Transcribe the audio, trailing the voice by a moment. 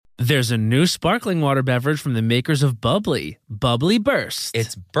There's a new sparkling water beverage from the makers of Bubbly, Bubbly Burst.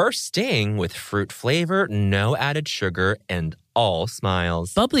 It's bursting with fruit flavor, no added sugar, and all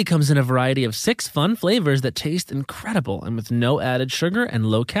smiles. Bubbly comes in a variety of 6 fun flavors that taste incredible. And with no added sugar and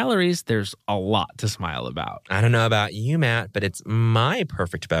low calories, there's a lot to smile about. I don't know about you, Matt, but it's my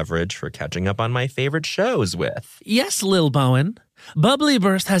perfect beverage for catching up on my favorite shows with. Yes, Lil Bowen. Bubbly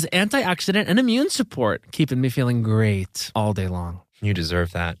Burst has antioxidant and immune support, keeping me feeling great all day long. You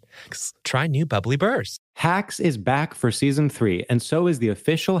deserve that. Try new Bubbly Burst. Hacks is back for season 3, and so is the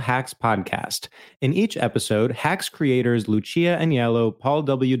official Hacks podcast. In each episode, Hacks creators Lucia Aniello, Paul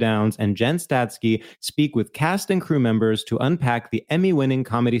W. Downs, and Jen Statsky speak with cast and crew members to unpack the Emmy-winning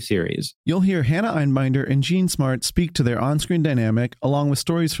comedy series. You'll hear Hannah Einbinder and Jean Smart speak to their on-screen dynamic, along with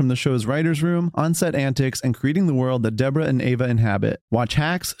stories from the show's writer's room, on-set antics, and creating the world that Deborah and Ava inhabit. Watch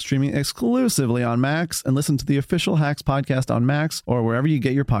Hacks, streaming exclusively on Max, and listen to the official Hacks podcast on Max or wherever you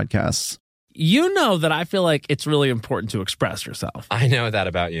get your podcasts. You know that I feel like it's really important to express yourself. I know that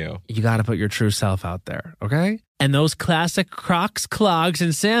about you. You got to put your true self out there, okay? And those classic Crocs, clogs,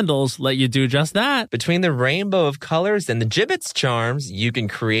 and sandals let you do just that. Between the rainbow of colors and the Jibbitz charms, you can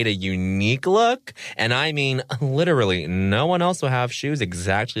create a unique look. And I mean, literally, no one else will have shoes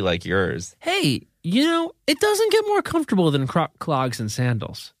exactly like yours. Hey, you know, it doesn't get more comfortable than Croc clogs and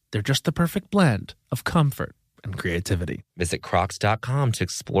sandals. They're just the perfect blend of comfort and creativity. Visit Crocs.com to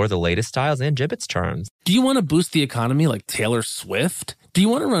explore the latest styles and Jibbitz charms. Do you want to boost the economy like Taylor Swift? Do you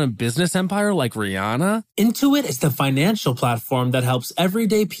want to run a business empire like Rihanna? Intuit is the financial platform that helps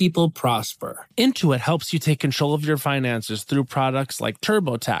everyday people prosper. Intuit helps you take control of your finances through products like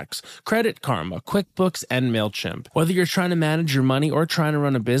TurboTax, Credit Karma, QuickBooks, and MailChimp. Whether you're trying to manage your money or trying to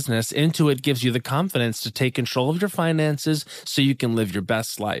run a business, Intuit gives you the confidence to take control of your finances so you can live your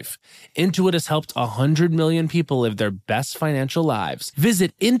best life. Intuit has helped 100 million people live their best financial lives.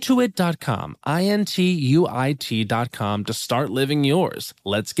 Visit Intuit.com, INTUIT.com to start living yours.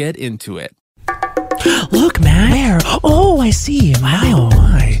 Let's get into it. Look, man. Where? Oh, I see. Wow. Oh,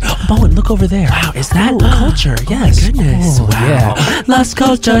 my. Bowen, look over there. Wow, is that culture? Yes. Oh, my goodness. Oh, wow. Yeah. Las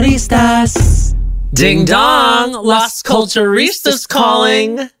Culturistas. Ding dong. Las Culturistas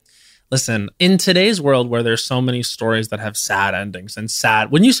calling. Listen, in today's world where there's so many stories that have sad endings and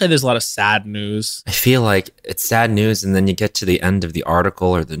sad, when you say there's a lot of sad news, I feel like it's sad news, and then you get to the end of the article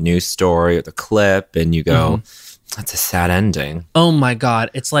or the news story or the clip, and you go, that's a sad ending. Oh my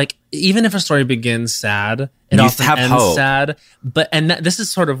God. It's like, even if a story begins sad, it often ends hope. Sad. But, this is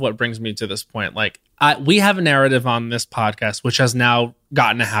sort of what brings me to this point. Like, we have a narrative on this podcast, which has now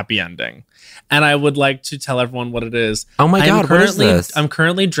gotten a happy ending. And I would like to tell everyone what it is. Oh my God, what is this? I'm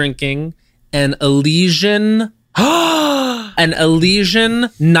currently drinking an Elysian Night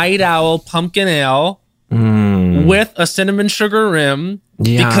Owl Pumpkin Ale with a cinnamon sugar rim.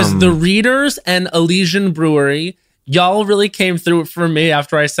 Yum. Because the readers and Elysian Brewery, y'all really came through for me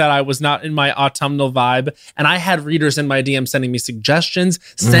after I said I was not in my autumnal vibe. And I had readers in my DM sending me suggestions,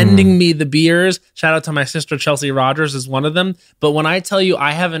 sending me the beers. Shout out to my sister Chelsea Rogers is one of them. But when I tell you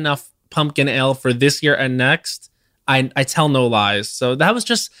I have enough pumpkin ale for this year and next, I tell no lies. So that was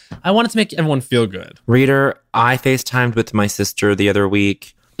just, I wanted to make everyone feel good. Reader, I FaceTimed with my sister the other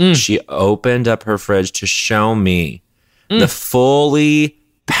week. She opened up her fridge to show me the fully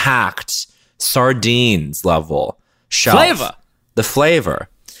packed sardines level shelf. The flavor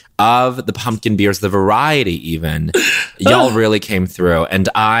of the pumpkin beers, the variety even. Y'all really came through. And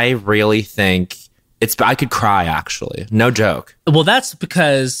I really think I could cry, actually. No joke. Well, that's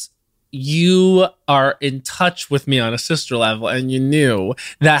because you are in touch with me on a sister level, and you knew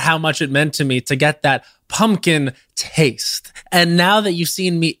that how much it meant to me to get that pumpkin taste. And now that you've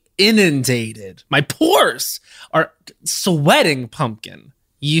seen me inundated, my pores are sweating pumpkin,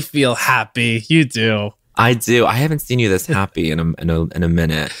 you feel happy. You do. I do. I haven't seen you this happy in a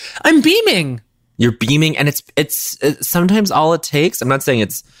minute. I'm beaming. You're beaming, and it's sometimes all it takes. I'm not saying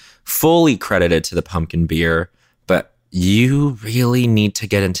it's fully credited to the pumpkin beer, but you really need to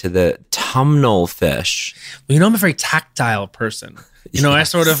get into the autumnal fish. Well, I'm a very tactile person. Yes. I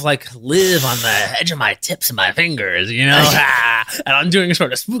sort of like live on the edge of my tips and my fingers, and I'm doing a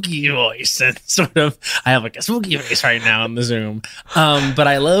sort of spooky voice, and sort of, I have like a spooky face right now on the Zoom. But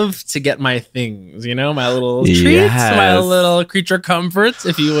I love to get my things, my little treats, my little creature comforts,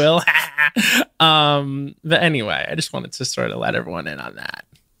 if you will. But anyway, I just wanted to sort of let everyone in on that.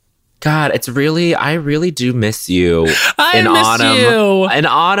 God, I really do miss you in autumn. In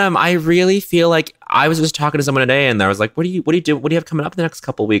autumn, I really feel like I was just talking to someone today, and I was like, what do you do? What do you have coming up in the next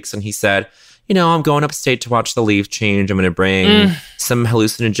couple of weeks? And he said, I'm going upstate to watch the leaves change. I'm going to bring some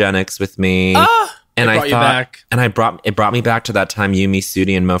hallucinogenics with me. And It brought you back. And it brought me back to that time Yumi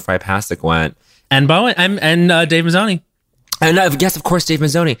Sudi and Mo Fry Pasek went. And Bowen and Dave Mazzoni. And yes, of course, Dave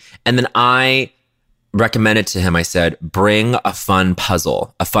Mazzoni. And then I recommended to him, I said, bring a fun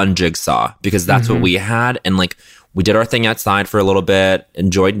puzzle, a fun jigsaw, because that's what we had. And like, we did our thing outside for a little bit,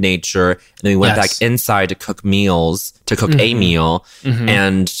 enjoyed nature, and then we went back inside to cook a meal.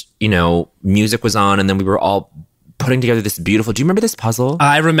 And, you know, music was on, and then we were all putting together this beautiful... Do you remember this puzzle?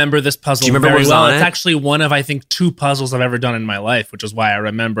 I remember this puzzle. Do you remember very what was well. on It's it? actually one of, I think, 2 puzzles I've ever done in my life, which is why I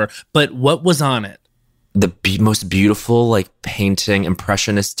remember. But what was on it? The most beautiful, like, painting,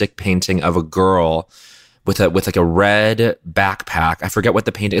 impressionistic painting of a girl with like a red backpack. I forget what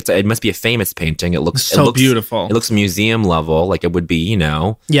the painting. It must be a famous painting. It looks beautiful. It looks museum level, like it would be, you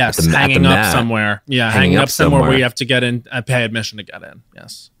know. Yes, hanging up somewhere. Yeah, hanging up somewhere where you have to get in, pay admission to get in.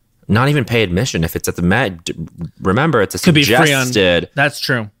 Yes. Not even pay admission if it's at the Met. Remember, it's a Could suggested. Be free on, that's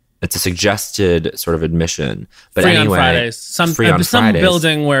true. It's a suggested sort of admission. But free anyway, on Fridays. Some Fridays.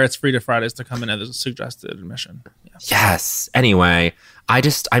 Building where it's free to Fridays to come in as a suggested admission. Yeah. Yes. Anyway,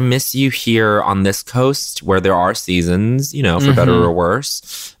 I miss you here on this coast where there are seasons, you know, for better or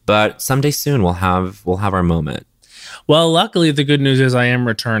worse. But someday soon we'll have our moment. Well, luckily the good news is I am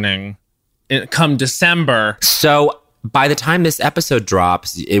returning come December. So by the time this episode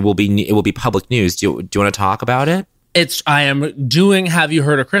drops, it will be public news. Do you want to talk about it? I am doing Have You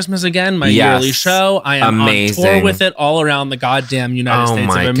Heard of Christmas Again, my yearly show. I am amazing. on tour with it all around the goddamn United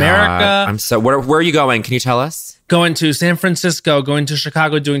States of America. God. Where are you going? Can you tell us? Going to San Francisco, going to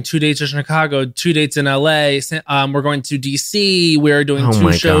Chicago, doing 2 dates in Chicago, 2 dates in LA. We're going to DC. We're doing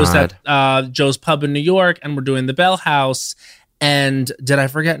 2 shows at Joe's Pub in New York, and we're doing the Bell House. And did I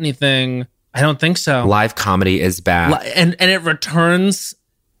forget anything? I don't think so. Live comedy is back. And it returns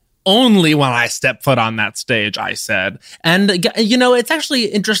only when I step foot on that stage, I said. And, you know, it's actually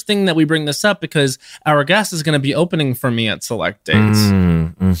interesting that we bring this up because our guest is going to be opening for me at select dates.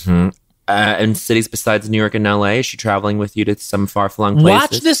 And cities besides New York and LA? Is she traveling with you to some far-flung places?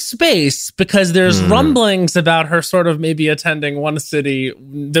 Watch this space, because there's rumblings about her sort of maybe attending one city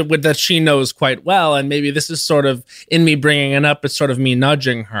that she knows quite well. And maybe this is sort of, in me bringing it up, it's sort of me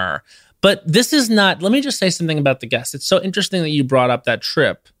nudging her. But this is not, let me just say something about the guest. It's so interesting that you brought up that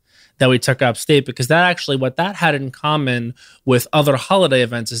trip that we took upstate, because that actually, what that had in common with other holiday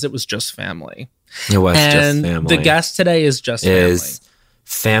events is it was just family. It was just family. And the guest today is just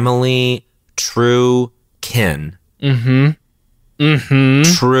family, true kin. True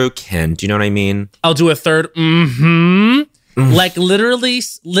kin. Do you know what I mean? I'll do a third. Like literally,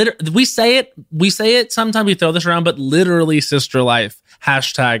 we say it. Sometimes we throw this around, but literally sister life.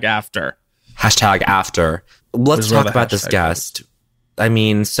 #after. #after. Let's talk about this guest. I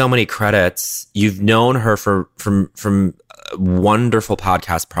mean, so many credits. You've known her from wonderful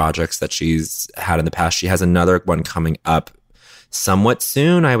podcast projects that she's had in the past. She has another one coming up somewhat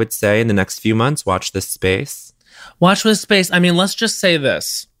soon, I would say, in the next few months. Watch this space. I mean, let's just say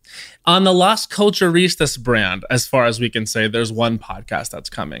this. On the Las Culturistas brand, as far as we can say, there's one podcast that's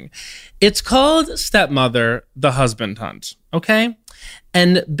coming. It's called Stepmother, The Husband Hunt. Okay?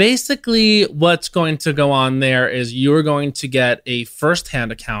 And basically what's going to go on there is you're going to get a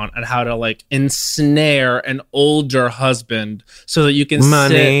firsthand account on how to like ensnare an older husband so that you can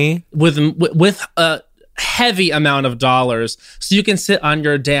sit with a heavy amount of dollars so you can sit on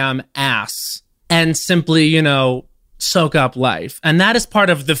your damn ass and simply, you know, soak up life. And that is part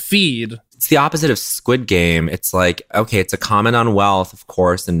of the feed. It's the opposite of Squid Game. It's like, okay, it's a comment on wealth, of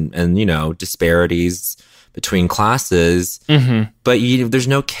course, and you know, disparities between classes, but there's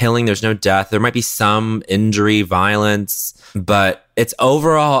no killing, there's no death. There might be some injury, violence, but it's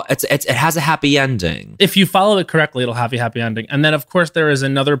overall, it has a happy ending. If you follow it correctly, it'll have a happy ending. And then, of course, there is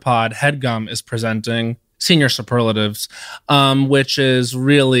another pod. HeadGum is presenting Senior Superlatives, which is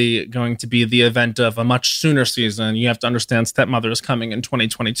really going to be the event of a much sooner season. You have to understand Stepmother is coming in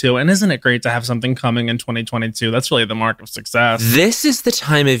 2022. And isn't it great to have something coming in 2022? That's really the mark of success. This is the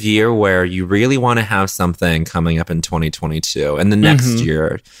time of year where you really want to have something coming up in 2022 and the next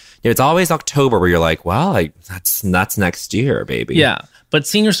year. You know, it's always October where you're like, well, that's next year, baby. Yeah. But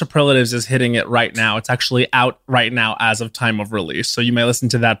Senior Superlatives is hitting it right now. It's actually out right now as of time of release. So you may listen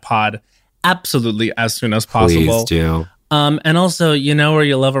to that pod absolutely as soon as possible. Please do. And also, you know where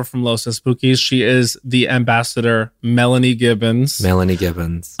you love her from Los Spookies. She is the ambassador, Melanie Gibbons.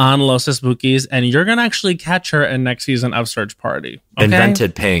 On Los Spookies. And you're going to actually catch her in next season of Search Party. Okay?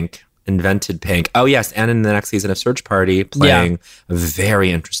 Invented Pink. Oh, yes. And in the next season of Search Party, playing a very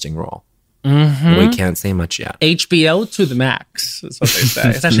interesting role. We can't say much yet. HBO to the max is what they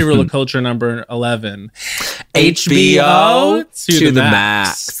say. It's actually Rule of Culture number 11. HBO to the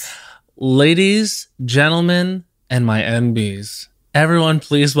max. Ladies, gentlemen, and my NBs, everyone,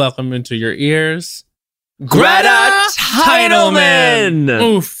 please welcome into your ears Greta Teidelman.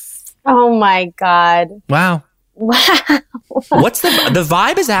 Oof! Oh my God! Wow! What's the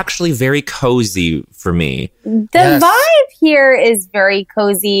vibe is actually very cozy for me. The vibe here is very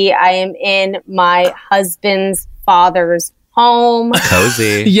cozy. I am in my husband's father's home.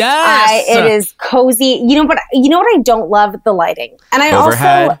 Cozy. Yes. It is cozy. You know what I don't love? The lighting. And I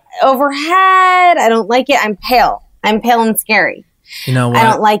Overhead? overhead. I don't like it. I'm pale and scary. You know what?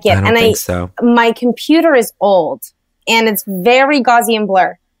 I don't like it. I don't think so. My computer is old and it's very Gaussian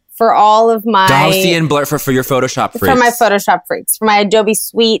blur for all of my Gaussian blur for your Photoshop freaks. For my Photoshop freaks, for my Adobe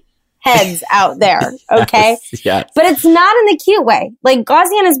Suite heads out there. Okay. Yes. But it's not in the cute way. Like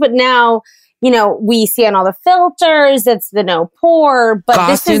Gaussian is what now, we see on all the filters. It's the no pour, but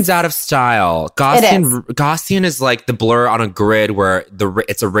Gaussian's out of style. Gaussian is like the blur on a grid where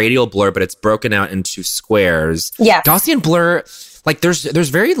it's a radial blur, but it's broken out into squares. Yeah. Gaussian blur, like there's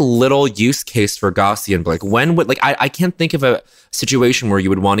very little use case for Gaussian blur. Like when would I can't think of a situation where you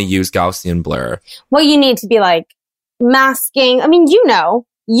would want to use Gaussian blur. Well, you need to be like masking. I mean, you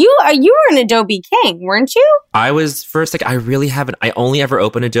were an Adobe king, weren't you? I was first, I really haven't. I only ever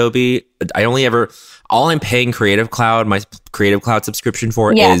open Adobe. All I'm paying Creative Cloud, my Creative Cloud subscription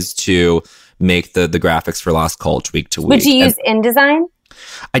for is to make the graphics for Lost Cult week to week. Would you use InDesign?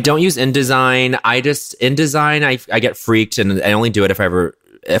 I don't use InDesign. InDesign, I get freaked and I only do it if I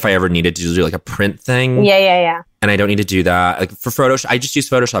ever needed to do like a print thing. Yeah. And I don't need to do that. Like for Photoshop, I just use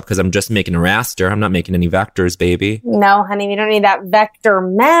Photoshop because I'm just making a raster. I'm not making any vectors, baby. No, honey, we don't need that vector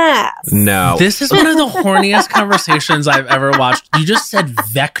mask. No. This is one of the horniest conversations I've ever watched. You just said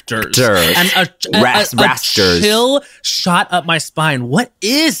vectors. And a chill shot up my spine. What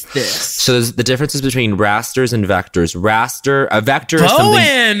is this? So there's the differences between rasters and vectors. A vector is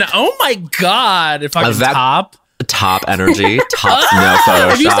something... Oh my God. If I can top energy, top no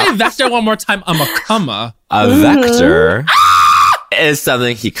Photoshop. If you say vector one more time, I'm a comma. A vector is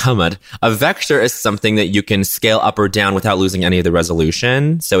something A vector is something that you can scale up or down without losing any of the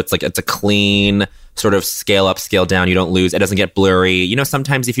resolution. So it's a clean sort of scale up, scale down. You don't lose. It doesn't get blurry.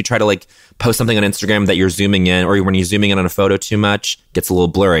 Sometimes if you try to post something on Instagram that you're zooming in, or when you're zooming in on a photo too much, it gets a little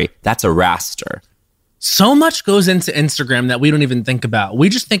blurry. That's a raster. So much goes into Instagram that we don't even think about. We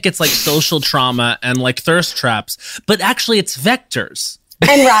just think it's like social trauma and like thirst traps, but actually it's vectors.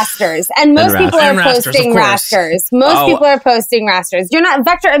 And rasters. And most people are posting rasters. Most people are posting rasters. You're not,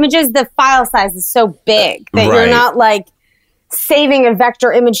 vector images, the file size is so big that you're not saving a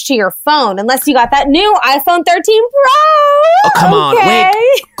vector image to your phone unless you got that new iPhone 13 Pro. Oh, come on.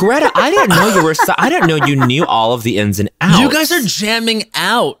 Wait, Greta, I didn't know I didn't know you knew all of the ins and outs. You guys are jamming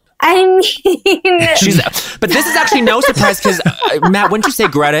out. I mean, but this is actually no surprise because Matt, wouldn't you say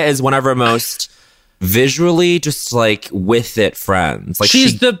Greta is one of our most visually just with it friends?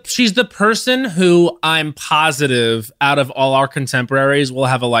 She's the person who I'm positive out of all our contemporaries will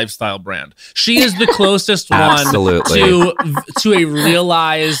have a lifestyle brand. She is the closest one to a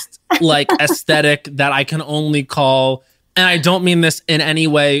realized aesthetic that I can only call, and I don't mean this in any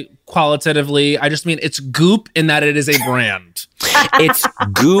way qualitatively. I just mean it's Goop in that it is a brand. It's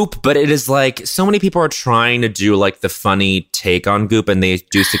Goop, but it is so many people are trying to do the funny take on Goop and they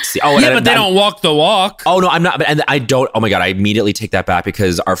do succeed. Oh, yeah, but they don't walk the walk. Oh, no, I'm not. And I don't. Oh my God, I immediately take that back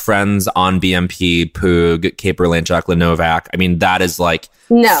because our friends on BMP, Poog, Kate Berlant, Jacqueline Novak, I mean, that is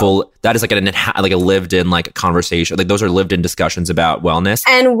full. That is a lived in conversation. Those are lived in discussions about wellness.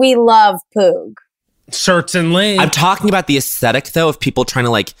 And we love Poog. Certainly. I'm talking about the aesthetic, though, of people trying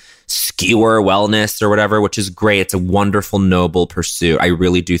to skewer wellness or whatever, which is great. It's a wonderful, noble pursuit. I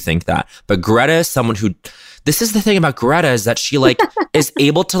really do think that. But Greta is someone who, this is the thing about Greta is that she is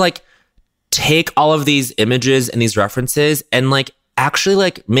able to take all of these images and these references and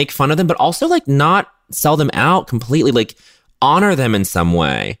actually make fun of them, but also not sell them out completely. Honor them in some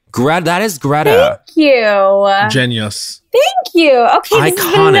way. Greta, that is Greta. Thank you. Genius. Thank you. Okay, this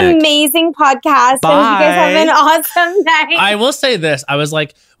has been an amazing podcast. Bye. I hope you guys have an awesome night. I will say this. I was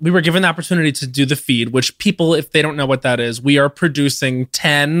we were given the opportunity to do the feed, which people, if they don't know what that is, we are producing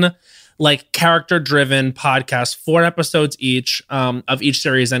 10 character-driven podcasts, 4 episodes each of each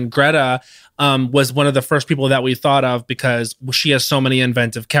series. And Greta was one of the first people that we thought of because she has so many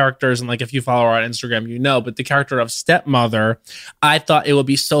inventive characters. And if you follow her on Instagram, but the character of Stepmother, I thought it would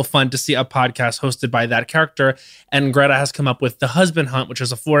be so fun to see a podcast hosted by that character. And Greta has come up with The Husband Hunt, which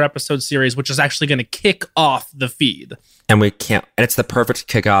is a 4-episode series, which is actually going to kick off the feed. And it's the perfect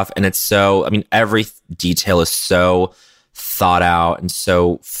kickoff. And it's so, every detail is so thought out and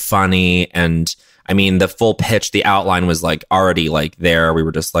so funny. And I mean, the full pitch, the outline was like already like there. We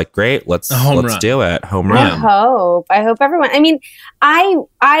were just like, great, let's do it. Home run. I hope everyone. I mean,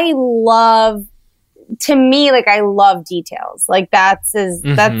 I love. To me, like, I love details. Like, that's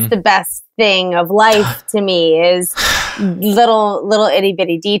the best thing of life to me is little itty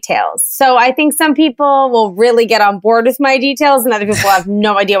bitty details. So I think some people will really get on board with my details, and other people have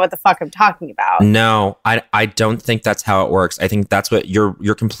no idea what the fuck I'm talking about. No, I don't think that's how it works. I think that's what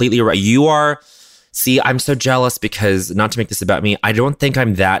you're completely right. You are. See, I'm so jealous because, not to make this about me, I don't think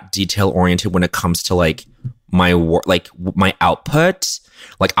I'm that detail oriented when it comes to like my work, like my output.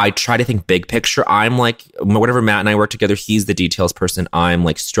 Like, I try to think big picture. I'm like, whatever Matt and I work together, he's the details person. I'm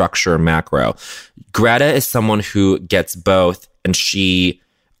like structure, macro. Greta is someone who gets both. And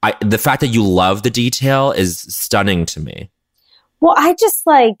the fact that you love the detail is stunning to me. Well, I just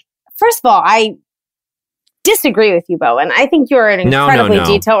like, first of all, I disagree with you, Bowen. I think you're an incredibly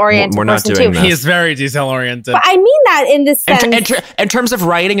detail-oriented person too. He is very detail-oriented. But I mean that in the sense... In terms of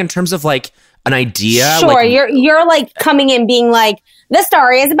writing, in terms of like an idea. Sure, like, you're like coming in being like, the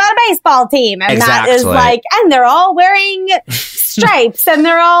story is about a baseball team. And that is like, and they're all wearing stripes and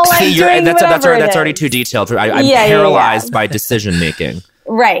they're all like doing that's already too detailed. I'm paralyzed by decision making.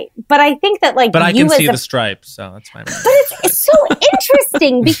 Right. But I think that like, but I can see the stripes, so that's fine. But it's so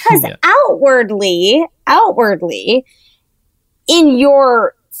interesting because outwardly, in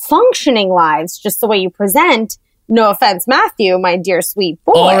your functioning lives, just the way you present, no offense, Matthew, my dear sweet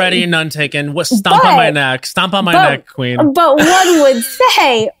boy. Already none taken. Stomp on my neck, queen. But one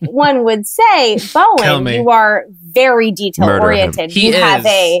would say, Bowen, you are very detail oriented. You have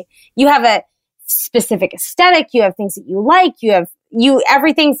a specific aesthetic. You have things that you like. You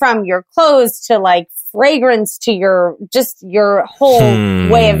everything from your clothes to like fragrance to your whole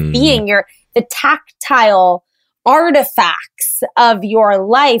way of being. The tactile artifacts of your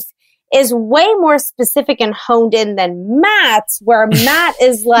life is way more specific and honed in than Matt's, where Matt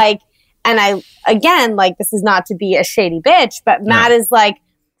is like, and this is not to be a shady bitch, but Matt is like,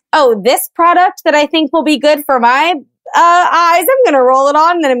 oh, this product that I think will be good for my eyes, I'm going to roll it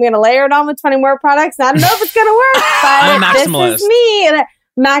on, and then I'm going to layer it on with 20 more products. And I don't know if it's going to work, but this is me. And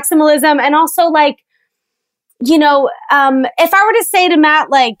maximalism. And also like, you know, if I were to say to Matt,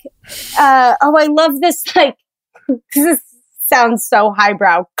 like, oh, I love this, like, this sounds so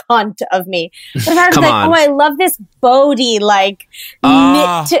highbrow cunt of me. But if I was like, oh, I love this Bodhi, like,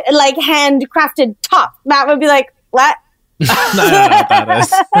 knit, like, handcrafted top, Matt would be like, what? I don't know what that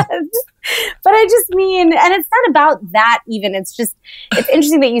is. But I just mean, and it's not about that even. It's just, it's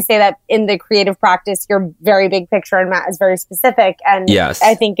interesting that you say that in the creative practice, you're very big picture and Matt is very specific. And yes.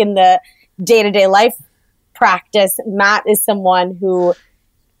 I think in the day-to-day life practice, Matt is someone who,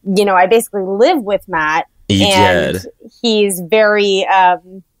 you know, I basically live with Matt. He's very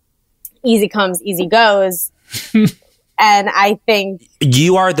easy comes, easy goes. And I think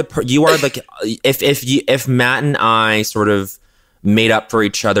you are like, if Matt and I sort of made up for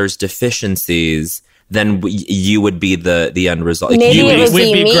each other's deficiencies, then you would be the end result. Maybe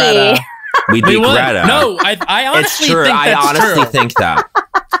we'd be me. Greta. We'd be Greta. No, I honestly think that's true. I honestly think that.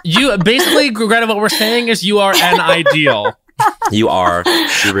 You basically, Greta, what we're saying is you are an ideal. You are.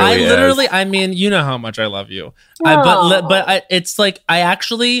 She really is. I mean, you know how much I love you. It's like, I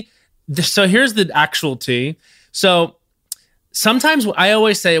actually, so here's the actual tea. So sometimes I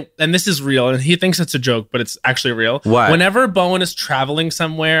always say, and this is real, and he thinks it's a joke, but it's actually real. What? Whenever Bowen is traveling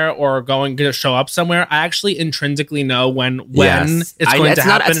somewhere or going to show up somewhere, I actually intrinsically know when it's going to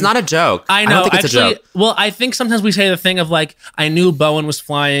happen. It's not a joke. I know. I don't think it's a joke. Well, I think sometimes we say the thing of like, I knew Bowen was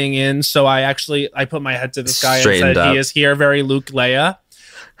flying in, so I put my head to the sky and said, he is here, very Luke Leia.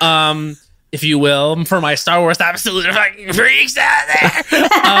 If you will, for my Star Wars absolute fucking freaks out there.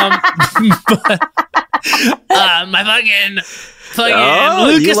 My fucking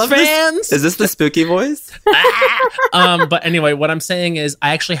Lucas fans. Is this the spooky voice? But anyway, what I'm saying is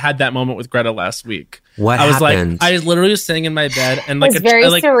I actually had that moment with Greta last week. What happened? I was literally sitting in my bed and like it's very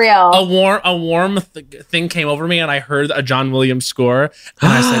surreal. A warm thing came over me and I heard a John Williams score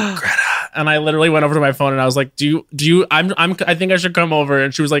and I said, Greta. And I literally went over to my phone and I was like, I think I should come over.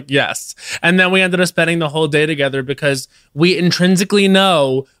 And she was like, yes. And then we ended up spending the whole day together because we intrinsically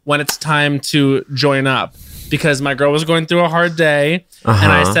know when it's time to join up. Because my girl was going through a hard day,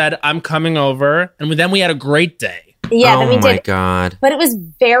 and I said, I'm coming over. And then we had a great day. Yeah, then we did. Oh, my God. But it was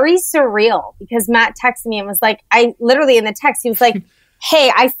very surreal because Matt texted me and was like, I literally in the text, he was like,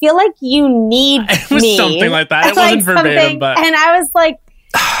 hey, I feel like you need it was me. Something like that. It wasn't verbatim, but. And I was like,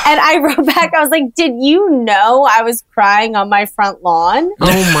 and I wrote back, I was like, did you know I was crying on my front lawn?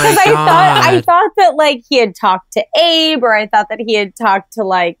 Oh, my God. I thought that, like, he had talked to Abe, or I thought that he had talked to,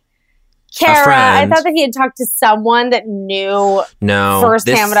 like, Kara, I thought that he had talked to someone that knew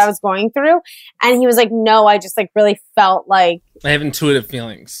firsthand what I was going through. And he was like, no, I just like really felt like I have intuitive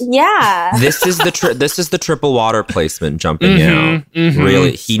feelings. Yeah. This is the triple water placement jumping out.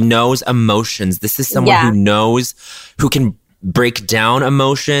 Really. He knows emotions. This is someone who knows, who can break down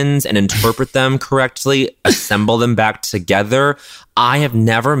emotions and interpret them correctly, assemble them back together. I have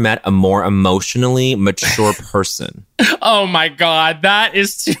never met a more emotionally mature person. Oh my God, that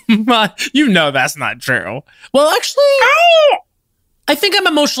is too much. You know that's not true. Well, actually, I think I'm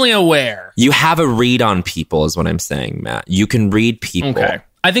emotionally aware. You have a read on people is what I'm saying, Matt. You can read people. Okay.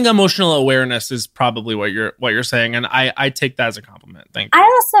 I think emotional awareness is probably what you're saying, and I take that as a compliment. Thank you. I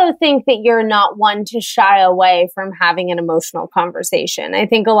also think that you're not one to shy away from having an emotional conversation. I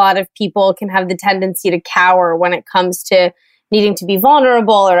think a lot of people can have the tendency to cower when it comes to needing to be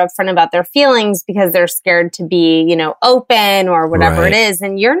vulnerable or upfront about their feelings because they're scared to be, you know, open or whatever it is,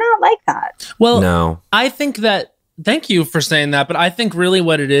 and you're not like that. Well, no. I think that. Thank you for saying that. But I think really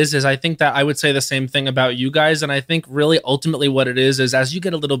what it is I think that I would say the same thing about you guys. And I think really ultimately what it is as you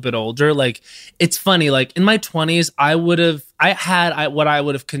get a little bit older, like it's funny, like in my 20s, I had what I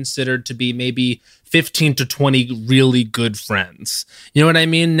would have considered to be maybe 15 to 20 really good friends. You know what I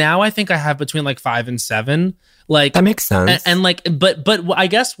mean? Now I think I have between like 5 and 7. Like that makes sense. And like, but I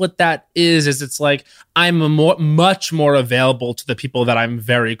guess what that is it's like I'm much more available to the people that I'm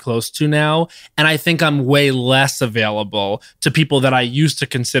very close to now, and I think I'm way less available to people that I used to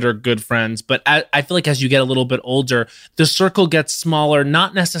consider good friends. But I feel like as you get a little bit older, the circle gets smaller,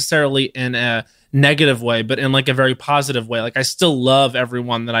 not necessarily in a negative way, but in like a very positive way. Like I still love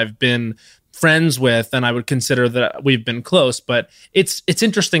everyone that I've been friends with, and I would consider that we've been close, but it's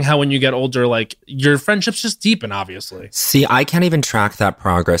interesting how when you get older, like your friendships just deepen, obviously. See, I can't even track that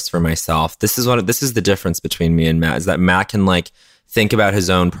progress for myself. This is the difference between me and Matt, is that Matt can like think about his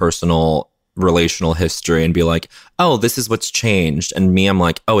own personal relational history and be like, oh, this is what's changed. And me, I'm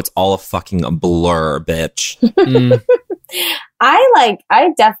like, oh, it's all a fucking blur, bitch.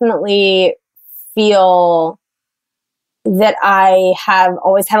 I definitely feel that I have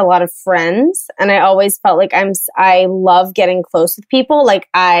always had a lot of friends, and I always felt like I love getting close with people. Like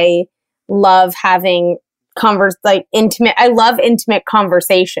I love having intimate. I love intimate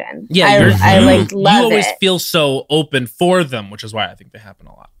conversation. Yeah, I love you always feel so open for them, which is why I think they happen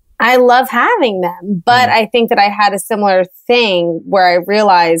a lot. I love having them, but I think that I had a similar thing where I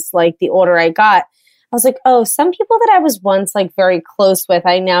realized, like, the older I got, I was like, oh, some people that I was once like very close with,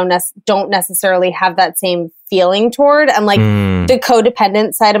 I now don't necessarily have that same feeling toward. And like the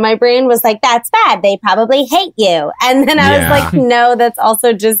codependent side of my brain was like, that's bad. They probably hate you. And then I was like, no, that's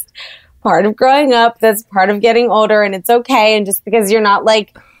also just part of growing up. That's part of getting older, and it's okay. And just because you're not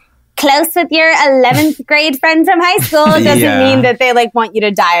like close with your 11th grade friends from high school doesn't mean that they like want you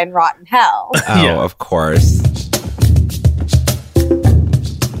to die and rot in hell. Oh, of course.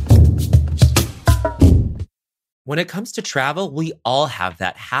 When it comes to travel, we all have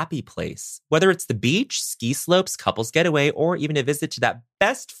that happy place. Whether it's the beach, ski slopes, couples getaway, or even a visit to that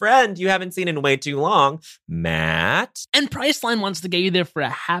best friend you haven't seen in way too long, Matt. And Priceline wants to get you there for a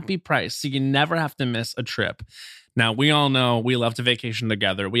happy price, so you never have to miss a trip. Now, we all know we love to vacation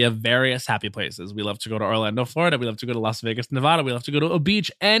together. We have various happy places. We love to go to Orlando, Florida. We love to go to Las Vegas, Nevada. We love to go to a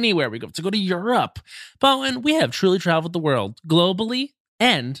beach anywhere. We love to go to Europe. But when we have truly traveled the world globally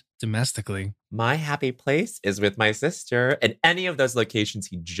and domestically. My happy place is with my sister in any of those locations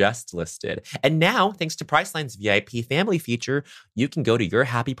he just listed. And now, thanks to Priceline's VIP family feature, you can go to your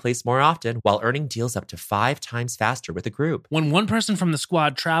happy place more often while earning deals up to 5 times faster with a group. When one person from the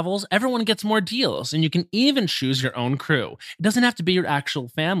squad travels, everyone gets more deals, and you can even choose your own crew. It doesn't have to be your actual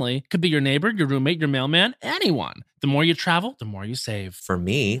family. It could be your neighbor, your roommate, your mailman, anyone. The more you travel, the more you save. For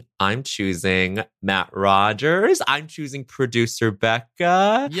me, I'm choosing Matt Rogers. I'm choosing producer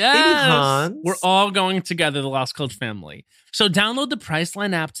Becca. Yes! Maybe Hans. We're all going together, the Lost Coach family. So download the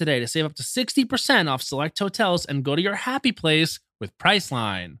Priceline app today to save up to 60% off select hotels and go to your happy place with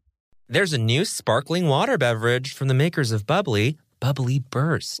Priceline. There's a new sparkling water beverage from the makers of Bubbly, Bubbly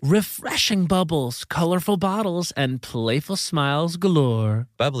Burst. Refreshing bubbles, colorful bottles, and playful smiles galore.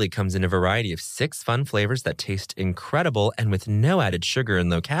 Bubbly comes in a variety of 6 fun flavors that taste incredible, and with no added sugar and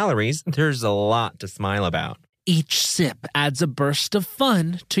low calories, there's a lot to smile about. Each sip adds a burst of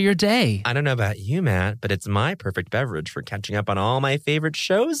fun to your day. I don't know about you, Matt, but it's my perfect beverage for catching up on all my favorite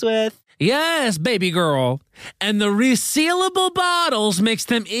shows with. Yes, baby girl. And the resealable bottles makes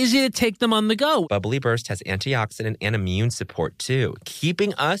them easy to take them on the go. Bubbly Burst has antioxidant and immune support, too,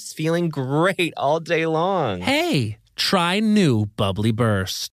 keeping us feeling great all day long. Hey, Try new Bubbly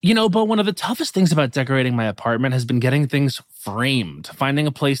Burst. You know, but one of the toughest things about decorating my apartment has been getting things framed. Finding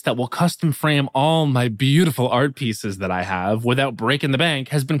a place that will custom frame all my beautiful art pieces that I have without breaking the bank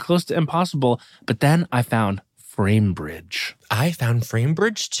has been close to impossible. But then I found FrameBridge. I found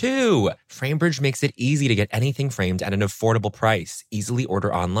FrameBridge too. FrameBridge makes it easy to get anything framed at an affordable price. Easily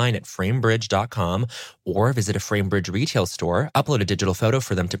order online at framebridge.com or visit a FrameBridge retail store, upload a digital photo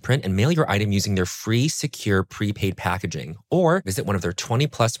for them to print and mail your item using their free, secure, prepaid packaging. Or visit one of their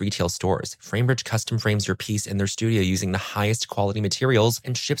 20-plus retail stores. FrameBridge custom frames your piece in their studio using the highest quality materials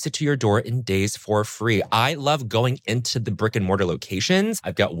and ships it to your door in days for free. I love going into the brick and mortar locations.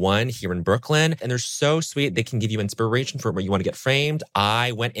 I've got one here in Brooklyn, and they're so sweet. They can give you inspiration for where you want to get framed.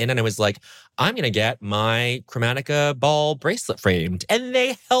 I went in and I was like, I'm going to get my Chromatica ball bracelet framed. And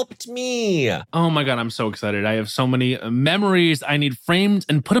they helped me. Oh my God, I'm so excited. I have so many memories I need framed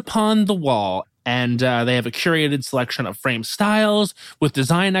and put upon the wall. And they have a curated selection of frame styles with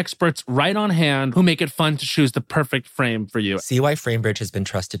design experts right on hand who make it fun to choose the perfect frame for you. See why FrameBridge has been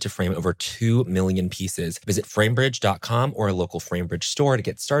trusted to frame over 2 million pieces. Visit framebridge.com or a local FrameBridge store to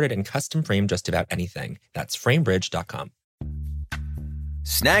get started and custom frame just about anything. That's framebridge.com.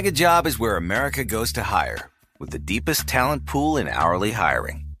 Snag a Job is where America goes to hire, with the deepest talent pool in hourly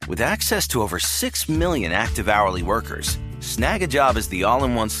hiring. With access to over 6 million active hourly workers, Snag a Job is the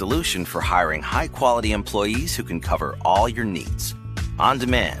all-in-one solution for hiring high-quality employees who can cover all your needs. On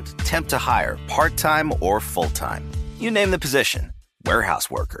demand, temp to hire, part-time or full-time. You name the position. Warehouse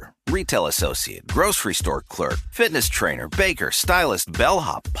worker, retail associate, grocery store clerk, fitness trainer, baker, stylist,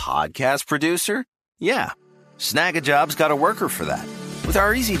 bellhop, podcast producer. Yeah, Snag a Job's got a worker for that. With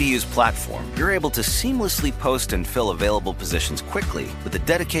our easy-to-use platform, you're able to seamlessly post and fill available positions quickly with a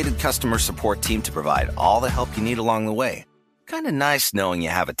dedicated customer support team to provide all the help you need along the way. Kind of nice knowing you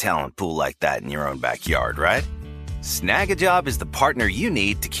have a talent pool like that in your own backyard, right? Snag a Job is the partner you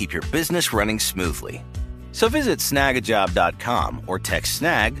need to keep your business running smoothly. So visit snagajob.com or text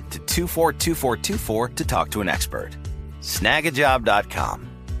snag to 242424 to talk to an expert. Snagajob.com,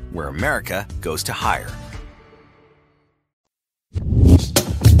 where America goes to hire.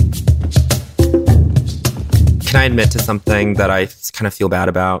 Can I admit to something that I kind of feel bad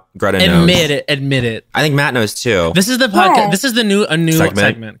about? Greta knows. Admit it. I think Matt knows too. This is the podcast. Yeah. This is a new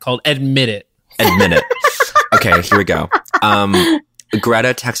segment called Admit It. Admit It. Okay, here we go.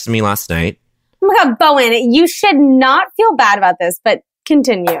 Greta texted me last night. Oh my God, Bowen, you should not feel bad about this, but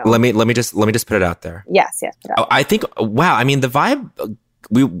continue. Let me just put it out there. Yes. Put it out. I think, wow, I mean, the vibe,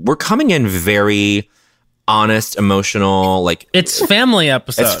 we're coming in very honest, emotional, like it's family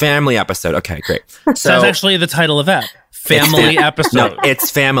episode. It's family episode. Okay, great. So that's actually the title of that. Family episode. No,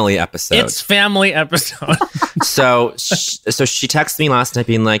 it's family episode. It's family episode. So she texted me last night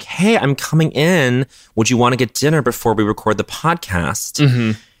being like, "Hey, I'm coming in. Would you want to get dinner before we record the podcast?"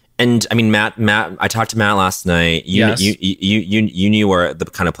 Mm-hmm. And I mean, Matt, I talked to Matt last night. You knew where the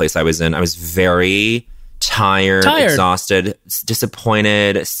kind of place I was in. I was very tired. Exhausted,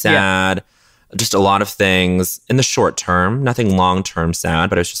 disappointed, sad. Yeah. Just a lot of things in the short term, nothing long term sad,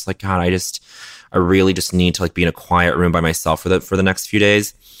 but I was just like, God, I really just need to like be in a quiet room by myself for the next few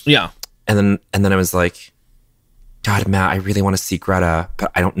days. Yeah. And then I was like, God, Matt, I really want to see Greta,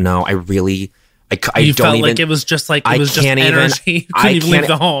 but I don't know. I you felt like it was just like, it was just energy. You couldn't even leave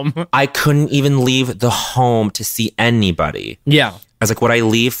the home. I couldn't even leave the home to see anybody. Yeah. I was like, would I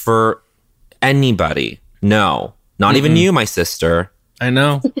leave for anybody? No, not even you, my sister. I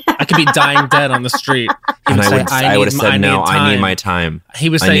know. I could be dying dead on the street. I would have said, no, I need my time. He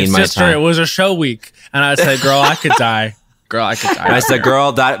would say, sister, it was a show week. And I'd say, girl, I could die. And I said,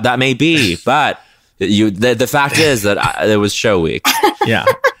 girl, that may be, but the fact is that it was show week. Yeah.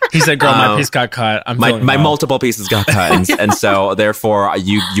 He said, girl, my piece got cut. My multiple pieces got cut. And so therefore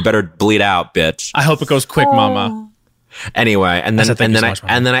you better bleed out, bitch. I hope it goes quick, mama. Anyway,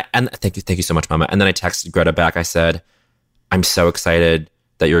 thank you so much, mama. And then I texted Greta back. I said, I'm so excited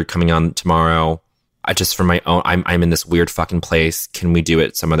that you're coming on tomorrow. I just, for my own, I'm in this weird fucking place. Can we do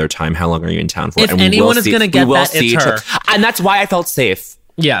it some other time? How long are you in town for? If anyone is going to get that, it's her. And that's why I felt safe.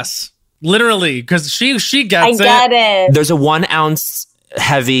 Yes. Literally, because she gets it. I get it. There's a 1 ounce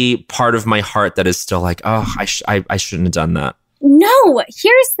heavy part of my heart that is still like, oh, I shouldn't have done that. No,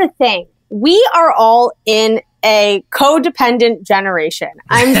 here's the thing. We are all in a codependent generation.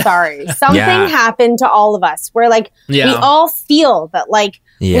 I'm sorry. Something happened to all of us where like we all feel that like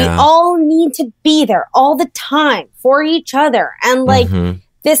we all need to be there all the time for each other. And like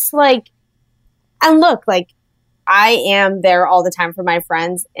this like, and look, like I am there all the time for my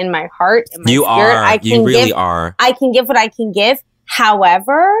friends in my heart, in my spirit. You really are. I can give what I can give.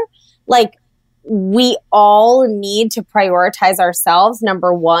 However, like we all need to prioritize ourselves,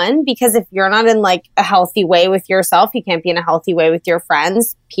 number one, because if you're not in like a healthy way with yourself, you can't be in a healthy way with your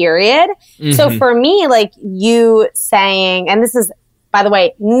friends, period. Mm-hmm. So for me, like you saying, and this is, by the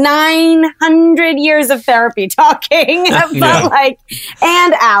way, 900 years of therapy talking about like,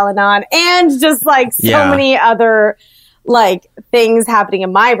 and Al-Anon, and just like so many other like things happening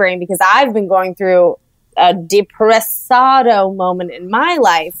in my brain, because I've been going through a depressado moment in my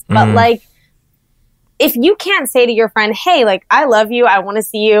life. But like, if you can't say to your friend, hey, like, I love you, I want to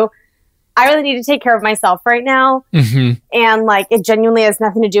see you, I really need to take care of myself right now. Mm-hmm. And like, it genuinely has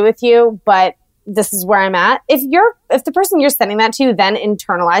nothing to do with you, but this is where I'm at. If the person you're sending that to then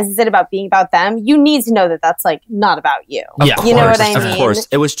internalizes it about being about them, you need to know that that's like not about you. Yeah, you know what I mean? Of course.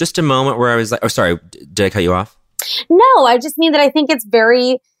 It was just a moment where I was like, oh, sorry, did I cut you off? No, I just mean that I think it's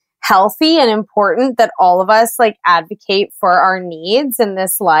very healthy and important that all of us like advocate for our needs in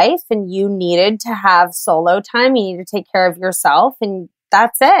this life. And you needed to have solo time. You need to take care of yourself, and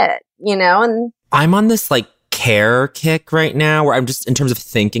that's it, you know? And I'm on this like care kick right now where I'm just, in terms of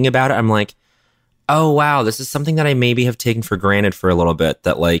thinking about it, I'm like, oh, wow, this is something that I maybe have taken for granted for a little bit,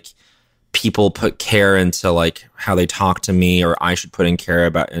 that like people put care into like how they talk to me, or I should put in care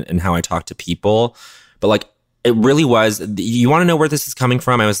about and how I talk to people. But like, it really was, you want to know where this is coming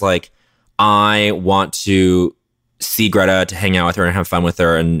from? I was like, I want to see Greta, to hang out with her and have fun with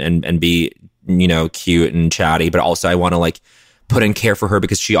her and be, you know, cute and chatty. But also I want to like put in care for her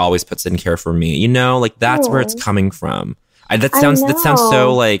because she always puts in care for me. You know, like that's where it's coming from. That sounds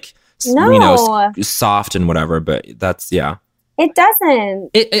so like, you know, soft and whatever, but that's, yeah. It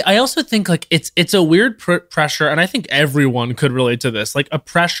doesn't. I also think like it's a weird pressure, and I think everyone could relate to this, like a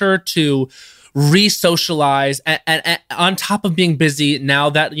pressure to re-socialize and on top of being busy now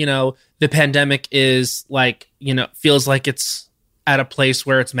that, you know, the pandemic is like, you know, feels like it's at a place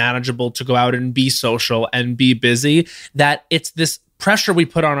where it's manageable to go out and be social and be busy, that it's this pressure we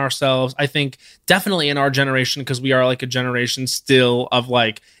put on ourselves, I think definitely in our generation, because we are like a generation still of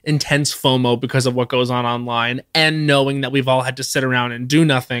like intense FOMO because of what goes on online, and knowing that we've all had to sit around and do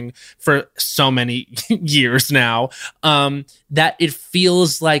nothing for so many years now, that it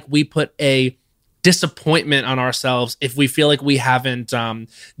feels like we put a disappointment on ourselves if we feel like we haven't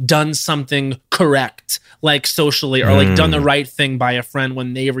done something correct, like socially, or like done the right thing by a friend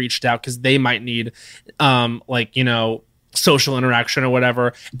when they reached out because they might need like, you know, social interaction or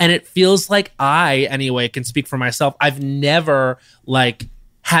whatever. And it feels like I, anyway, can speak for myself, I've never like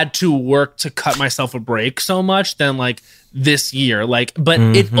had to work to cut myself a break so much than like this year. Like, but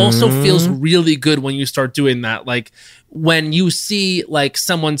it also feels really good when you start doing that. Like when you see like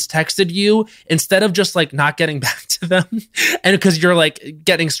someone's texted you, instead of just like not getting back to them, and because you're like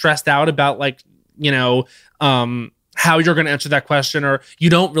getting stressed out about like, you know, how you're going to answer that question, or you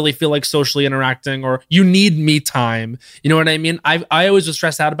don't really feel like socially interacting, or you need me time. You know what I mean? I always was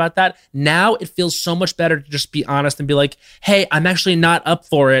stressed out about that. Now it feels so much better to just be honest and be like, hey, I'm actually not up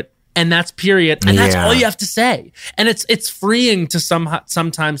for it. And that's period. And that's all you have to say. And it's freeing to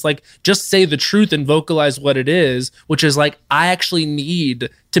sometimes like just say the truth and vocalize what it is, which is like, I actually need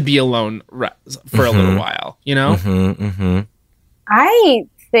to be alone for a little while, you know? I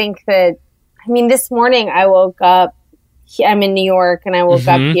think that, I mean, this morning I woke up, I'm in New York, and I woke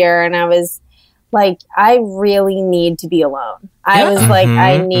up here and I was like, I really need to be alone. I was like,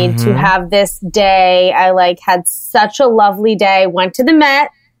 I need to have this day. I like had such a lovely day, went to the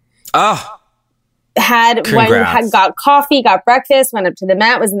Met. Oh, got coffee, got breakfast, went up to the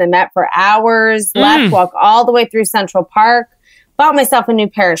Met, was in the Met for hours, left, walked all the way through Central Park, bought myself a new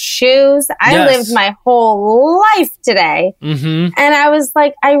pair of shoes. I lived my whole life today. And I was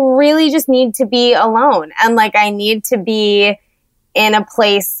like, I really just need to be alone. And like, I need to be in a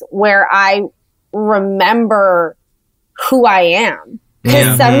place where I remember who I am.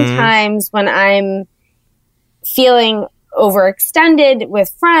 Because sometimes when I'm feeling overextended with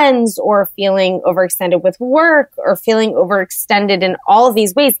friends, or feeling overextended with work, or feeling overextended in all of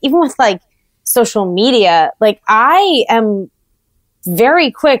these ways, even with like social media, like I am very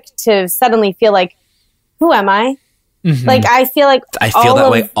quick to suddenly feel like, who am I? Like I feel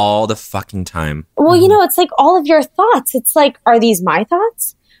that way all the fucking time. Well, you know, it's like all of your thoughts. It's like, are these my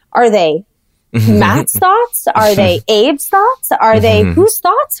thoughts? Are they Matt's thoughts? Are they Abe's thoughts? Are they, whose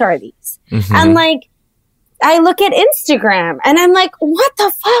thoughts are these? And like, I look at Instagram and I'm like, what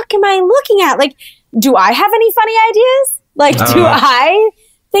the fuck am I looking at? Like, do I have any funny ideas? Like, do I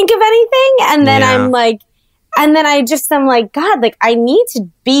think of anything? And then I'm like, and then I just am like, God, like I need to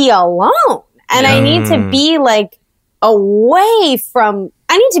be alone, and I need to be like away from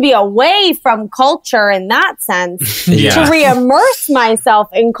I need to be away from culture in that sense to re-immerse myself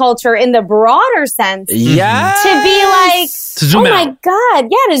in culture in the broader sense. Yeah. To be like, oh my God.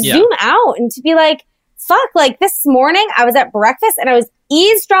 Yeah, to zoom out and to be like, fuck, like this morning I was at breakfast and I was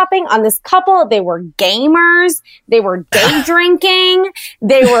eavesdropping on this couple. They were gamers. They were day drinking.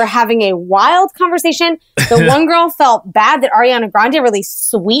 They were having a wild conversation. The one girl felt bad that Ariana Grande released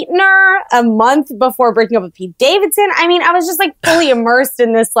Sweetener a month before breaking up with Pete Davidson. I mean, I was just like fully immersed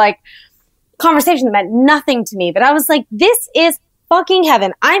in this like conversation that meant nothing to me. But I was like, this is fucking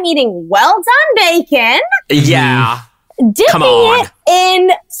heaven. I'm eating well done bacon. Yeah. Dipping it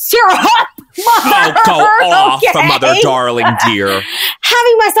in syrup. Oh, go off, mother darling dear.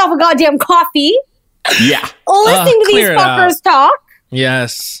 Having myself a goddamn coffee. Yeah. Listening to these fuckers talk.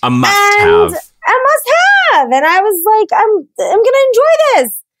 Yes. A must-have. And I was like, I'm going to enjoy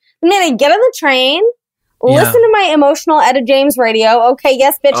this. And then I get on the train, listen to my emotional Etta James radio. Okay,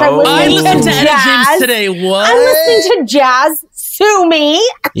 yes, bitch, I'm listening to Etta James today. What? I'm listening to jazz. Sue me.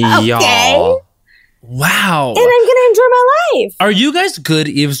 Okay. Y'all. Wow. And I'm going to enjoy my life. Are you guys good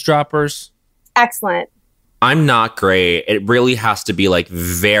eavesdroppers? Excellent. I'm not great. It really has to be like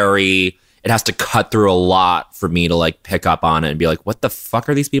it has to cut through a lot for me to like pick up on it and be like, what the fuck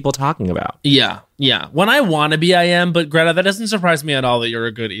are these people talking about? Yeah. When I want to be, I am. But Greta, that doesn't surprise me at all that you're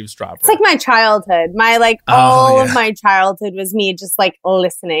a good eavesdropper. It's like my childhood. My all of my childhood was me just like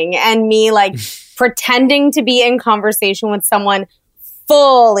listening and me like pretending to be in conversation with someone,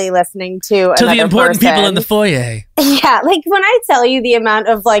 fully listening to the important people in the foyer. Yeah, like when I tell you the amount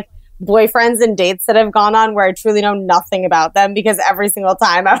of like boyfriends and dates that I've gone on where I truly know nothing about them because every single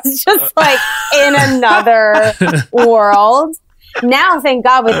time I was just like in another world. Now, thank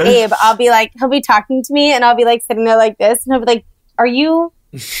God with Abe, I'll be like, he'll be talking to me and I'll be like sitting there like this and he'll be like, are you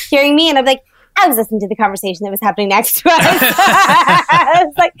hearing me? And I'm like, I was listening to the conversation that was happening next to us. I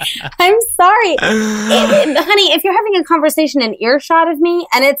was like, I'm sorry. Honey, if you're having a conversation in earshot of me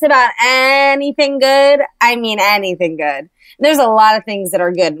and it's about anything good, I mean anything good. There's a lot of things that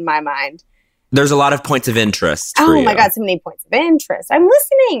are good in my mind. There's a lot of points of interest. Oh my God, so many points of interest. I'm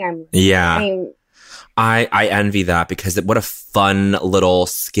listening. Yeah. I envy that because what a fun little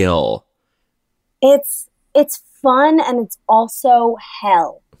skill. It's fun and it's also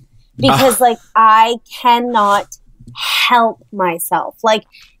hell. Because, like, I cannot help myself. Like,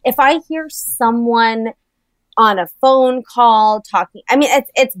 if I hear someone on a phone call talking, I mean,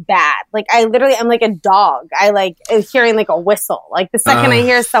 it's bad. Like, I literally am like a dog. I like hearing like a whistle. Like, the second I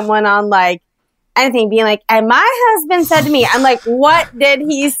hear someone on like anything being like, and my husband said to me, I'm like, what did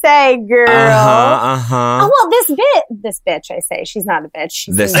he say, girl? Oh, well, this bitch, I say. She's not a bitch.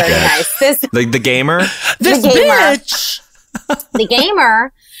 She's very nice. The gamer? Bitch! The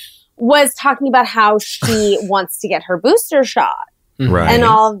gamer was talking about how she wants to get her booster shot and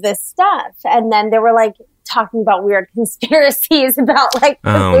all of this stuff. And then they were like talking about weird conspiracies about like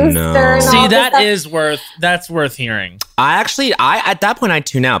the booster. No. And see, all that's worth hearing. I at that point I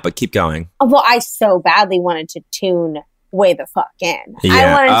tune out, but keep going. Well, I so badly wanted to tune way the fuck in. Yeah.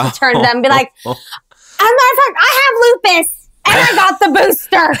 I wanted to turn to them and be like, I have lupus. And I got the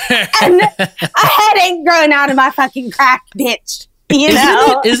booster. And a head ain't growing out of my fucking crack, bitch. You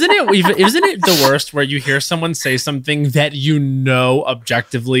know? Isn't it the worst where you hear someone say something that you know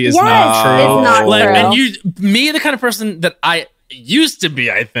objectively is not true? It's not true. And me, the kind of person that I used to be,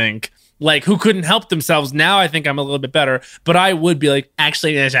 I think, like who couldn't help themselves. Now I think I'm a little bit better, but I would be like,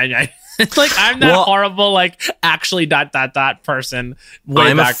 actually, it's like I'm that horrible, like actually ... person.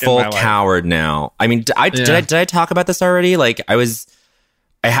 I'm a full coward now. I mean, did I talk about this already? Like I was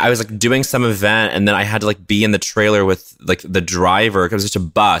like doing some event and then I had to like be in the trailer with like the driver because it was just a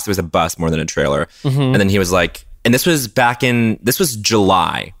bus. It was a bus more than a trailer. Mm-hmm. And then he was like, and this was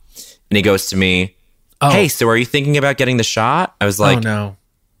July. And he goes to me, hey, so are you thinking about getting the shot? I was like, oh no.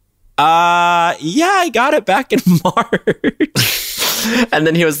 Yeah, I got it back in March. And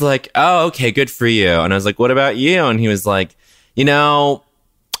then he was like, oh, okay, good for you. And I was like, what about you? And he was like,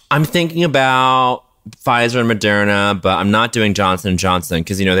 I'm thinking about Pfizer and Moderna, but I'm not doing Johnson & Johnson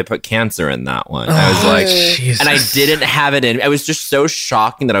because, they put cancer in that one. I was like, Jesus. And I didn't have it in. It was just so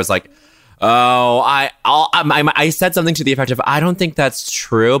shocking that I was like, I said something to the effect of, I don't think that's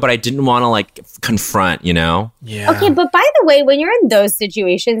true, but I didn't want to like confront, Yeah. Okay, but by the way, when you're in those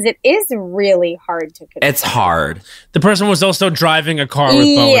situations, it is really hard to confront. It's hard. The person was also driving a car with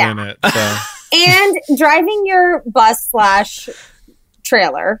Bowen in it. So. And driving your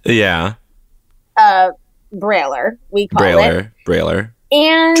bus/trailer. Yeah. Brailer, we call it. Brailer.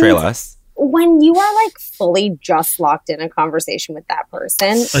 And Trailus. When you are like fully just locked in a conversation with that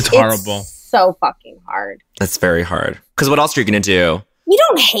person, it's horrible. So fucking hard. It's very hard. Because what else are you going to do? you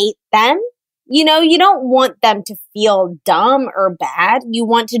don't hate them. You know, you don't want them to feel dumb or bad. You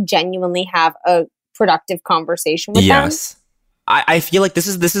want to genuinely have a productive conversation with them. Yes. I feel like this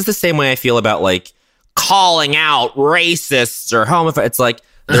is the same way I feel about like calling out racists or homophobes. It's like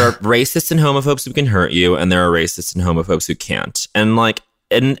there are racists and homophobes who can hurt you, and there are racists and homophobes who can't. And like,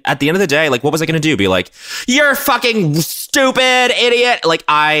 and at the end of the day, like, what was I going to do? Be like, you're fucking stupid idiot. Like,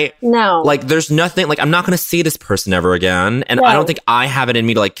 like, there's nothing, like, I'm not going to see this person ever again. And I don't think I have it in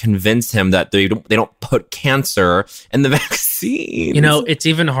me to like convince him that they don't put cancer in the vaccine. You know, it's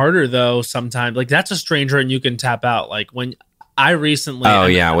even harder though sometimes. Like, that's a stranger and you can tap out. Like when I recently,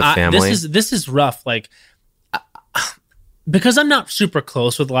 with family. This is rough. Like, because I'm not super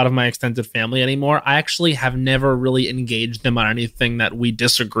close with a lot of my extended family anymore, I actually have never really engaged them on anything that we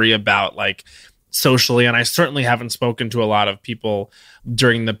disagree about, like socially. And I certainly haven't spoken to a lot of people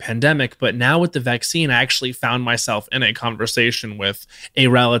during the pandemic. But now with the vaccine, I actually found myself in a conversation with a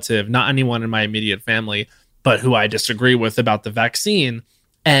relative, not anyone in my immediate family, but who I disagree with about the vaccine.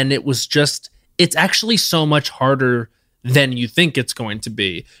 And it was just, it's actually so much harder than you think it's going to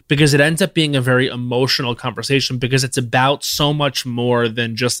be, because it ends up being a very emotional conversation, because it's about so much more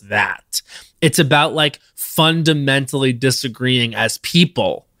than just that. It's about like fundamentally disagreeing as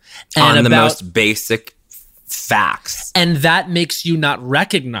people and on the most basic facts. And that makes you not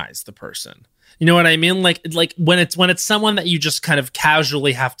recognize the person. You know what I mean? Like when it's someone that you just kind of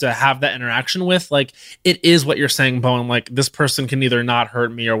casually have to have that interaction with, like it is what you're saying, Bowen, like this person can either not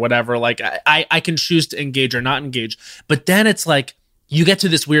hurt me or whatever. Like I can choose to engage or not engage. But then it's like you get to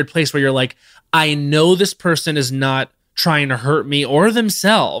this weird place where you're like, I know this person is not trying to hurt me or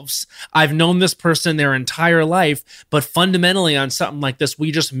themselves. I've known this person their entire life, but fundamentally on something like this, we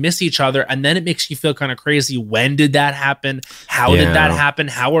just miss each other. And then it makes you feel kind of crazy. When did that happen? How did that happen?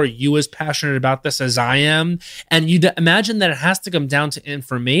 How are you as passionate about this as I am? And you imagine that it has to come down to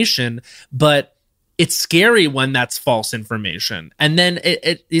information, but it's scary when that's false information. And then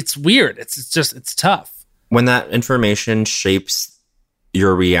it's weird. It's tough. When that information shapes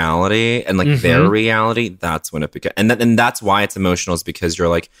your reality and like their reality, that's when it becomes, and that's why it's emotional, is because you're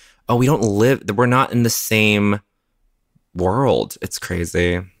like, oh, we're not in the same world. It's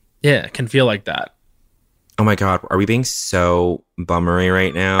crazy. Yeah, it can feel like that. Oh my God, are we being so bummery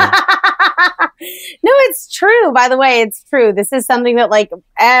right now? No, it's true. By the way, it's true. This is something that like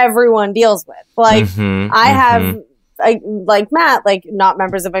everyone deals with. Like I have like Matt, like not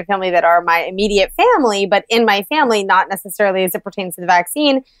members of my family that are my immediate family, but in my family, not necessarily as it pertains to the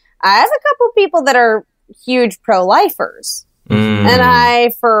vaccine. I have a couple of people that are huge pro-lifers. And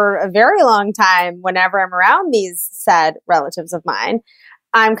I, for a very long time, whenever I'm around these said relatives of mine,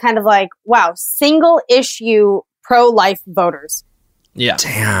 I'm kind of like, wow, single issue pro-life voters. Yeah.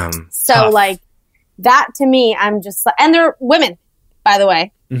 Damn. So tough. like that to me, I'm just like, and they're women, by the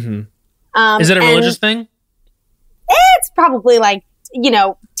way. Is it a religious thing? It's probably like, you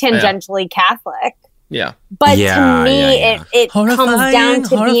know, tangentially Catholic. Yeah. But to me, it comes down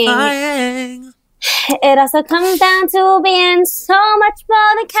to being... It also comes down to being so much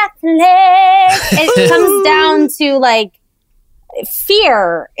more than Catholic. It comes down to like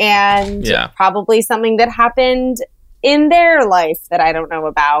fear and probably something that happened in their life that I don't know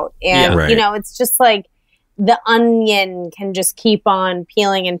about. And, you know, it's just like the onion can just keep on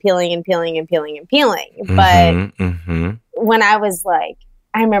peeling and peeling and peeling and peeling and peeling. But when I was like,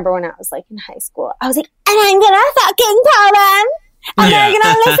 I remember when I was like in high school, I was like, and I'm gonna fucking tell them. And they're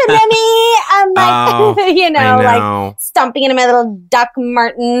gonna listen to me. I'm like, you know, like stomping into my little Doc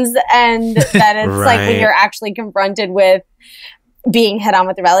Martens. And then it's like when you're actually confronted with being head on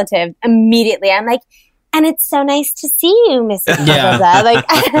with a relative, immediately I'm like, and it's so nice to see you, Mrs. Like,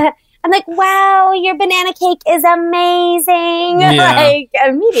 I'm like, wow, your banana cake is amazing. Like,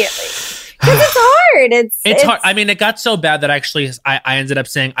 immediately. Because it's hard. It's hard. I mean, it got so bad that actually I ended up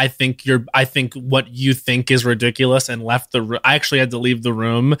saying, I think what you think is ridiculous, and left the room. I actually had to leave the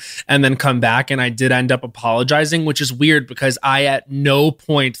room and then come back, and I did end up apologizing, which is weird because I at no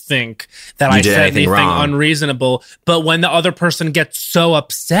point think that I said anything unreasonable. But when the other person gets so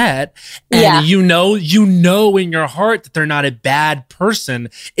upset and you know in your heart that they're not a bad person,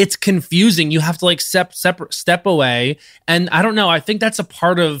 it's confusing. You have to like step away. And I don't know. I think that's a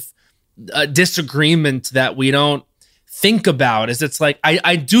part of a disagreement that we don't think about. Is it's like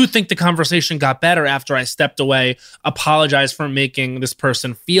I do think the conversation got better after I stepped away, apologized for making this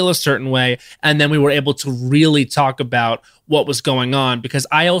person feel a certain way, and then we were able to really talk about what was going on. Because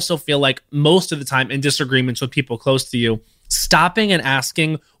I also feel like most of the time in disagreements with people close to you, stopping and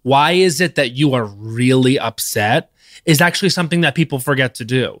asking, why is it that you are really upset, is actually something that people forget to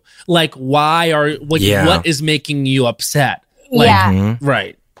do. Like, what is making you upset? Yeah.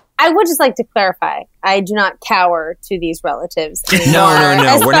 Right. I would just like to clarify, I do not cower to these relatives anymore.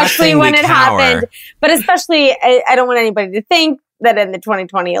 No. Especially we're not saying when it cower. happened. But especially, I don't want anybody to think that in the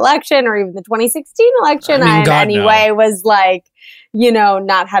 2020 election or even the 2016 election, I in any way was like,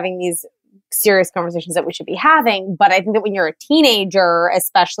 not having these serious conversations that we should be having. But I think that when you're a teenager,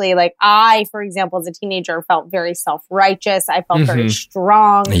 especially like I, for example, as a teenager, felt very self-righteous. I felt very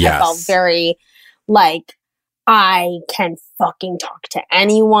strong. Yes. I felt very like, I can fucking talk to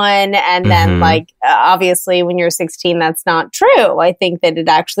anyone. And then obviously when you're 16, that's not true. I think that it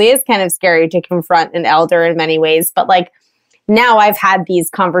actually is kind of scary to confront an elder in many ways. But like now I've had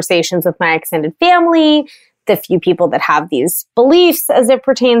these conversations with my extended family, the few people that have these beliefs as it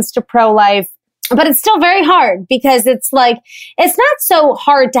pertains to pro-life. But it's still very hard because it's like, it's not so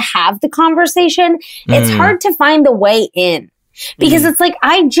hard to have the conversation. It's hard to find the way in. Because it's like,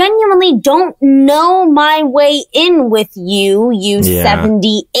 I genuinely don't know my way in with you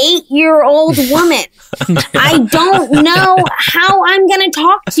 78-year-old woman. I don't know how I'm going to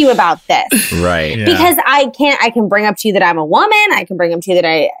talk to you about this. Right. Yeah. Because I can bring up to you that I'm a woman. I can bring up to you that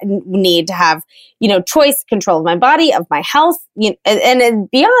I need to have, choice, control of my body, of my health, and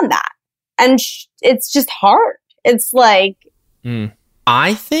beyond that. And it's just hard. It's like.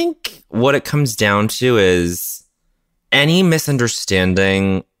 I think what it comes down to is, any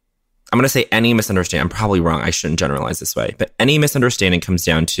misunderstanding, I'm going to say any misunderstanding, I'm probably wrong, I shouldn't generalize this way, but any misunderstanding comes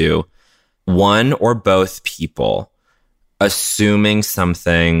down to one or both people assuming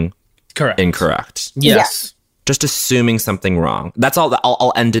something incorrect. Yes. Just assuming something wrong. That's all.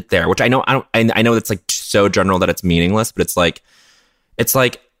 I'll end it there, which I know that's like so general that it's meaningless, but it's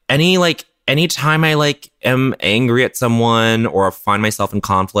like any time I like am angry at someone or find myself in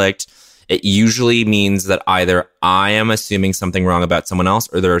conflict, it usually means that either I am assuming something wrong about someone else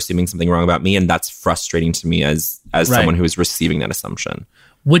or they're assuming something wrong about me. And that's frustrating to me as someone who is receiving that assumption.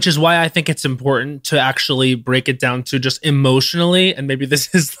 Which is why I think it's important to actually break it down to just emotionally. And maybe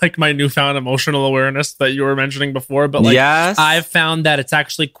this is like my newfound emotional awareness that you were mentioning before. But like, yes. I've found that it's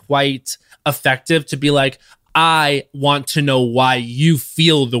actually quite effective to be like, I want to know why you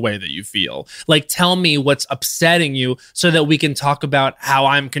feel the way that you feel. Like, tell me what's upsetting you so that we can talk about how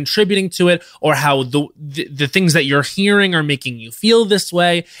I'm contributing to it or how the things that you're hearing are making you feel this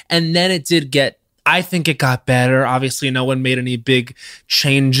way. And then I think it got better. Obviously, no one made any big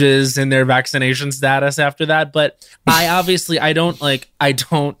changes in their vaccination status after that. But I don't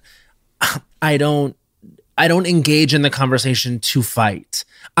engage in the conversation to fight.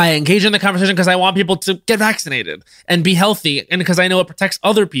 I engage in the conversation because I want people to get vaccinated and be healthy and because I know it protects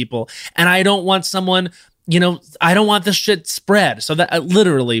other people. And I don't want someone, I don't want this shit spread. So that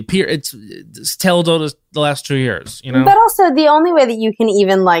literally, it's tailed over the last 2 years, But also the only way that you can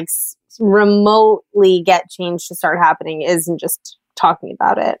even like remotely get change to start happening isn't just talking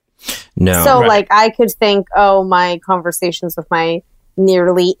about it. No. So like I could think, my conversations with my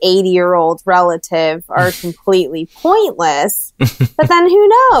nearly 80-year-old relative are completely pointless. But then who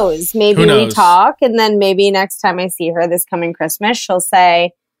knows? Maybe we talk and then maybe next time I see her this coming Christmas, she'll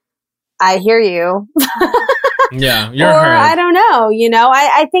say, I hear you. Yeah, you're or heard. I don't know.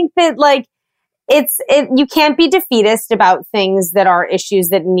 I think that like you can't be defeatist about things that are issues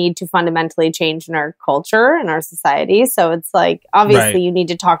that need to fundamentally change in our culture and our society. So it's like, obviously you need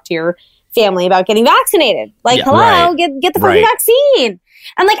to talk to your family about getting vaccinated. Like, get the fucking vaccine.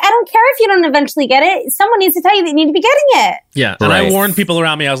 And like, I don't care if you don't eventually get it. Someone needs to tell you that you need to be getting it. Yeah. And I warned people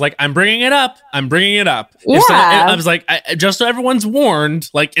around me. I was like, I'm bringing it up. Yeah. I was like, just so everyone's warned,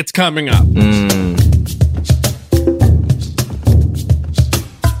 like it's coming up.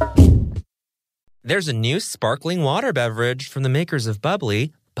 There's a new sparkling water beverage from the makers of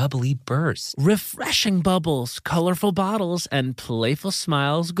Bubbly, Bubbly Burst. Refreshing bubbles, colorful bottles, and playful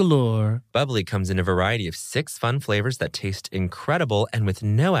smiles galore. Bubbly comes in a variety of 6 fun flavors that taste incredible, and with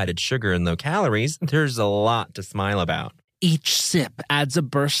no added sugar and low calories, there's a lot to smile about. Each sip adds a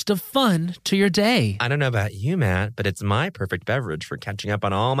burst of fun to your day. I don't know about you, Matt, but it's my perfect beverage for catching up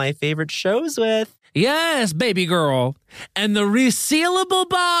on all my favorite shows with. Yes, baby girl. And the resealable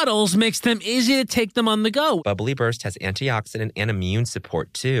bottles makes them easy to take them on the go. Bubbly Burst has antioxidant and immune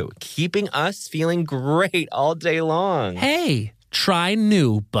support, too, keeping us feeling great all day long. Hey, try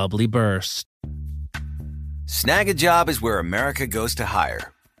new Bubbly Burst. Snag a Job is where America goes to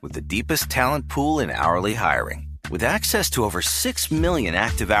hire, with the deepest talent pool in hourly hiring. With access to over 6 million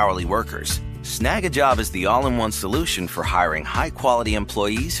active hourly workers, Snag a Job is the all-in-one solution for hiring high-quality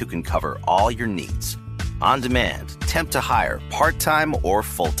employees who can cover all your needs. On demand, temp to hire, part-time or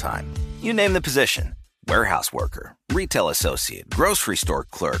full-time. You name the position. Warehouse worker, retail associate, grocery store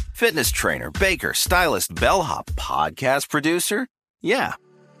clerk, fitness trainer, baker, stylist, bellhop, podcast producer? Yeah,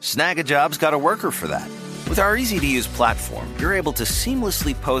 Snag-a-Job's got a worker for that. With our easy-to-use platform, you're able to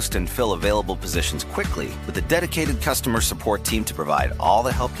seamlessly post and fill available positions quickly with a dedicated customer support team to provide all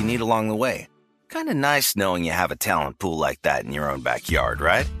the help you need along the way. Kind of nice knowing you have a talent pool like that in your own backyard,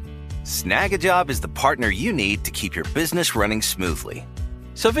 right? Snag-a-Job is the partner you need to keep your business running smoothly.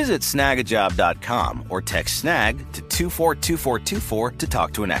 So visit snagajob.com or text snag to 242424 to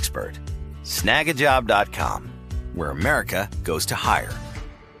talk to an expert. Snagajob.com, where America goes to hire.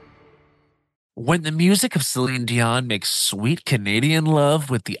 When the music of Celine Dion makes sweet Canadian love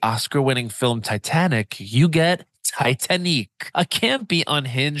with the Oscar-winning film Titanic, you get Titanic, a campy,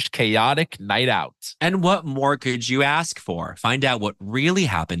 unhinged, chaotic night out. And what more could you ask for? Find out what really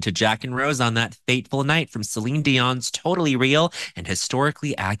happened to Jack and Rose on that fateful night from Celine Dion's totally real and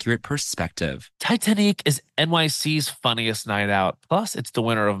historically accurate perspective. Titanic is NYC's funniest night out. Plus, it's the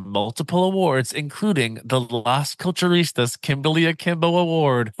winner of multiple awards, including the Las Culturistas Kimberly Akimbo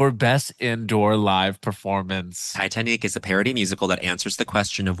Award for Best Indoor Live Performance. Titanic is a parody musical that answers the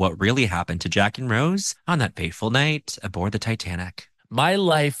question of what really happened to Jack and Rose on that fateful night aboard the Titanic. My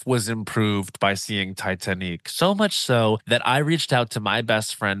life was improved by seeing Titanic, so much so that I reached out to my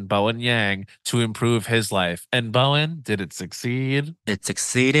best friend, Bowen Yang, to improve his life. And Bowen, did it succeed? It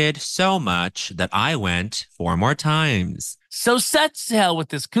succeeded so much that I went 4 more times. So set sail with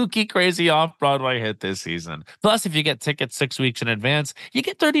this kooky, crazy off-Broadway hit this season. Plus, if you get tickets 6 weeks in advance, you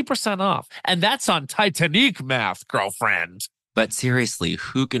get 30% off. And that's on Titanic math, girlfriend. But seriously,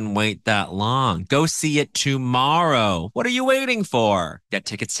 who can wait that long? Go see it tomorrow. What are you waiting for? Get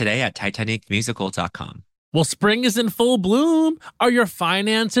tickets today at TitanicMusical.com. Well, spring is in full bloom. Are your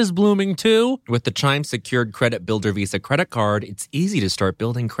finances blooming too? With the Chime Secured Credit Builder Visa credit card, it's easy to start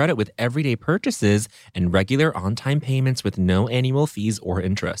building credit with everyday purchases and regular on-time payments with no annual fees or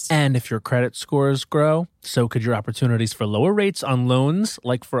interest. And if your credit scores grow, so could your opportunities for lower rates on loans,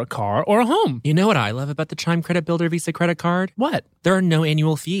 like for a car or a home. You know what I love about the Chime Credit Builder Visa credit card? What? There are no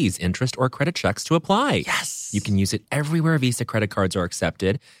annual fees, interest, or credit checks to apply. Yes! You can use it everywhere Visa credit cards are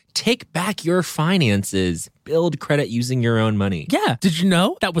accepted. Take back your finances. Build credit using your own money. Yeah. Did you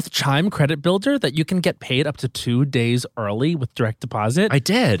know that with Chime Credit Builder that you can get paid up to 2 days early with direct deposit? I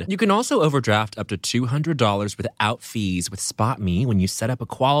did. You can also overdraft up to $200 without fees with SpotMe when you set up a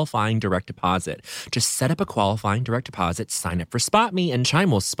qualifying direct deposit. Just set up a qualifying direct deposit, sign up for SpotMe, and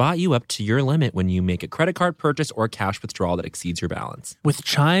Chime will spot you up to your limit when you make a credit card purchase or cash withdrawal that exceeds your balance. With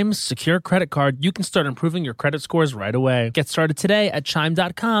Chime's secure credit card, you can start improving your credit scores right away. Get started today at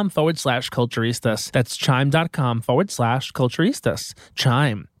chime.com/culturistas. That's chime.com/culturistas.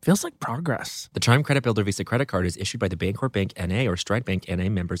 Chime. Feels like progress. The Chime Credit Builder Visa credit card is issued by the Bancorp Bank N.A. or Stride Bank N.A.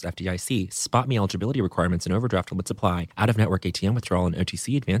 members FDIC. SpotMe eligibility requirements and overdraft limits apply. Out-of-network ATM withdrawal and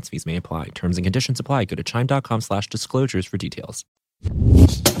OTC advance fees may apply. Terms and conditions apply. Go to chime.com/disclosures for details.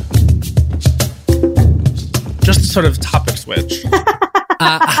 Just a sort of topic switch.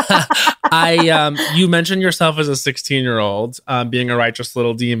 You mentioned yourself as a 16-year-old being a righteous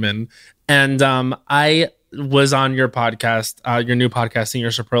little demon, and I was on your podcast, your new podcast,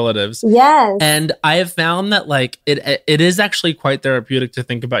 Senior Superlatives. Yes. And I have found that like it is actually quite therapeutic to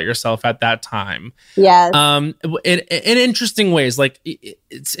think about yourself at that time. Yes. In interesting ways, like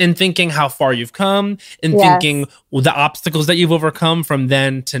it's in thinking how far you've come, in thinking the obstacles that you've overcome from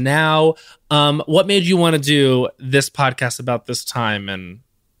then to now. What made you want to do this podcast about this time and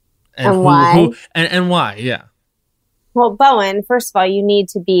why? And why? Yeah. Well, Bowen, first of all, you need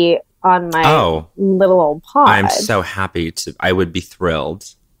to be on my little old pod. I'm so happy to. I would be thrilled.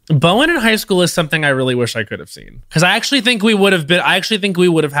 Bowen in high school is something I really wish I could have seen, because I actually think we would have been. I actually think we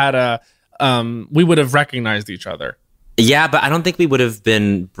would have had we would have recognized each other. Yeah, but I don't think we would have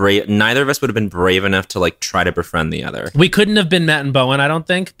been brave. Neither of us would have been brave enough to like try to befriend the other. We couldn't have been Matt and Bowen, I don't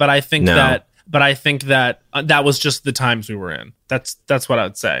think. But I think that that was just the times we were in. That's what I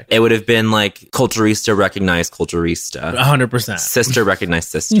would say. It would have been like Culturista recognized Culturista. 100%. Sister recognized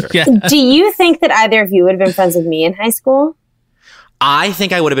sister. Yeah. Do you think that either of you would have been friends with me in high school? I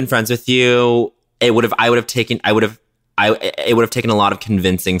think I would have been friends with you. It would have taken a lot of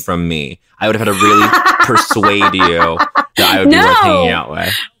convincing from me. I would have had to really persuade you that I would be worth hanging out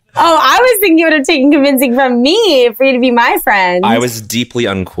with. Oh, I was thinking you would have taken convincing from me for you to be my friend. I was deeply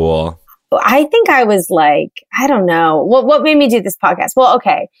uncool. I think I was like, I don't know. What made me do this podcast? Well,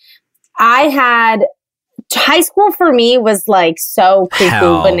 okay. High school for me was like so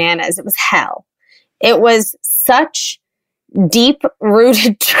cuckoo bananas. It was hell. It was such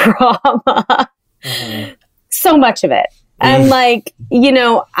deep-rooted trauma. Mm-hmm. So much of it. Mm. And like,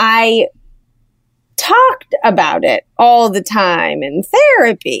 talked about it all the time in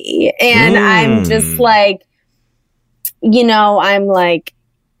therapy. And I'm just like, you know, I'm like,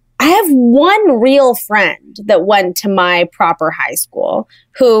 I have one real friend that went to my proper high school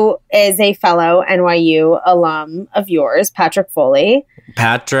who is a fellow NYU alum of yours, Patrick Foley.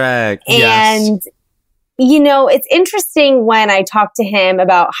 Patrick. And, you know, it's interesting when I talk to him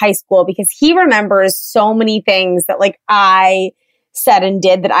about high school because he remembers so many things that like I said and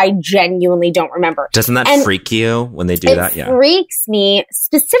did that I genuinely don't remember. Doesn't that freak you when they do that? Yeah. It freaks me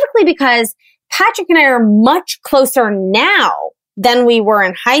specifically because Patrick and I are much closer now than we were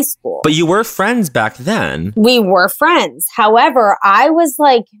in high school. But you were friends back then. We were friends. However, I was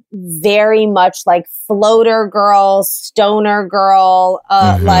like very much like floater girl, stoner girl.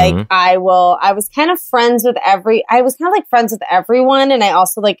 Like I was kind of friends with friends with everyone. And I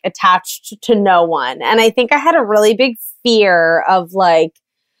also like attached to no one. And I think I had a really big fear of like,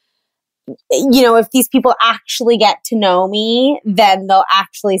 you know, if these people actually get to know me, then they'll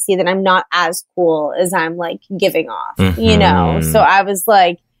actually see that I'm not as cool as I'm like giving off, you know? So I was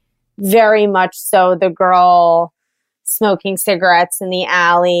like very much so the girl smoking cigarettes in the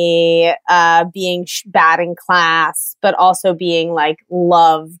alley, being bad in class, but also being like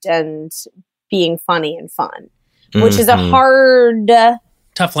loved and being funny and fun, which is a hard,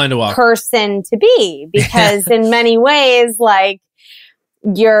 tough line to walk person to be because in many ways, like,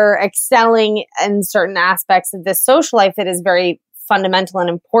 you're excelling in certain aspects of this social life that is very fundamental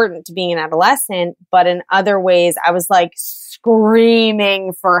and important to being an adolescent. But in other ways, I was like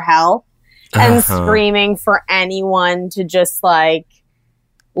screaming for help and screaming for anyone to just like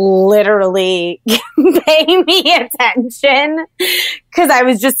literally pay me attention because I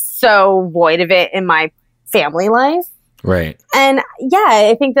was just so void of it in my family life. Right. And yeah,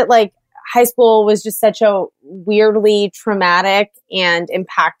 I think that like high school was just such a weirdly traumatic and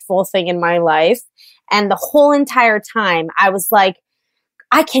impactful thing in my life. And the whole entire time I was like,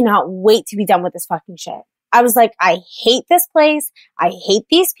 I cannot wait to be done with this fucking shit. I was like, I hate this place. I hate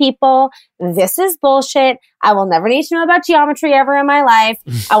these people. This is bullshit. I will never need to know about geometry ever in my life.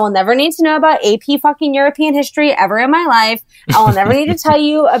 I will never need to know about AP fucking European history ever in my life. I will never need to tell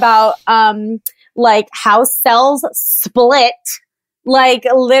you about, like how cells split. Like,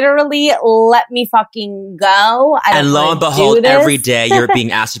 literally, let me fucking go. And lo and behold, every day you're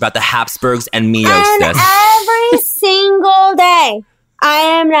being asked about the Habsburgs and meiosis. And every single day, I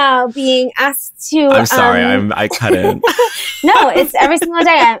am now being asked to... I'm sorry, I cut in. No, it's every single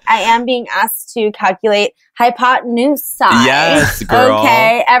day. I am being asked to calculate hypotenuse. Yes, girl.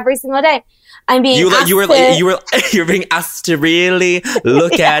 Okay, every single day. I'm being you're being asked to really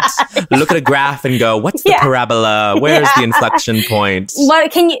look at a graph and go, what's the parabola? Where's the inflection point?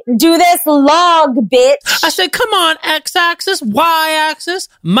 What can you do this log, bitch? I said, come on, x-axis, y-axis,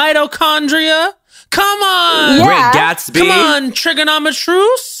 mitochondria. Come on, Great Gatsby. Come on,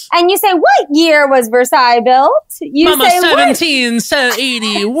 trigonometrus. And you say, what year was Versailles built? You Mama, say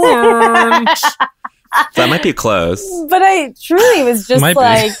 1781. That might be close. But I truly was just like...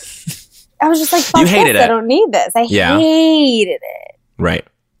 I was just like, fuck you hated this. it. I don't need this. I hated it. Right.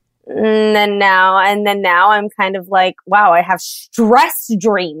 And then now I'm kind of like, wow, I have stress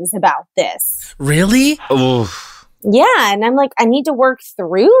dreams about this. Really? Oof. Yeah. And I'm like, I need to work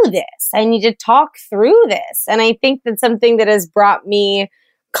through this. I need to talk through this. And I think that something that has brought me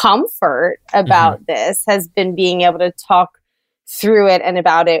comfort about this has been being able to talk through it and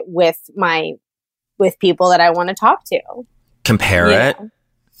about it with people that I want to talk to. Compare it.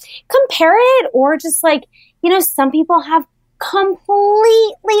 Compare it, or just like, you know, some people have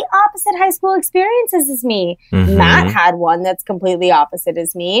completely opposite high school experiences as me. Matt had one that's completely opposite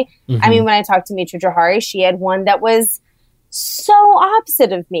as me. I mean, when I talked to Mitra Johari, she had one that was so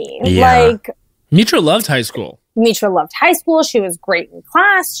opposite of me. Like, Mitra loved high school. Mitra loved high school. She was great in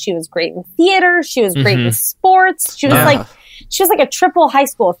class. She was great in theater. She was great in sports. She was like a triple high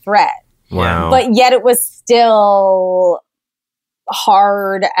school threat. Wow. But yet it was still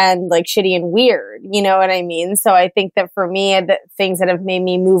hard and like shitty and weird, you know what I mean? So I think that for me, the things that have made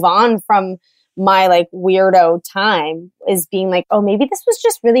me move on from my like weirdo time is being like, oh, maybe this was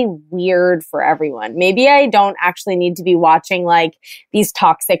just really weird for everyone. Maybe I don't actually need to be watching like these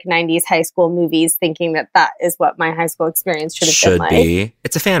toxic 90s high school movies thinking that is what my high school experience should have been like.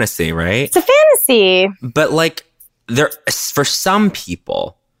 It's a fantasy, right? It's a fantasy. But like for some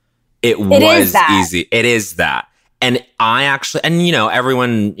people, it was easy. It is that. And I actually, and you know,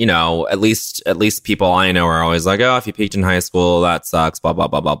 everyone, you know, at least people I know are always like, oh, if you peaked in high school, that sucks, blah, blah,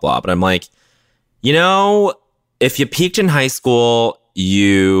 blah, blah, blah. But I'm like, you know, if you peaked in high school,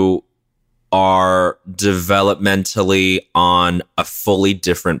 you are developmentally on a fully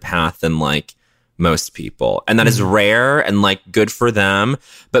different path than like most people. And that is rare and like good for them.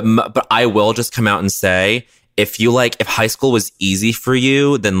 But I will just come out and say, if high school was easy for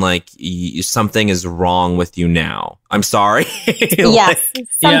you, then like something is wrong with you now. I'm sorry. Yes.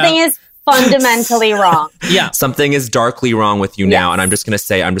 Something is fundamentally wrong. Yeah. Something is darkly wrong with you now. And I'm just going to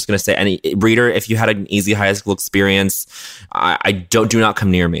say, any reader, if you had an easy high school experience, do not come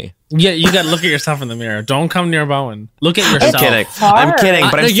near me. Yeah, you got to look at yourself in the mirror. Don't come near Bowen. Look at yourself. I'm kidding.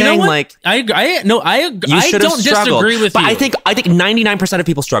 But I'm saying like, I don't disagree with you. But I think 99% of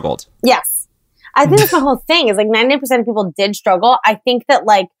people struggled. Yes. I think that's my whole thing is like 99% of people did struggle. I think that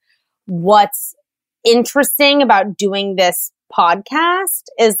like what's interesting about doing this podcast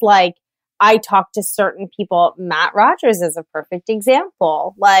is like, I talk to certain people. Matt Rogers is a perfect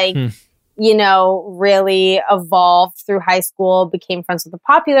example. Like, you know, really evolved through high school, became friends with the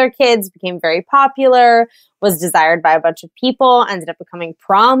popular kids, became very popular, was desired by a bunch of people, ended up becoming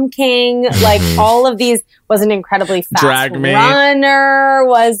prom king. Like all of these, was an incredibly fast runner,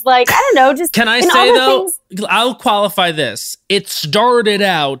 was like, I don't know, just... Can I say though, I'll qualify this. It started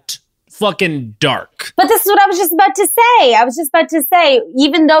out fucking dark. But this is what I was just about to say.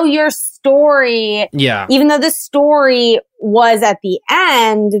 Even though your story, even though the story was at the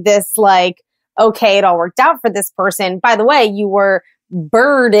end, this like, okay, it all worked out for this person. By the way, you were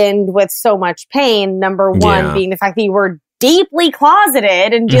burdened with so much pain. Number one being the fact that you were deeply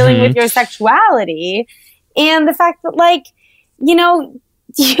closeted and dealing with your sexuality. And the fact that like, you know,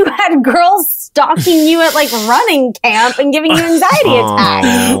 you had girls stalking you at like running camp and giving you anxiety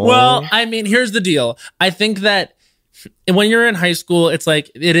attacks. Well, I mean, here's the deal. I think that when you're in high school, it's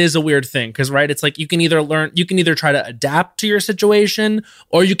like, it is a weird thing. Cause right. It's like, you can either try to adapt to your situation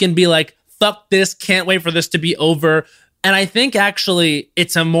or you can be like, fuck this. Can't wait for this to be over. And I think actually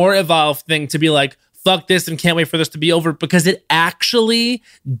it's a more evolved thing to be like, fuck this and can't wait for this to be over, because it actually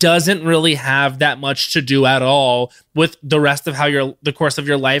doesn't really have that much to do at all with the rest of how the course of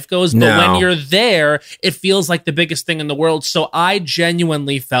your life goes. But when you're there, it feels like the biggest thing in the world. So I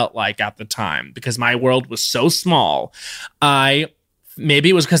genuinely felt like at the time, because my world was so small, maybe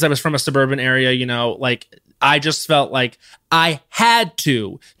it was because I was from a suburban area, you know, like I just felt like I had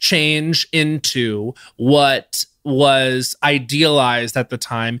to change into what was idealized at the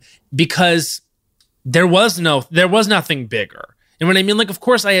time, because there was nothing bigger. And when I mean, like, of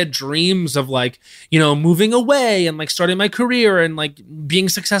course I had dreams of like, you know, moving away and like starting my career and like being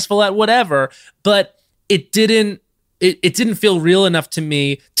successful at whatever, but it didn't feel real enough to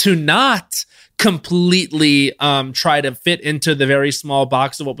me to not completely try to fit into the very small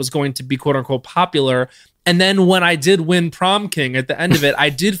box of what was going to be quote unquote popular. And then when I did win prom king at the end of it,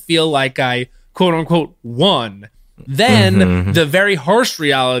 I did feel like I quote unquote won. Then the very harsh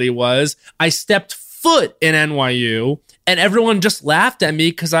reality was I stepped foot in NYU and everyone just laughed at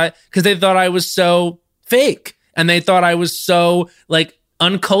me because they thought I was so fake and they thought I was so like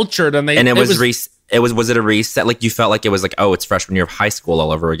uncultured was it a reset? Like you felt like it was like, oh, it's freshman year of high school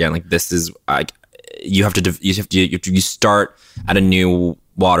all over again. Like this is like you start at a new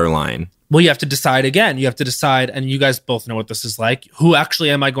waterline. Well, you have to decide again. You have to decide, and you guys both know what this is like. Who actually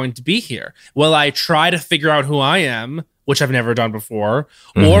am I going to be here? Will I try to figure out who I am, which I've never done before,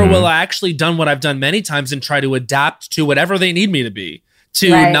 or will I actually done what I've done many times and try to adapt to whatever they need me to be,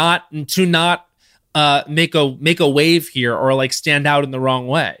 not make a wave here or like stand out in the wrong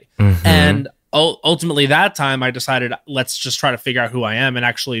way. And ultimately that time I decided, let's just try to figure out who I am and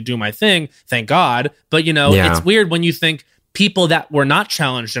actually do my thing. Thank God. But you know, it's weird when you think people that were not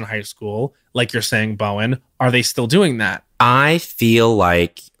challenged in high school, like you're saying, Bowen, are they still doing that? I feel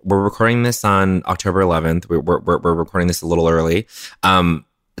like we're recording this on October 11th. We're recording this a little early.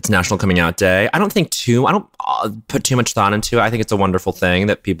 It's National Coming Out Day. I don't put too much thought into it. I think it's a wonderful thing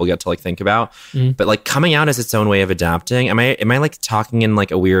that people get to like think about. But like coming out is its own way of adapting. Am I like talking in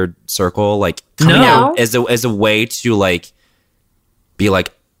like a weird circle? Like coming out as a way to like be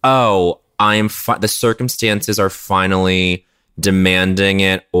like, oh, the circumstances are finally demanding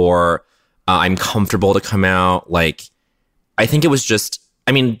it, or I'm comfortable to come out. Like, I think it was just,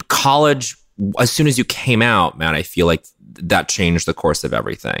 I mean, college, as soon as you came out, man, I feel like that changed the course of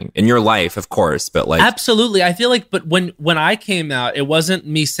everything in your life, of course, but like. Absolutely. I feel like, but when I came out, it wasn't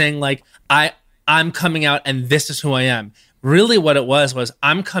me saying like, I'm coming out and this is who I am. Really what it was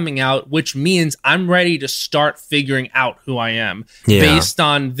I'm coming out, which means I'm ready to start figuring out who I am based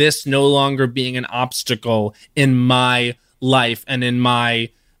on this no longer being an obstacle in my life and in my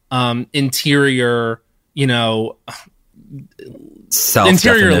interior, you know,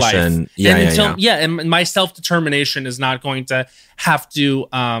 interior life. And my self-determination is not going to have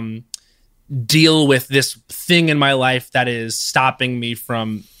to deal with this thing in my life that is stopping me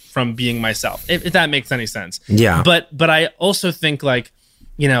from from being myself, if that makes any sense. Yeah. But I also think like,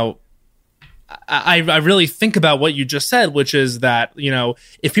 you know, I really think about what you just said, which is that, you know,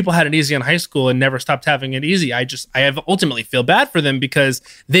 if people had it easy in high school and never stopped having it easy, I have ultimately feel bad for them because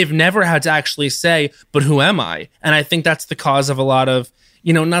they've never had to actually say, but who am I? And I think that's the cause of a lot of,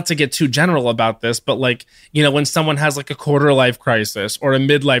 you know, not to get too general about this, but like, you know, when someone has like a quarter life crisis or a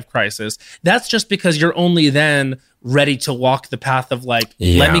midlife crisis, that's just because you're only then ready to walk the path of like,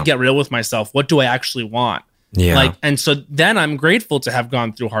 let me get real with myself. What do I actually want? Yeah. Like, and so then I'm grateful to have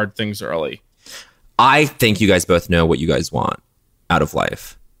gone through hard things early. I think you guys both know what you guys want out of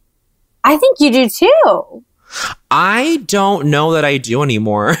life. I think you do too. I don't know that I do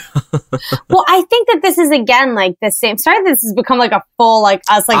anymore. Well, I think that this is again like the same. Sorry, this has become like a full like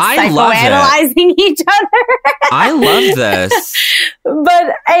us like psychoanalyzing each other. I love this,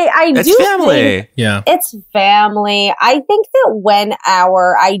 but I it's do family. Yeah, it's family. I think that when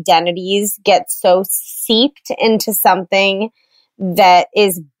our identities get so seeped into something that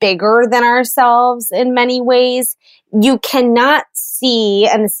is bigger than ourselves in many ways, you cannot see,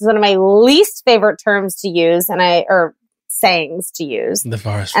 and this is one of my least favorite terms to use, or sayings to use. The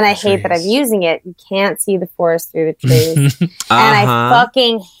forest. And I hate that I'm using it. You can't see the forest through the trees. And I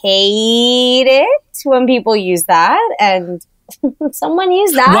fucking hate it when people use that. And someone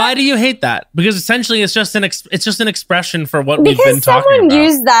used that. Why do you hate that? Because essentially it's just an expression for what we've been talking about. Because someone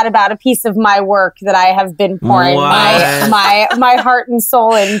used that about a piece of my work that I have been pouring my heart and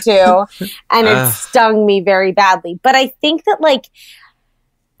soul into, and it stung me very badly. But I think that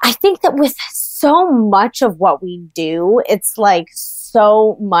with so much of what we do, it's like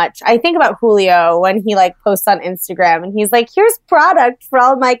so much. I think about Julio when he like posts on Instagram and he's like, here's product for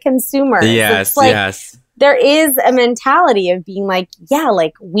all my consumers. Yes, like, yes. There is a mentality of being like, yeah,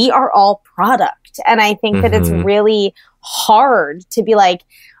 like we are all product. And I think that it's really hard to be like,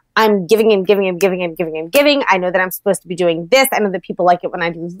 I'm giving. I know that I'm supposed to be doing this. I know that people like it when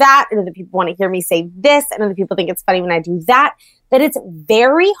I do that. I know that people want to hear me say this. I know that people think it's funny when I do that. That it's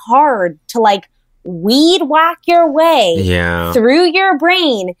very hard to like weed whack your way through your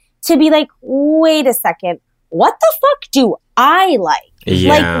brain to be like, wait a second, what the fuck do I like? Yeah.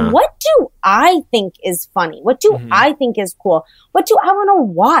 Like, what do I think is funny? What do I think is cool? What do I want to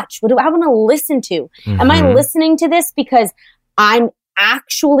watch? What do I want to listen to? Am I listening to this because I'm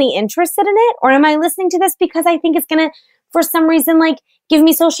actually interested in it? Or am I listening to this because I think it's going to, for some reason, like give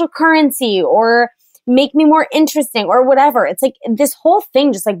me social currency or make me more interesting or whatever? It's like this whole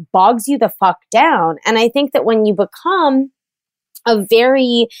thing just like bogs you the fuck down. And I think that when you become a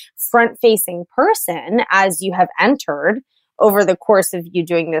very front-facing person, as you have entered over the course of you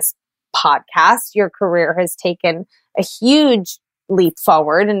doing this podcast, your career has taken a huge leap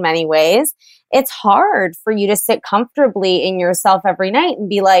forward in many ways. It's hard for you to sit comfortably in yourself every night and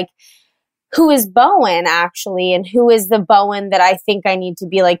be like, who is Bowen actually? And who is the Bowen that I think I need to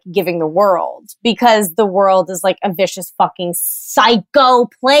be like giving the world? Because the world is like a vicious fucking psycho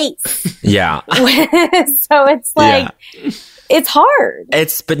place. Yeah. So it's like, it's hard.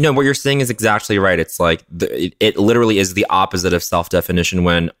 But no, what you're saying is exactly right. It's like, it literally is the opposite of self-definition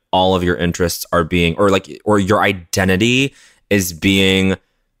when all of your interests are being, or your identity is being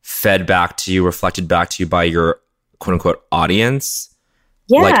fed back to you, reflected back to you by your quote unquote audience.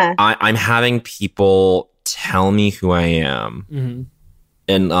 Yeah. Like I'm having people tell me who I am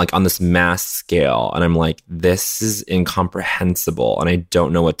and like on this mass scale. And I'm like, this is incomprehensible. And I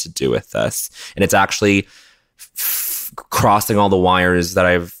don't know what to do with this. And it's actually crossing all the wires that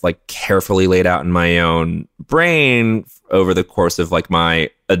I've like carefully laid out in my own brain over the course of like my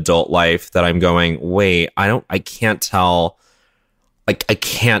adult life that I'm going, wait, I can't tell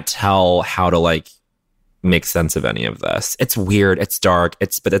how to like make sense of any of this. It's weird. It's dark.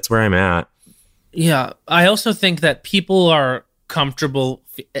 But that's where I'm at. Yeah. I also think that people are comfortable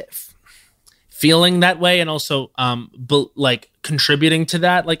feeling that way and also like contributing to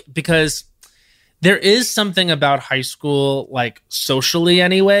that, like, because there is something about high school, like socially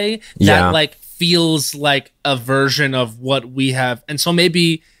anyway, that like feels like a version of what we have. And so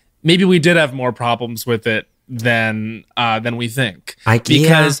maybe we did have more problems with it than we think.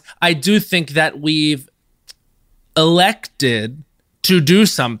 Because I do think that we've elected to do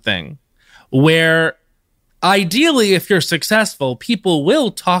something where ideally, if you're successful, people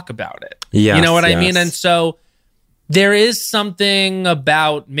will talk about it. Yes, you know what I mean? And so there is something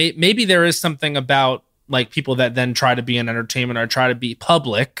about, maybe there is something about like people that then try to be in entertainment or try to be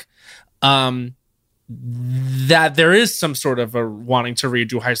public, that there is some sort of a wanting to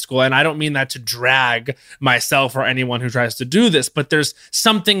redo high school. And I don't mean that to drag myself or anyone who tries to do this, but there's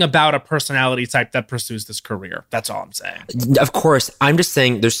something about a personality type that pursues this career. That's all I'm saying. Of course. I'm just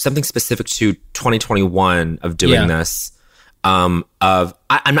saying there's something specific to 2021 of doing this. I'm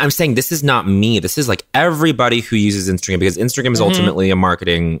saying this is not me. This is like everybody who uses Instagram, because Instagram is ultimately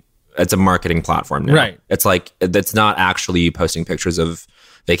it's a marketing platform now. Right. It's like, it's not actually you posting pictures of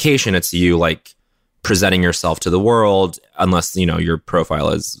vacation. It's you like presenting yourself to the world, unless, you know, your profile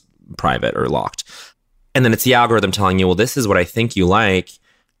is private or locked. And then it's the algorithm telling you, well, this is what I think you like.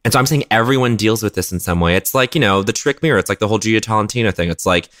 And so I'm saying everyone deals with this in some way. It's like, you know, the trick mirror. It's like the whole Gia Tolentino thing. It's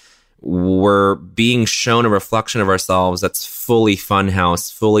like we're being shown a reflection of ourselves that's fully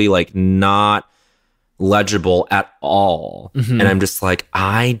funhouse, fully like not legible at all. And I'm just like,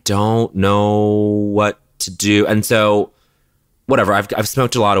 I don't know what to do. And so whatever, I've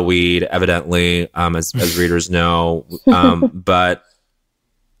smoked a lot of weed, evidently, as readers know, but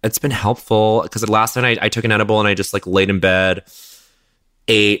it's been helpful because last night I took an edible and I just like laid in bed,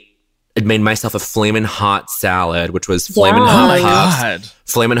 ate, it made myself a flamin' hot salad, which was flamin' hot puffs,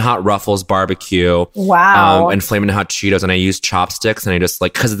 flamin' hot Ruffles barbecue, and flamin' hot Cheetos, and I used chopsticks, and I just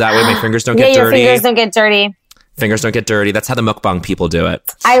like, because that way my fingers don't get dirty. Your fingers don't get dirty. Fingers don't get dirty. That's how the mukbang people do it.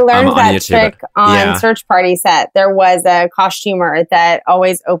 I learned that YouTube. Trick on Search Party Set. There was a costumer that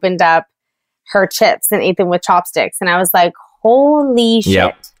always opened up her chips and ate them with chopsticks. And I was like, holy shit.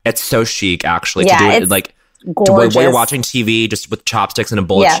 Yep. It's so chic, actually, to do it like gorgeous. While you're watching TV, just with chopsticks and a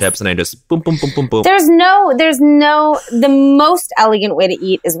bowl of chips, and I just boom, boom, boom, boom, boom. There's no, the most elegant way to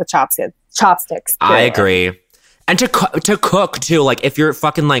eat is with chopsticks. I agree. And to cook too, like if you're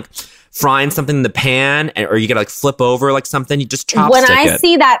fucking like frying something in the pan, or you gotta like flip over like something, you just chopstick it. When I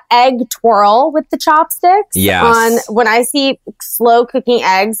see that egg twirl with the chopsticks, when I see slow cooking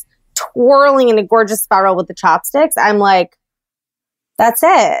eggs twirling in a gorgeous spiral with the chopsticks, I'm like, that's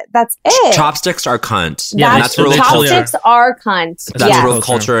it. That's it. Chopsticks are cunt. Yeah, that's really chopsticks are cunt. That's real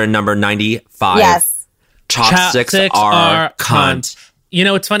culture number 95. Yes. Chopsticks are cunt. You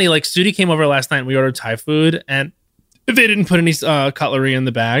know, it's funny. Like, Sudi came over last night and we ordered Thai food, and they didn't put any cutlery in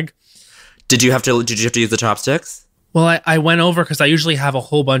the bag. Did you have to use the chopsticks? Well, I went over because I usually have a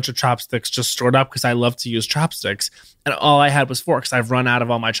whole bunch of chopsticks just stored up because I love to use chopsticks. And all I had was forks. I've run out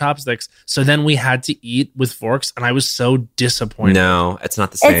of all my chopsticks. So then we had to eat with forks, and I was so disappointed. No, it's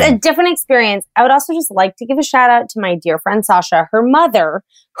not the same. It's a different experience. I would also just like to give a shout out to my dear friend Sasha. Her mother,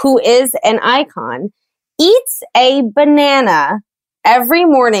 who is an icon, eats a banana every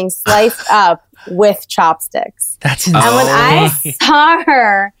morning sliced up with chopsticks. That's insane. And when I saw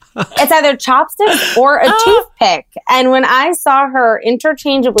her, it's either chopsticks or a toothpick. And when I saw her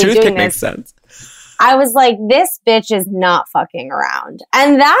interchangeably doing this, makes sense. I was like, this bitch is not fucking around.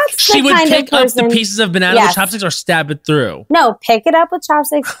 And that's she would pick up the pieces of banana with chopsticks or stab it through. No, pick it up with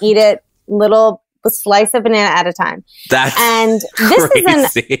chopsticks, eat it, little slice of banana at a time. This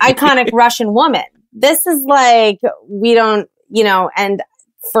is an iconic Russian woman. This is like, we don't, you know, and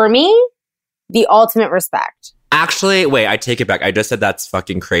for me, the ultimate respect. Actually, wait, I take it back. I just said that's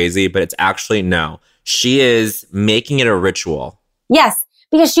fucking crazy, but it's actually no. She is making it a ritual. Yes,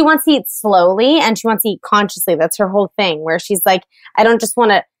 because she wants to eat slowly and she wants to eat consciously. That's her whole thing, where she's like, I don't just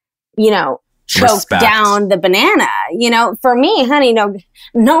want to, you know, choke down the banana. You know, for me, honey, no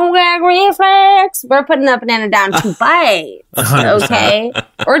gag reflex. We're putting that banana down 2 bites, okay?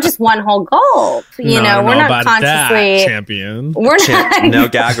 Or just one whole gulp. You know, we're not consciously champion. We're not no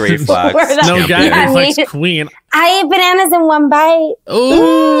gag reflex. No gag reflex queen. I ate bananas in 1 bite.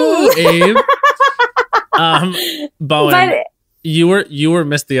 Ooh, Abe. Bowen, but you were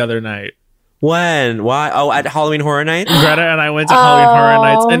missed the other night. When? Why? Oh, at Halloween Horror Nights? Greta and I went to Halloween Horror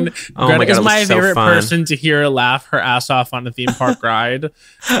Nights. And Greta is my favorite person to hear laugh her ass off on a theme park ride.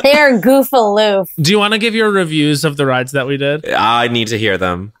 They're goof-aloof. Do you want to give your reviews of the rides that we did? I need to hear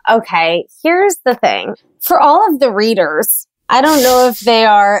them. Okay, here's the thing. For all of the readers, I don't know if they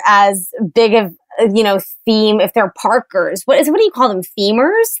are as big of, you know, if they're parkers. What do you call them?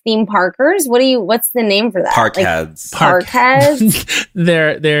 Themers? Theme parkers? What's the name for that? Parkheads. Parkheads?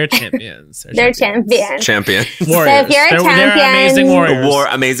 They're champions. They're champions. Champions. Warriors. So if you're a champion, they're amazing warriors.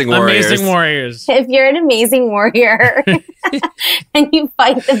 Amazing warriors. Amazing warriors. If you're an amazing warrior and you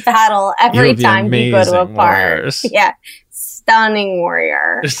fight the battle every time you go to a park. Yeah. Stunning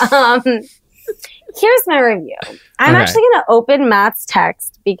warrior. Here's my review. I'm actually going to open Matt's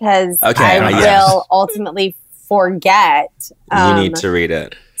text because I will ultimately forget. You need to read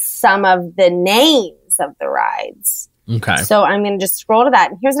it. Some of the names of the rides. Okay. So I'm going to just scroll to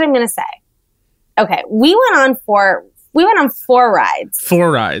that. And here's what I'm going to say. Okay. We went on for We went on 4 rides.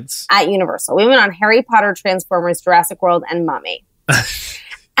 4 rides. At Universal. We went on Harry Potter, Transformers, Jurassic World, and Mummy.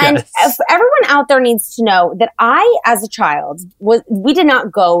 And if everyone out there needs to know that I, as a child, we did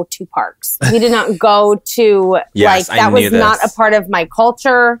not go to parks. We did not go to, that was not a part of my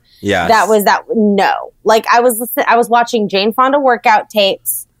culture. Yes. No. Like, I was watching Jane Fonda workout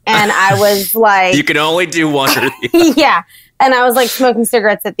tapes, and I was like... You can only do one or the other. Yeah. And I was like smoking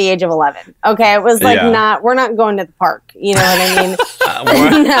cigarettes at the age of 11. Okay. It was like, we're not going to the park. You know what I mean?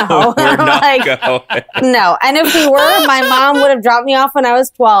 No. We're not going. No. And if we were, my mom would have dropped me off when I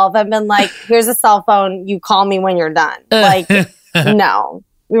was 12 and been like, here's a cell phone. You call me when you're done. Like, no,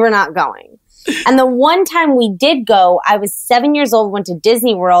 we were not going. And the one time we did go, I was 7 years old, went to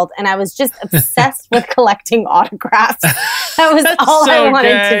Disney World, and I was just obsessed with collecting autographs. That was all I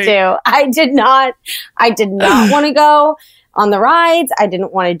wanted to do. I did not want to go on the rides. I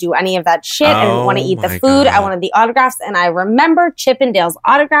didn't want to do any of that shit. I didn't want to eat the food. God. I wanted the autographs. And I remember Chip and Dale's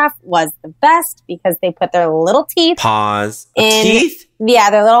autograph was the best because they put their little teeth. Teeth? Yeah,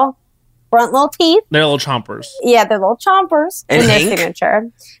 their little front little teeth. They're little chompers. Yeah, they're little chompers in their signature.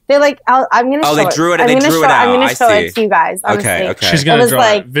 They're like, I'm going to show it. Oh, they drew it out. I'm going to show it to you guys. Okay. She's going to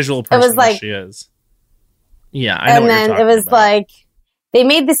draw a visual person that she is. Yeah, I know what you're talking about. And then it was like, they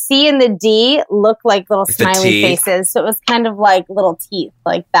made the C and the D look like little smiley faces. So it was kind of like little teeth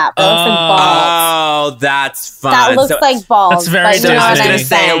like that. But it looks like balls. Oh, that's fun. That looks like balls. That's very Disney. I was going to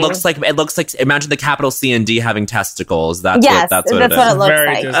say, it looks like, imagine the capital C and D having testicles. That's what it is. It looks very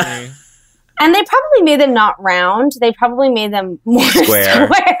like. Disney. And they probably made them not round. They probably made them more square.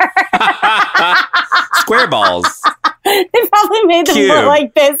 Square balls. They probably made them look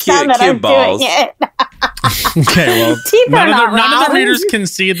like this time that I'm balls. doing it. Okay, well, none of the readers can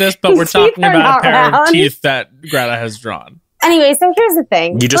see this, but we're talking about a pair of teeth that Greta has drawn. Anyway, so here's the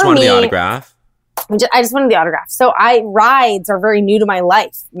thing. You just wanted the autograph? I just wanted the autograph. So rides are very new to my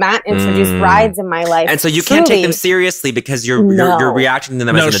life. Matt introduced rides in my life. And so you can't take them seriously because you're reacting to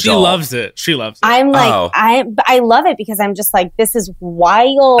them as an adult. No, she loves it. She loves it. I'm like, I love it because I'm just like, this is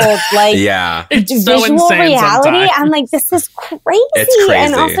wild. Like, it's so visual reality. Sometimes. I'm like, this is crazy. It's crazy.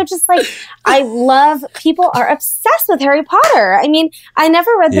 And also just like, I love, people are obsessed with Harry Potter. I mean, I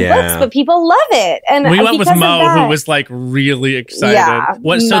never read the books, but people love it. And we went with Mo, who was like really excited. Yeah,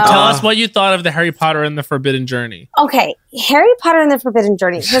 So tell us what you thought of the Harry Potter and the Forbidden Journey. Okay, Harry Potter and the Forbidden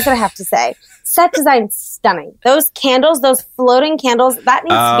Journey. Here's what I have to say. Set design stunning. Those candles, those floating candles, that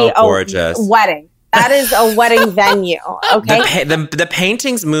needs to be gorgeous. A wedding. That is a wedding venue. Okay, the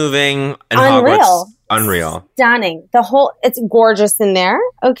paintings moving in Unreal. Hogwarts, unreal, stunning. It's gorgeous in there.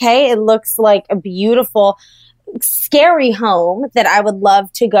 Okay, it looks like a beautiful, scary home that I would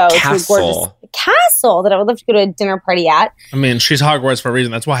love to go to. A gorgeous castle that I would love to go to a dinner party at. I mean, she's Hogwarts for a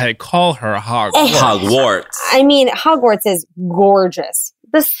reason. That's why I call her Hogwarts. I mean, Hogwarts is gorgeous.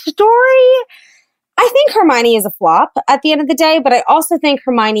 The story, I think Hermione is a flop at the end of the day, but I also think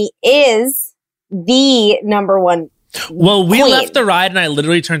Hermione is the number one. Well, we queen. left the ride and I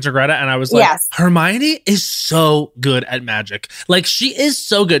literally turned to Greta and I was like, Hermione is so good at magic. Like, she is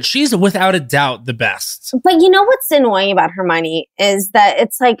so good. She's without a doubt the best. But you know what's annoying about Hermione is that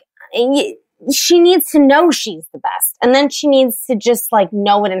it's like, she needs to know she's the best. And then she needs to just like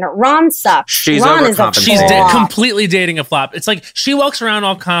know it in her. Ron sucks. She's Ron is a She's completely dating a flop. It's like she walks around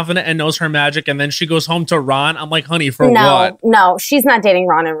all confident and knows her magic and then she goes home to Ron. I'm like, honey, for what? No, she's not dating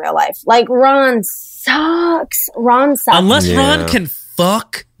Ron in real life. Like, Ron sucks. Unless Ron can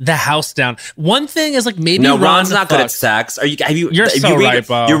fuck the house down. One thing is like maybe Ron's not good at sex. You're so right,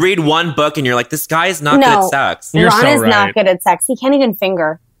 Bo. You read one book and you're like, this guy is not good at sex. Ron is not good at sex. He can't even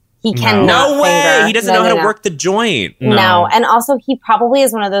finger. He cannot No way. finger. He doesn't know how to work the joint. No. And also he probably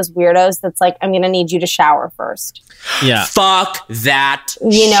is one of those weirdos that's like, I'm going to need you to shower first. Yeah. Fuck that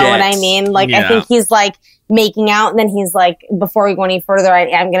You know what I mean? Like, I think he's like making out and then he's like, before we go any further,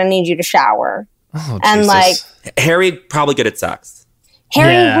 I'm going to need you to shower. Oh, and Jesus. like, Harry probably good at sex.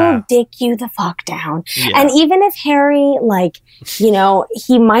 Harry will dick you the fuck down. Yeah. And even if Harry, like, you know,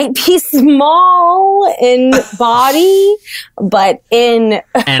 he might be small in body, but in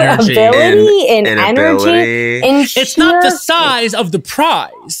ability, in energy, in it's not the size of the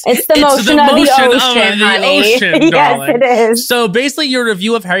prize. It's the motion of the ocean, honey. Yes, it is. So basically your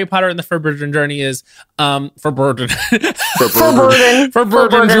review of Harry Potter and the Forbidden Journey is, Forbidden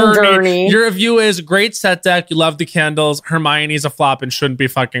Journey. Your review is great set deck. You love the candles. Hermione's a flop and shouldn't be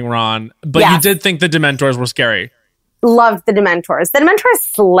fucking Ron. But you did think the Dementors were scary. Loved the Dementors. The Dementors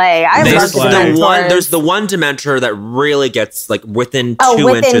slay. I love the Dementors. There's the one Dementor that really gets like within 2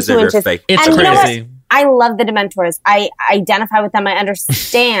 inches of your face. It's crazy. I I love the Dementors. I identify with them. I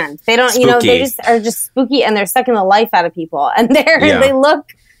understand. They don't, they just are just spooky and they're sucking the life out of people. And they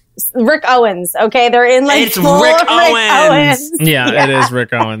look Rick Owens. Okay. They're in like it's Rick Owens. Yeah, it is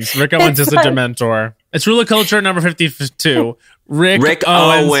Rick Owens. Rick Owens is a Dementor. It's Rule of Culture number 52. Rick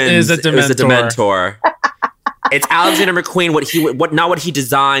Owens is a Dementor. It's Alexander McQueen. Not what he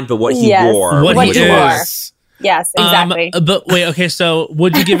designed, but what he wore. What he is. Yes, exactly. But wait, okay. So,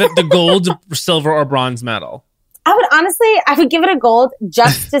 would you give it the gold, silver, or bronze medal? I would give it a gold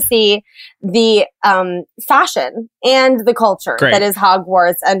just to see the fashion and the culture that is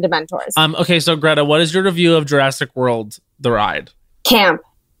Hogwarts and Dementors. Okay, so Greta, what is your review of Jurassic World, the ride? Camp.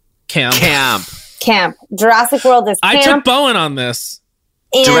 Jurassic World is camp. I took Bowen on this.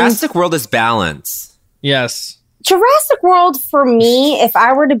 And Jurassic World is balance. Yes. Jurassic World, for me, if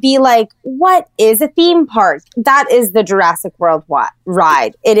I were to be like, what is a theme park? That is the Jurassic World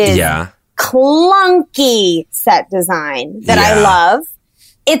ride. It is clunky set design that I love.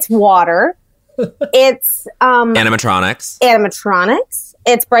 It's water. It's animatronics.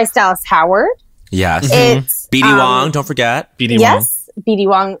 It's Bryce Dallas Howard. Yes. It's B.D. Wong, don't forget. B.D. Wong. Yes, B.D.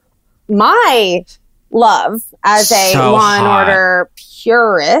 Wong. My love as a Law and Order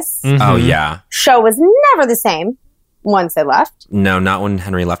purist. Oh, yeah. Show was never the same once they left. No, not when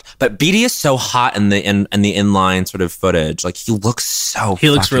Henry left. But BD is so hot in the inline sort of footage. Like, he looks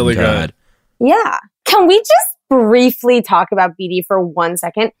really good. Yeah. Can we just briefly talk about BD for 1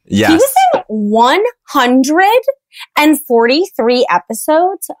 second? Yes. He was in 143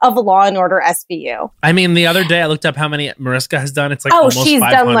 episodes of Law and Order SVU. I mean, the other day I looked up how many Mariska has done. It's like almost she's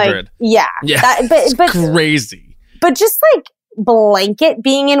 500. done like, But crazy. But just like blanket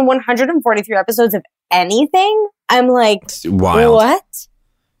being in 143 episodes of anything, I'm like, wild. What?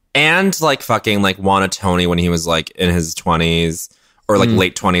 And like fucking like Juan Tony when he was like in his 20s or like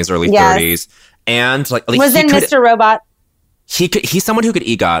late 20s, early 30s. And like was in Mr. Robot. He's someone who could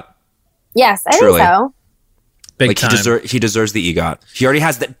EGOT. Yes, I think so. Big time. He deserves the EGOT. He already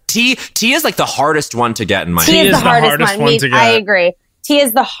has the T is like the hardest one to get in my T is the hardest one to get. I agree. T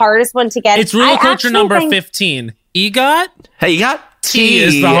is the hardest one to get. It's Rule of Culture number 15. EGOT? Hey, EGOT? T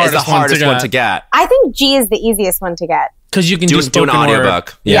is the hardest one to get. I think G is the easiest one to get. Because you can do an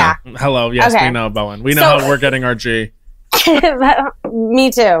audiobook. Yeah. Hello. Yes, we know, Bowen. We know how we're getting our G. Me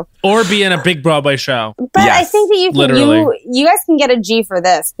too. Or be in a big Broadway show. But I think that you guys can get a G for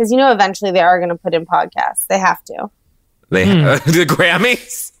this because eventually they are going to put in podcasts. They have to. The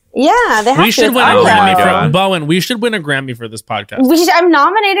Grammys. Yeah, they have we should win a Grammy for Bowen. We should win a Grammy for this podcast. I'm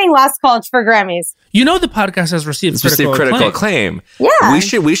nominating Lost College for Grammys. The podcast has received critical acclaim. Yeah, we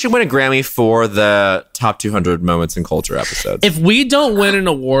should win a Grammy for the top 200 moments in culture episodes. If we don't win an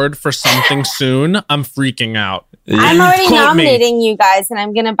award for something soon, I'm freaking out. I'm already nominating you guys, and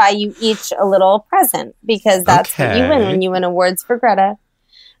I'm going to buy you each a little present because that's what you win when you win awards for Greta.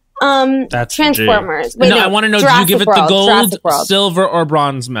 That's Transformers. Wait, I want to know, do you give it the gold, silver, or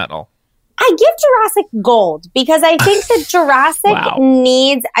bronze medal? I give Jurassic gold because I think that Jurassic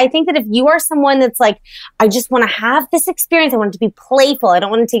needs, I think that if you are someone that's like, I just want to have this experience, I want it to be playful, I don't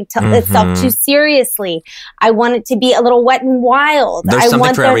want to take itself too seriously, I want it to be a little wet and wild. There's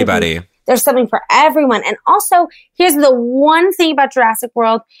something for everybody. There's something for everyone. And also, here's the one thing about Jurassic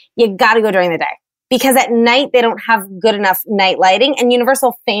World, you got to go during the day. Because at night, they don't have good enough night lighting. And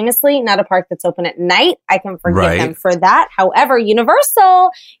Universal, famously, not a park that's open at night. I can forgive them for that. However,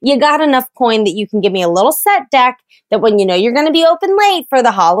 Universal, you got enough coin that you can give me a little set deck that when you're going to be open late for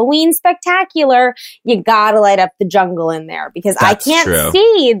the Halloween spectacular, you got to light up the jungle in there. Because I can't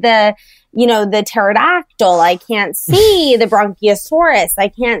see the pterodactyl. I can't see the bronchiosaurus. I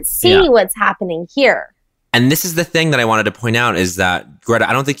can't see what's happening here. And this is the thing that I wanted to point out is that, Greta,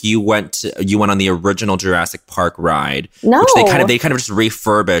 I don't think you went on the original Jurassic Park ride. No. Which they kind of just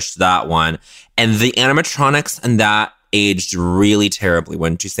refurbished that one. And the animatronics and that aged really terribly,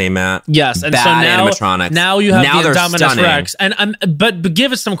 wouldn't you say, Matt? Yes. And Bad so animatronics. Now you have the Indominus stunning. Rex. But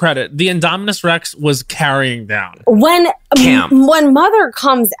give it some credit. The Indominus Rex was carrying down. When Mother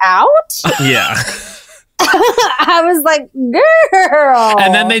comes out. Yeah. I was like, girl.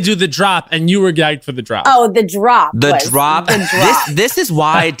 And then they do the drop, and you were gagged for the drop. Oh, the drop. The drop. This is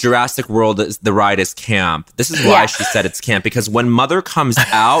why Jurassic World the ride is camp. This is why she said it's camp, because when Mother comes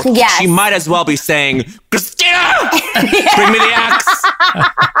out, she might as well be saying, Christina, bring me the axe.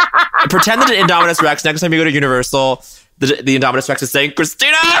 Pretend that Indominus Rex, next time you go to Universal, the Indominus Rex is saying,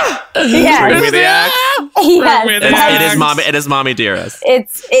 Christina, bring me the axe. Yes. It is mommy dearest. It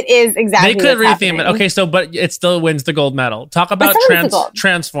is exactly. They could retheme it. Okay, but it still wins the gold medal. Talk about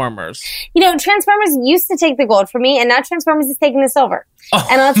Transformers. Transformers used to take the gold for me, and now Transformers is taking the silver.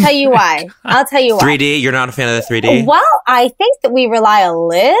 And I'll tell you why. 3D? You're not a fan of the 3D? Well, I think that we rely a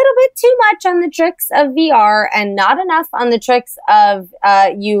little bit too much on the tricks of VR and not enough on the tricks of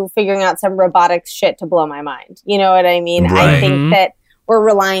you figuring out some robotics shit to blow my mind. You know what I mean? Right. I think that we're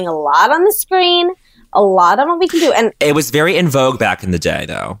relying a lot on the screen, a lot on what we can do. And it was very in vogue back in the day,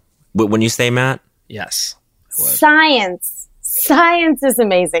 though. When you say, Matt? Yes. Science is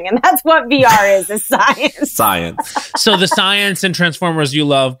amazing, and that's what VR is science. Science. So the science in Transformers you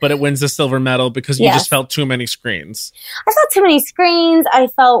love, but it wins the silver medal because you just felt too many screens. I felt too many screens. I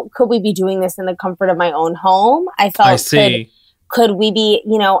felt, could we be doing this in the comfort of my own home? I felt, could we be,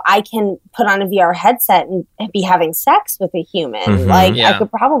 I can put on a VR headset and be having sex with a human. Mm-hmm. I could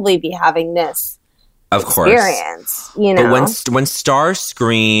probably be having this experience, But when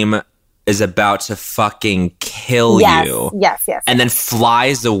Starscream is about to fucking kill you. Yes. And then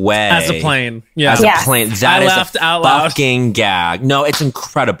flies away. As a plane. Yeah. As a plane. That is a fucking gag. No, it's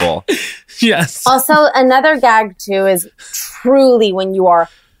incredible. Yes. Also, another gag, too, is truly when you are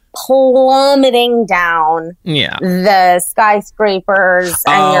plummeting down the skyscrapers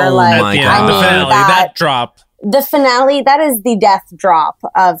and you're like, the finale, that drop. The finale, that is the death drop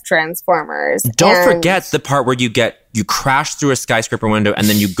of Transformers. Don't forget the part where you crash through a skyscraper window and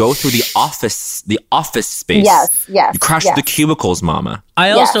then you go through the office space. Yes. You crash through the cubicles, mama.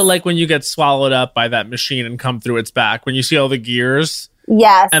 I also like when you get swallowed up by that machine and come through its back. When you see all the gears.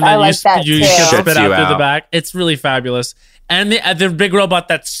 Yes, and then I like that you too. get spit out through the back. It's really fabulous. And the big robot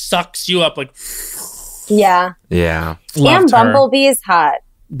that sucks you up like... Yeah. Loved and Bumblebee is hot.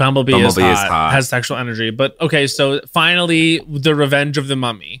 Bumblebee is hot. Has sexual energy. But okay, so finally, the Revenge of the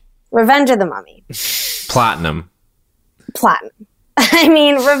Mummy. Revenge of the Mummy. Platinum. I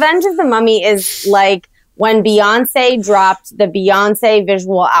mean, Revenge of the Mummy is like when Beyonce dropped the Beyonce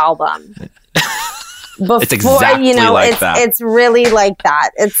visual album. Before, it's exactly like that. It's really like that.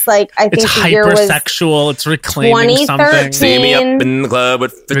 It's like, I think it's the year was hypersexual. It's reclaiming something. See me up in the club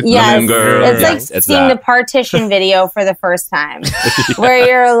with 15 girls. It's like seeing the Partition video for the first time, where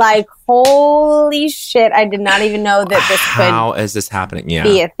you're like, holy shit, I did not even know that this How is this happening?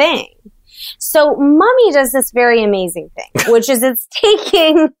 Be a thing. So Mummy does this very amazing thing, which is it's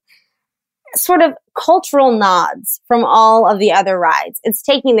taking sort of cultural nods from all of the other rides. It's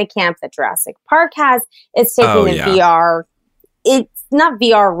taking the camp that Jurassic Park has. It's taking the VR. It's not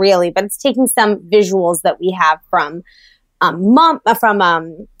VR really, but it's taking some visuals that we have from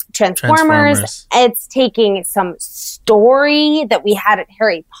Transformers. It's taking some story that we had at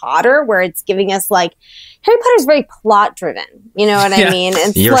Harry Potter, where it's giving us like Harry Potter's very plot driven. You know what I mean?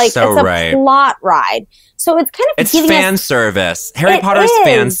 It's it's a plot ride. So it's kind of giving fan service. Harry Potter's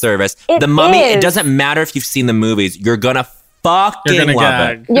fan service. The Mummy, it doesn't matter if you've seen the movies. You're gonna fucking love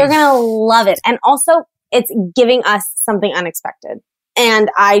it. You're gonna love it. And also it's giving us something unexpected.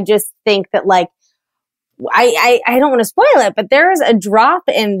 And I just think that like I don't want to spoil it, but there is a drop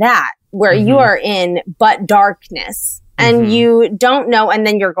in that where you are in but darkness and you don't know, and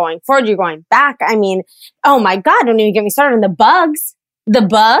then you're going forward, you're going back. I mean, oh my God, don't even get me started on the bugs. The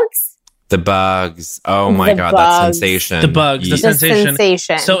bugs. Oh my God, that sensation. The bugs, the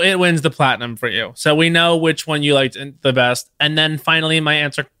sensation. So it wins the platinum for you. So we know which one you liked the best. And then finally, my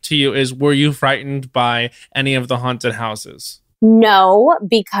answer to you is, were you frightened by any of the haunted houses? No,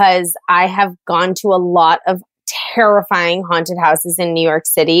 because I have gone to a lot of terrifying haunted houses in New York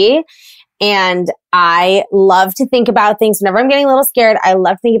City. And I love to think about things. Whenever I'm getting a little scared, I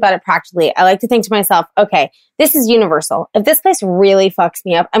love to think about it practically. I like to think to myself, okay, this is Universal. If this place really fucks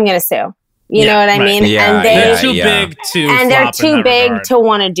me up, I'm going to sue. You know what I mean? Yeah, and they're too big to and they're too big to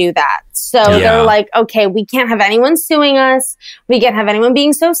want to do that. So they're like, okay, we can't have anyone suing us. We can't have anyone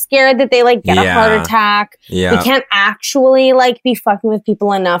being so scared that they like get a heart attack. Yeah. We can't actually like be fucking with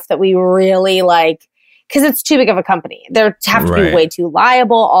people enough that we really like, because it's too big of a company. They have to be way too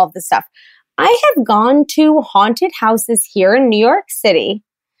liable, all of this stuff. I have gone to haunted houses here in New York City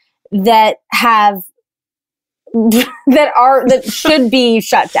that have that should be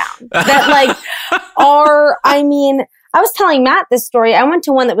shut down. That like I was telling Matt this story. I went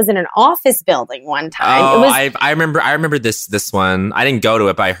to one that was in an office building one time. Oh, I remember this one. I didn't go to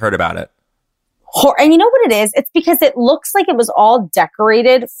it, but I heard about it. And you know what it is? It's because it looks like it was all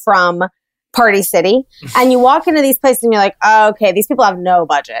decorated from Party City. And you walk into these places and you're like, oh, okay, these people have no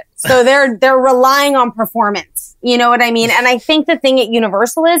budget. So they're relying on performance. You know what I mean? And I think the thing at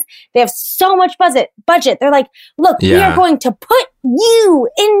Universal is they have so much budget. They're like, look, we are going to put you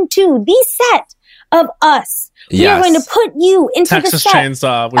into the set of us. We are going to put you into Texas the set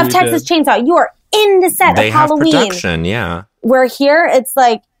Chainsaw, of Texas Chainsaw. You are in the set of Halloween. They have production, Where here, it's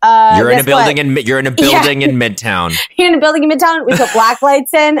like, You're in a building in Midtown. You're in a building in Midtown. We put black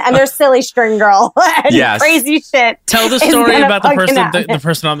lights in, and there's silly string girl and crazy shit. Tell the story about the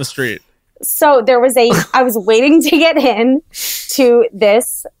person on the street. So I was waiting to get in to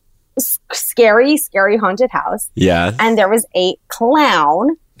this scary haunted house. Yeah. And there was a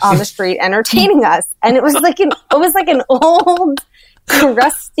clown on the street entertaining us, and it was like an old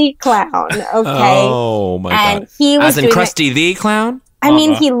crusty clown. Okay. Oh my god. He was as in Krusty the Clown. I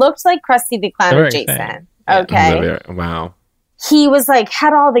mean, he looked like Krusty the Clown or Jason. Okay. Yeah. Wow. He was like,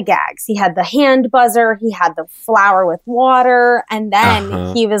 had all the gags. He had the hand buzzer. He had the flower with water. And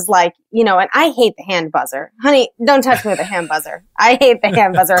then he was like, and I hate the hand buzzer. Honey, don't touch me with a hand buzzer. I hate the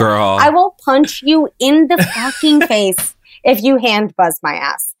hand buzzer. Girl. I will punch you in the fucking face if you hand buzz my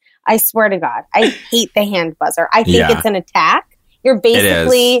ass. I swear to God. I hate the hand buzzer. I think it's an attack. You're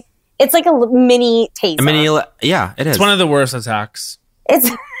basically, it's like a mini taser. It is. It's one of the worst attacks.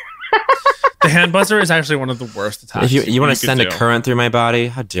 The hand buzzer is actually one of the worst attacks. If you want to send a current through my body,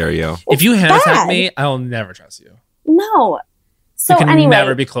 how dare you? If you hand attack me, I will never trust you. No. So you can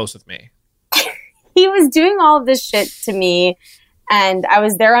never be close with me. He was doing all of this shit to me, and I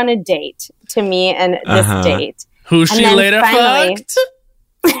was there on a date to me and this date. Who she later fucked?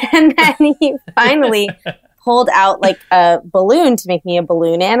 And then he finally pulled out like a balloon to make me a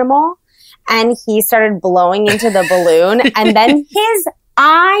balloon animal. And he started blowing into the balloon. And then his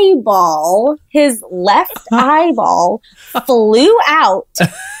left eyeball flew out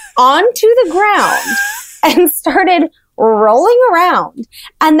onto the ground and started rolling around.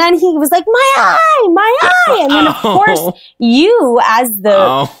 And then he was like, my eye. And then of course you as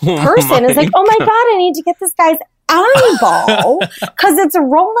the person is like, oh my God, I need to get this guy's eyeball because it's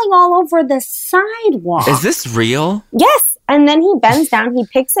rolling all over the sidewalk. Is this real? Yes. And then he bends down, he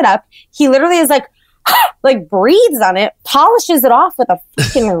picks it up. He literally is like breathes on it, polishes it off with a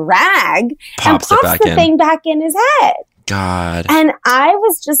fucking rag, and pops the thing back in his head. God. And I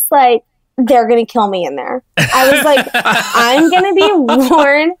was just like, they're going to kill me in there. I was like, I'm going to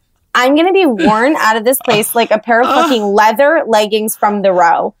be worn out of this place like a pair of fucking leather leggings from the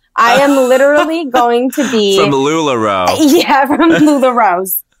Row. I am literally going to be... From LuLaRoe. Yeah, from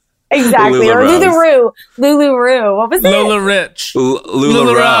LuLaRoe's. Exactly. Or LuLaRoe. What was it? LuLaRich.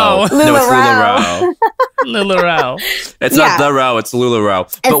 LuLaRoe. No, it's LuLaRoe. LuLaRoe. It's not the Row, it's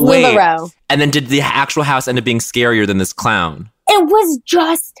LuLaRoe. But wait, LuLaRoe. And then did the actual house end up being scarier than this clown? It was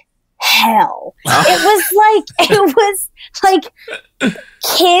just hell. It was like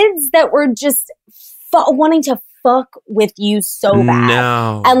kids that were just wanting to fuck with you so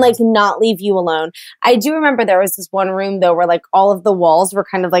bad and like not leave you alone. I do remember there was this one room though where like all of the walls were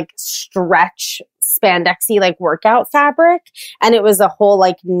kind of like stretch spandexy like workout fabric, and it was a whole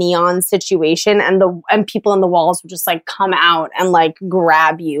like neon situation, and people in the walls would just like come out and like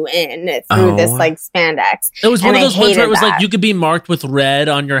grab you in through this like spandex. It was one of those ones where it was like you could be marked with red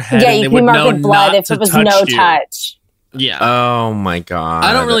on your head. Yeah, you could be marked with blood if it was no touch. Yeah. Oh my God.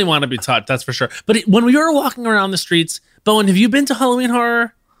 I don't really want to be touched, that's for sure. But when we were walking around the streets, Bowen, have you been to Halloween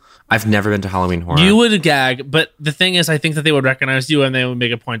Horror? I've never been to Halloween Horror. You would gag, but the thing is, I think that they would recognize you and they would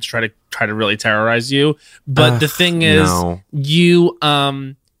make a point to try to really terrorize you. But the thing is, you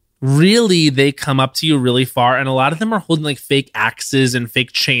really they come up to you really far, and a lot of them are holding like fake axes and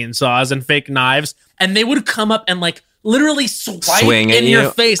fake chainsaws and fake knives, and they would come up and like literally swing in your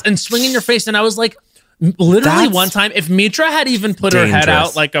face and swing in your face, and I was like. Literally one time, if Mitra had even put her head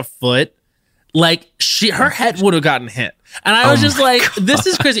out like a foot, like her head would have gotten hit. And I was just like, this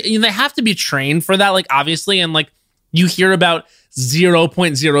is crazy. And they have to be trained for that, like obviously. And like you hear about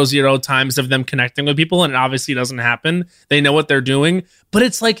 0.00 times of them connecting with people, and it obviously doesn't happen. They know what they're doing, but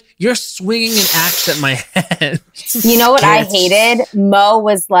it's like you're swinging an axe at my head. You know what I hated? Mo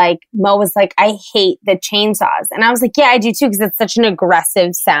was like, I hate the chainsaws, and I was like, yeah, I do too, because it's such an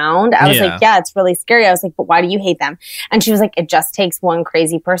aggressive sound. I was like, yeah, it's really scary. I was like, but why do you hate them? And she was like, it just takes one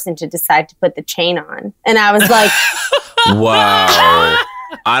crazy person to decide to put the chain on, and I was like, whoa,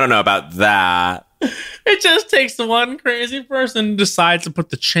 I don't know about that. It just takes one crazy person to decide to put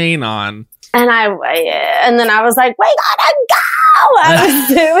the chain on. And then I was like, we gotta go!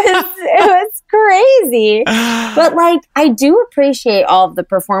 It was crazy. But like, I do appreciate all of the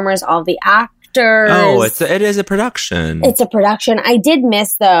performers, all of the actors. Oh, it is a production. It's a production. I did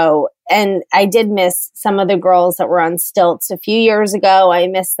miss though, and I did miss some of the girls that were on stilts a few years ago. I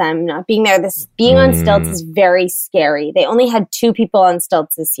miss them not being there. Being on stilts is very scary. They only had 2 people on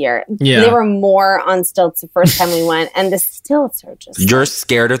stilts this year. Yeah. They were more on stilts the first time we went, and the stilts are just... You're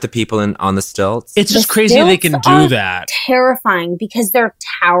scared of the people on the stilts? It's just crazy they can do that. Terrifying, because they're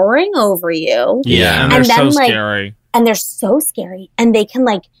towering over you. Yeah, and they're so scary. and they're so scary, and they can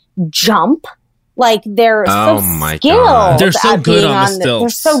like jump. Like they're so skilled. They're so good on the stilts. They're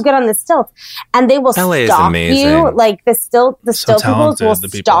so good on the stilts, and they will stalk you. Like the stilt people will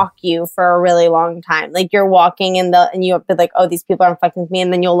stalk you for a really long time. Like you're walking and you have to like, oh, these people aren't fucking with me,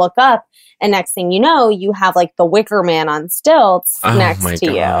 and then you'll look up, and next thing you know, you have like the Wicker Man on stilts next to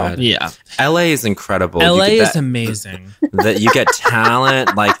you. Yeah, LA is incredible. LA is amazing. That you get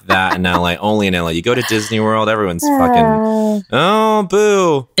talent like that in LA. Only in LA. You go to Disney World, everyone's fucking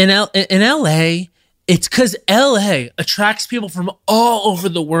boo. In LA. It's because LA attracts people from all over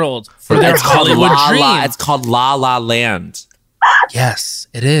the world for their Hollywood dream. It's called La La Land. Yes,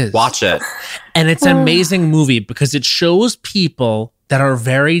 it is. Watch it. And it's an amazing movie because it shows people that are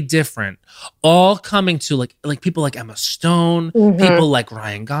very different, all coming to like people like Emma Stone, people like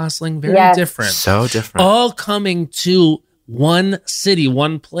Ryan Gosling, very different. So different. All coming to one city,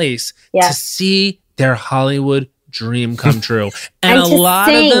 one place to see their Hollywood dream come true. And a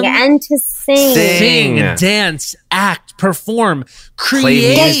lot of them sing, dance, act, perform,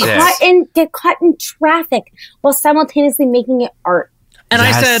 create, get caught in traffic while simultaneously making it art. And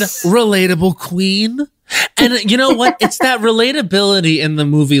I said, relatable queen. And you know what? It's that relatability in the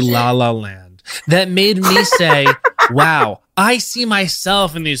movie La La Land that made me say, wow, I see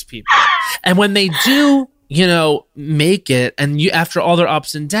myself in these people. And when they do, make it, and you, after all their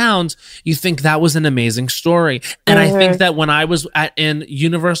ups and downs, you think that was an amazing story. And I think that when I was in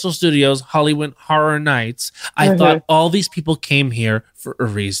Universal Studios Hollywood Horror Nights, I thought all these people came here for a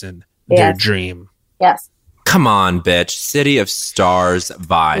reason. Their dream. Yes. Come on, bitch. City of Stars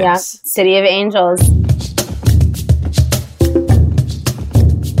vibes. Yeah. City of Angels.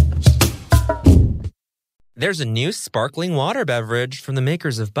 There's a new sparkling water beverage from the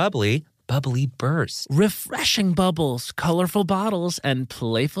makers of Bubbly. Bubbly Burst. Refreshing bubbles, colorful bottles, and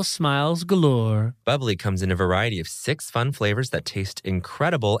playful smiles galore. Bubbly comes in a variety of 6 fun flavors that taste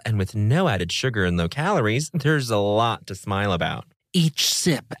incredible, and with no added sugar and low calories, there's a lot to smile about. Each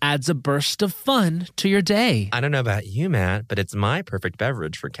sip adds a burst of fun to your day. I don't know about you, Matt, but it's my perfect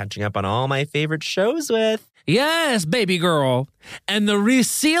beverage for catching up on all my favorite shows with. Yes, baby girl. And the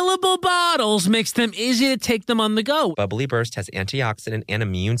resealable bottles makes them easy to take them on the go. Bubbly Burst has antioxidant and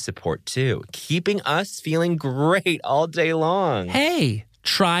immune support, too, keeping us feeling great all day long. Hey,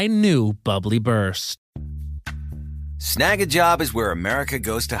 try new Bubbly Burst. Snag a Job is where America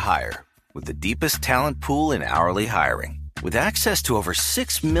goes to hire, with the deepest talent pool in hourly hiring. With access to over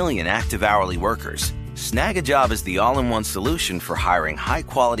 6 million active hourly workers, Snag a Job is the all-in-one solution for hiring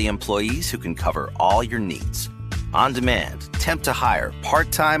high-quality employees who can cover all your needs. On demand, temp to hire,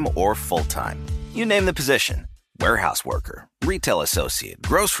 part-time or full-time. You name the position. Warehouse worker, retail associate,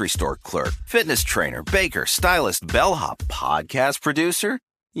 grocery store clerk, fitness trainer, baker, stylist, bellhop, podcast producer.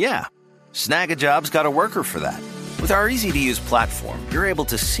 Yeah, Snag a Job's got a worker for that. With our easy-to-use platform, you're able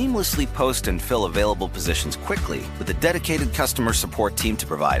to seamlessly post and fill available positions quickly with a dedicated customer support team to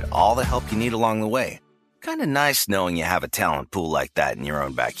provide all the help you need along the way. Kind of nice knowing you have a talent pool like that in your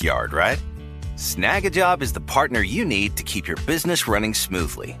own backyard, right? Snag a Job is the partner you need to keep your business running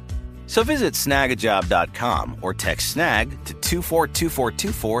smoothly. So visit snagajob.com or text snag to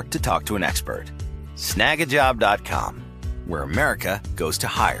 242424 to talk to an expert. Snagajob.com, where America goes to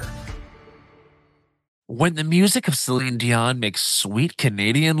hire. When the music of Celine Dion makes sweet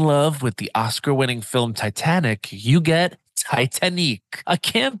Canadian love with the Oscar-winning film Titanic, you get Titanic, a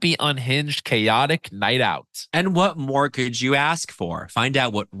campy, unhinged, chaotic night out. And what more could you ask for? Find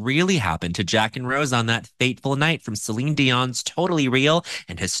out what really happened to Jack and Rose on that fateful night from Celine Dion's totally real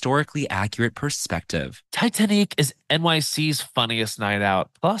and historically accurate perspective. Titanic is NYC's funniest night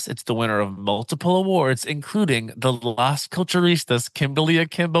out. Plus, it's the winner of multiple awards, including the Las Culturistas Kimberly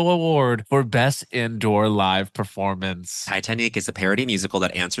Akimbo Award for Best Indoor Live Performance. Titanic is a parody musical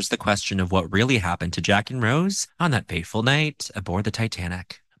that answers the question of what really happened to Jack and Rose on that fateful night aboard the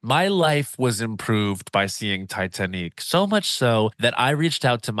Titanic. My life was improved by seeing Titanic, so much so that I reached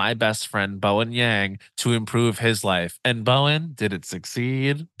out to my best friend, Bowen Yang, to improve his life. And Bowen, did it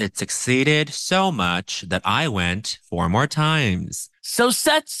succeed? It succeeded so much that I went 4 more times. So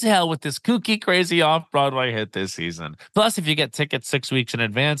set sail with this kooky, crazy off-Broadway hit this season. Plus, if you get tickets 6 weeks in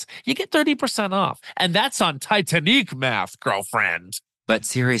advance, you get 30% off. And that's on Titanic math, girlfriend. But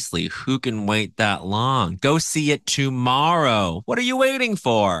seriously, who can wait that long? Go see it tomorrow. What are you waiting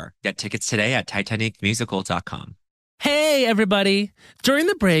for? Get tickets today at TitanicMusical.com. Hey, everybody. During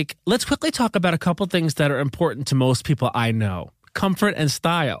the break, let's quickly talk about a couple things that are important to most people I know. Comfort and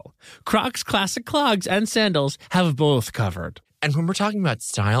style. Crocs Classic Clogs and Sandals have both covered. And when we're talking about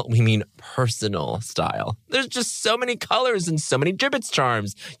style, we mean personal style. There's just so many colors and so many Jibbitz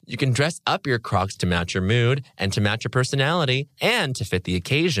charms. You can dress up your Crocs to match your mood and to match your personality and to fit the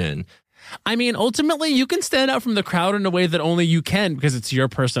occasion. I mean, ultimately, you can stand out from the crowd in a way that only you can because it's your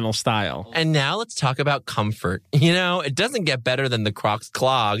personal style. And now let's talk about comfort. You know, it doesn't get better than the Crocs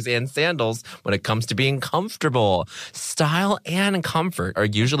clogs and sandals when it comes to being comfortable. Style and comfort are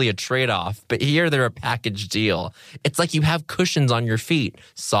usually a trade-off, but here they're a package deal. It's like you have cushions on your feet.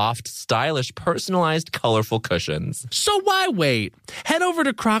 Soft, stylish, personalized, colorful cushions. So why wait? Head over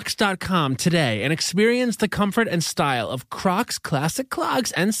to Crocs.com today and experience the comfort and style of Crocs classic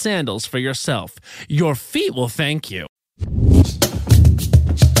clogs and sandals for yourself. Your feet will thank you.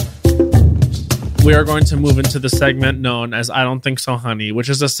 We are going to move into the segment known as I Don't Think So, Honey, which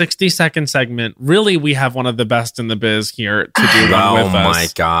is a 60-second segment. Really, we have one of the best in the biz here to do one with us. Oh my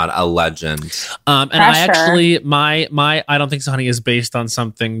God, a legend. And I actually, my I Don't Think So, Honey is based on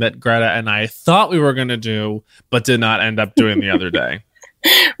something that Greta and I thought we were going to do, but did not end up doing the other day.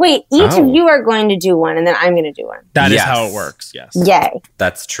 Wait, each of you are going to do one, and then I'm going to do one. That is how it works, yes. Yay.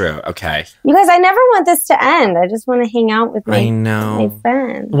 That's true. Okay. You guys, I never want this to end. I just want to hang out with my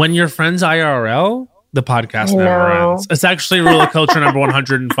friends. When you're friends IRL, the podcast never ends. It's actually rule of culture number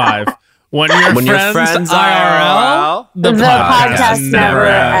 105. When you're friends IRL, the podcast never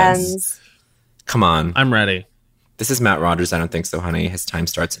ends. Come on. I'm ready. This is Matt Rogers. I Don't Think So, Honey. His time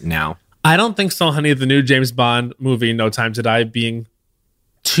starts now. I Don't Think So, Honey, the new James Bond movie, No Time to Die, being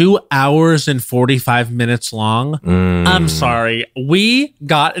 2 hours and 45 minutes long. I'm sorry. We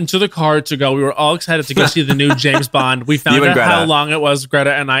got into the car to go. We were all excited to go see the new James Bond. We found out how long it was,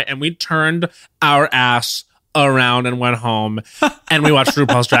 Greta and I, and we turned our ass around and went home, and we watched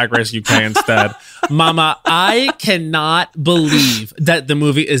RuPaul's Drag Race UK instead. Mama, I cannot believe that the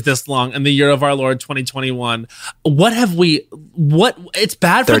movie is this long in the year of our Lord 2021. It's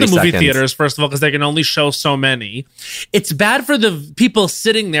bad for the movie theaters, first of all, because they can only show so many. It's bad for the people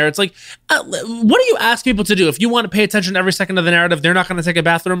sitting there. It's like, what do you ask people to do? If you want to pay attention to every second of the narrative, they're not going to take a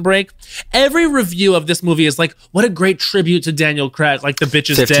bathroom break. Every review of this movie is like, what a great tribute to Daniel Craig. Like, the bitch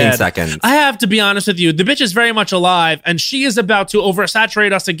is 15 dead. seconds. I have to be honest with you. The bitch is very much alive, and she is about to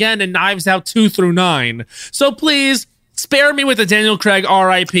oversaturate us again in Knives Out 2 through 9. So please, spare me with the Daniel Craig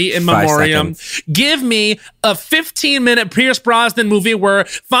R.I.P. in memoriam. Give me a 15-minute Pierce Brosnan movie where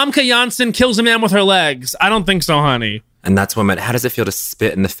Famke Janssen kills a man with her legs. I don't think so, honey. And that's what meant, how does it feel to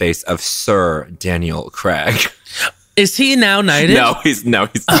spit in the face of Sir Daniel Craig? Is he now knighted? No, he's I was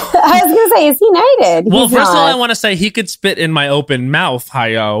going to say, is he knighted? Well, first of all, I want to say he could spit in my open mouth,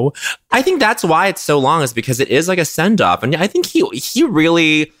 hi-yo. I think that's why it's so long, is because it is like a send-off. And I think he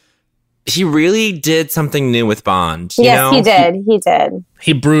really did something new with Bond. Yes, you know? He did.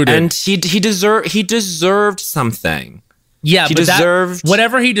 He brooded. And he deserved something. Yeah,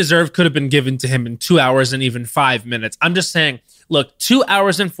 whatever he deserved could have been given to him in 2 hours and even 5 minutes. I'm just saying, look, 2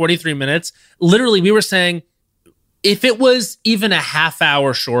 hours and 43 minutes. Literally, we were saying, if it was even a half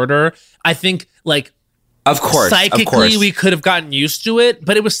hour shorter, I think, like, of course, psychically, we could have gotten used to it.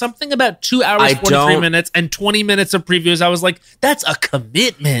 But it was something about 2 hours, 43 minutes and 20 minutes of previews. I was like, that's a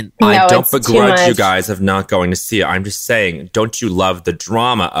commitment. I don't begrudge you guys of not going to see it. I'm just saying, don't you love the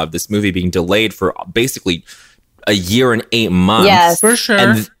drama of this movie being delayed for basically a year and 8 months? Yes, for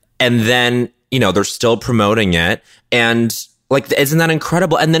sure. And then, you know, they're still promoting it. And like, isn't that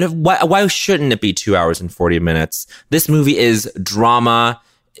incredible? And then why shouldn't it be 2 hours and 40 minutes? This movie is drama.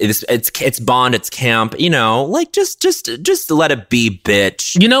 It's Bond. It's camp. You know, like just let it be,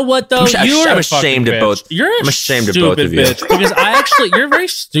 bitch. You know what though? I'm ashamed of both. I'm ashamed of both of you. Bitch, because you're very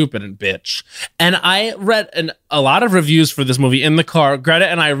stupid and bitch. And I read a lot of reviews for this movie in the car. Greta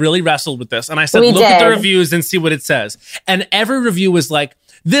and I really wrestled with this, and I said, look at the reviews and see what it says. And every review was like,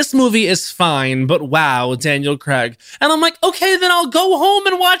 this movie is fine, but wow, Daniel Craig. And I'm like, okay, then I'll go home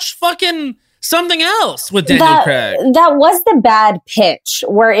and watch fucking something else with Daniel Craig. That was the bad pitch,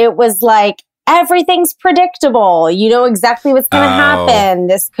 where it was like, everything's predictable. You know exactly what's going to happen.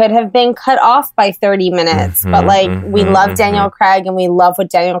 This could have been cut off by 30 minutes. But we love Daniel Craig, and we love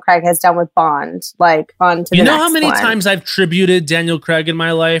what Daniel Craig has done with Bond. Like, on to the next one. You know how many times I've tributed Daniel Craig in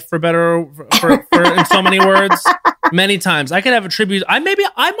my life, for in so many words? Many times. I could have a tribute. I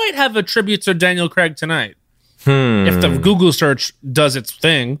might have a tribute to Daniel Craig tonight. If the Google search does its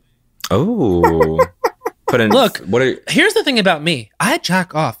thing. Oh. Here's the thing about me. I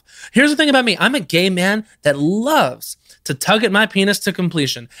jack off. Here's the thing about me. I'm a gay man that loves to tug at my penis to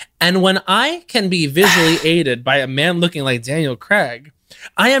completion. And when I can be visually aided by a man looking like Daniel Craig,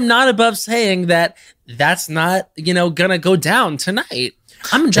 I am not above saying that that's not, gonna go down tonight.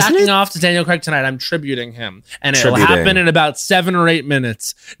 I'm jacking off to Daniel Craig tonight. I'm tributing him. And it'll happen in about 7 or 8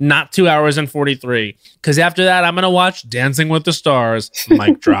 minutes, not 2 hours and 43. Because after that, I'm going to watch Dancing with the Stars.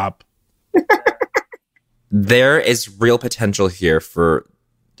 Mic drop. There is real potential here for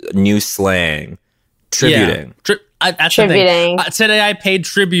new slang. Tributing. Yeah. Tributing. Today I paid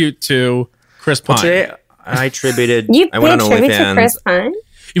tribute to Chris Pine. Today I tributed. I went on tribute to Chris Pine?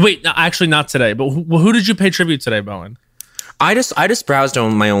 Wait, no, actually not today. But who did you pay tribute today, Bowen? I just browsed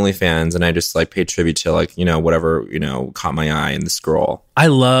on my OnlyFans and I just like paid tribute to like, you know, whatever, you know, caught my eye in the scroll. I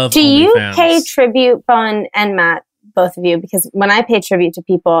love Do you pay tribute, Bowen and Matt, both of you? Because when I pay tribute to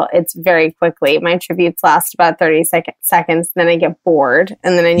people, it's very quickly. My tributes last about 30 seconds. Then I get bored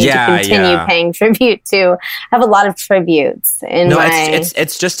and then I need to continue paying tribute to. I have a lot of tributes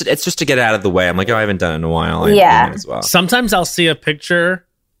it's just to get it out of the way. I'm like, oh, I haven't done it in a while. I might as well. Sometimes I'll see a picture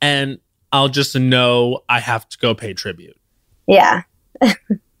and I'll just know I have to go pay tribute. Yeah.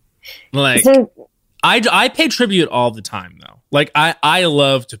 Like, I pay tribute all the time, though. Like, I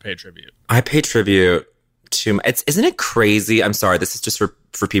love to pay tribute. I pay tribute to... Isn't it crazy? I'm sorry, this is just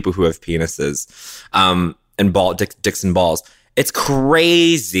for people who have penises and dicks and balls. It's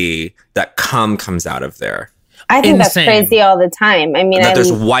crazy that cum comes out of there. I think that's crazy all the time. I mean,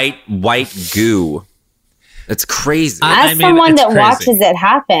 there's white goo. It's crazy. As someone that watches it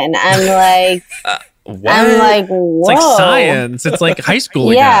happen, I'm like... What? I'm like, whoa. It's like science. It's like high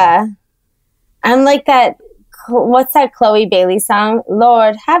school yeah. again. I'm like that. What's that Chloe Bailey song?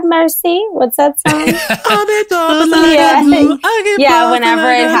 Lord, have mercy. What's that song? Yeah,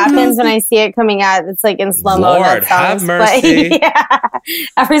 whenever it happens, when I see it coming out, it's like in slow-mo. Lord, have mercy. But, yeah,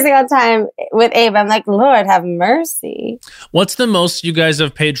 every single time with Abe, I'm like, Lord, have mercy. What's the most you guys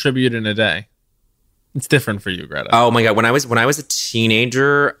have paid tribute in a day? It's different for you, Greta. Oh my God. When I was a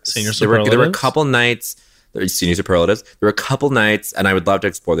teenager, there were a couple nights, senior superlatives, there were a couple nights, and I would love to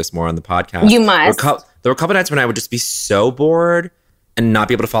explore this more on the podcast. You must. There were a couple nights when I would just be so bored and not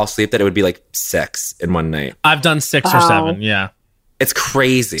be able to fall asleep that it would be like 6 in one night. I've done 6 or 7, yeah. It's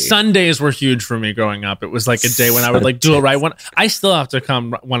crazy. Sundays were huge for me growing up. It was like a day when I would like do it right. I still have to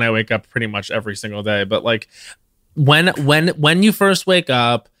come when I wake up pretty much every single day. But like when you first wake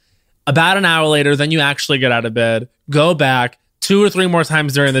up, about an hour later, then you actually get out of bed, go back 2 or 3 more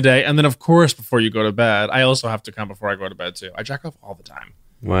times during the day. And then, of course, before you go to bed, I also have to come before I go to bed, too. I jack off all the time.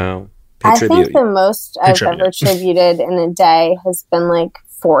 Wow. I think the most I've ever tributed in a day has been like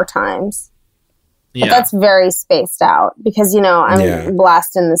 4 times. Yeah. But that's very spaced out because, you know, I'm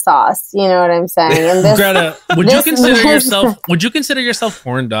blasting the sauce. You know what I'm saying? And this, Greta, would you consider yourself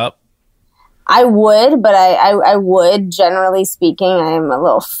horned up? I would, but I would, generally speaking, I am a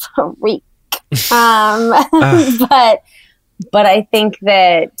little freak. But I think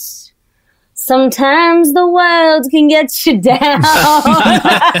that sometimes the world can get you down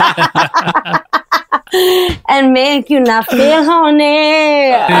and make you not feel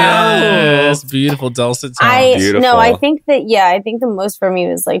horny. Yes, beautiful dulcet tones. No, I think the most for me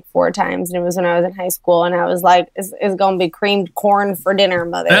was like 4 times, and it was when I was in high school, and I was like, "It's gonna be creamed corn for dinner,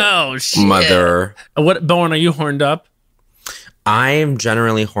 mother." Oh shit, mother. What, Bowen? Are you horned up? I am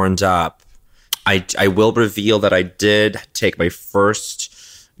generally horned up. I will reveal that I did take my first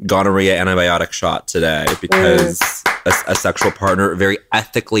gonorrhea antibiotic shot today because a sexual partner very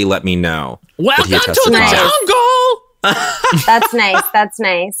ethically let me know. Welcome to the jungle! That's nice. That's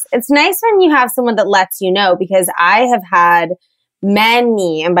nice. It's nice when you have someone that lets you know, because I have had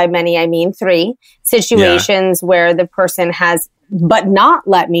many, and by many I mean 3, situations where the person has but not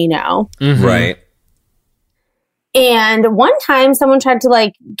let me know. Mm-hmm. Right. And one time someone tried to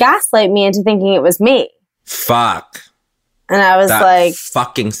like gaslight me into thinking it was me. Fuck. And I was like...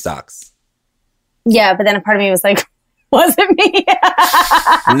 fucking sucks. Yeah, but then a part of me was like, was it me?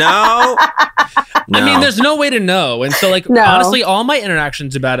 No. I mean, there's no way to know. And so, like, honestly, all my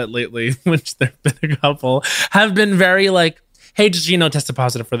interactions about it lately, which there have been a couple, have been very like, hey, just, you know, tested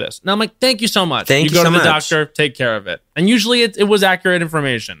positive for this. And I'm like, thank you so much. You go so to the much. doctor, take care of it. And usually it was accurate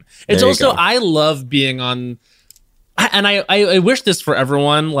information. It's also, I love being on... And I wish this for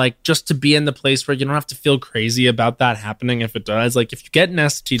everyone, like, just to be in the place where you don't have to feel crazy about that happening if it does. Like, if you get an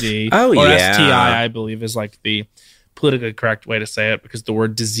STD STI, I believe is like the politically correct way to say it, because the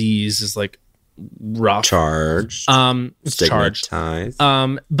word disease is like rough. Charged. It's charged.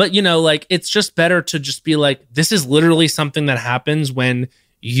 But, you know, like, it's just better to just be like, this is literally something that happens when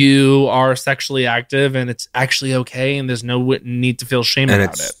you are sexually active and it's actually okay and there's no need to feel shame about it.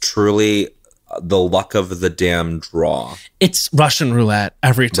 And it's truly... the luck of the damn draw. It's Russian roulette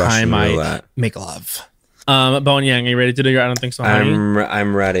every time I make love. Bowen Yang, are you ready to do your I don't think so, honey?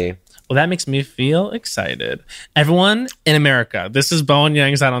 I'm ready. Well, that makes me feel excited. Everyone in America, this is Bowen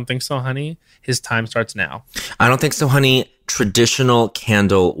Yang's I Don't Think So, Honey. His time starts now. I don't think so, honey. Traditional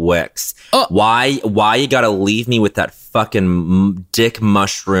candle wicks. Oh. Why you gotta leave me with that fucking dick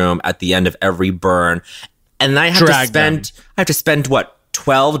mushroom at the end of every burn? And then I have to spend what,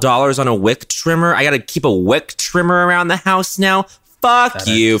 $12 on a wick trimmer? I gotta keep a wick trimmer around the house now? Fuck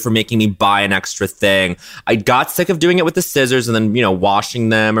you for making me buy an extra thing. I got sick of doing it with the scissors and then, washing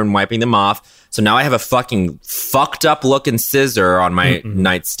them and wiping them off. So now I have a fucking fucked up looking scissor on my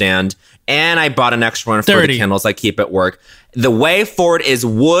nightstand. And I bought an extra one for the candles I keep at work. The way forward is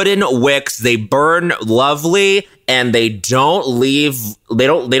wooden wicks. They burn lovely and they don't look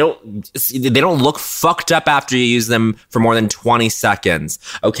fucked up after you use them for more than 20 seconds.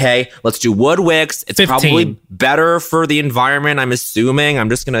 Okay, let's do wood wicks. It's 15. Probably better for the environment, I'm assuming. I'm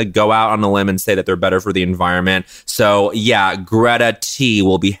just gonna go out on a limb and say that they're better for the environment. So yeah, Greta T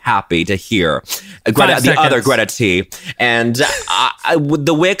will be happy to hear. The other Greta T. And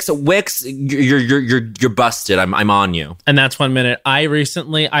the wicks, you're busted. I'm on you. And that's 1 minute. I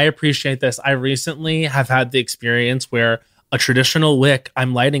appreciate this. I recently have had the experience where a traditional wick,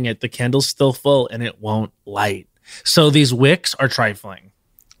 I'm lighting it, the candle's still full and it won't light. So these wicks are trifling.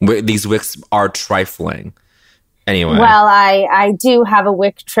 These wicks are trifling. Anyway. Well, I do have a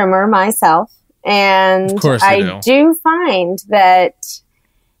wick trimmer myself. And of course I do find that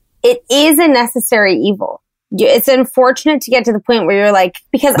it is a necessary evil. It's unfortunate to get to the point where you're like,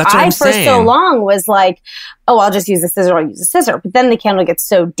 because I for so long was like, oh, I'll just use a scissor, I'll use a scissor. But then the candle gets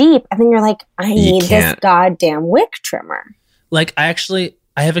so deep and then you're like, I need this goddamn wick trimmer. Like I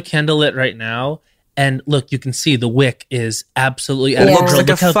have a candle lit right now and look, you can see the wick is absolutely It looks like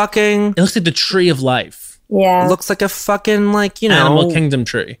it looks like the tree of life. Yeah. It looks like a fucking Animal Kingdom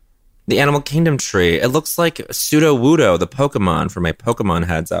tree. The Animal Kingdom tree. It looks like Sudowoodo, the Pokemon, for my Pokemon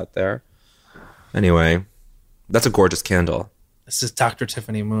heads out there. Anyway. That's a gorgeous candle. This is Dr.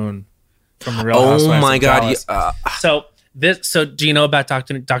 Tiffany Moon from the Real Housewives. Oh my God. So do you know about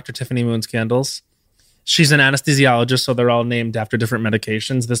Dr. Tiffany Moon's candles? She's an anesthesiologist, so they're all named after different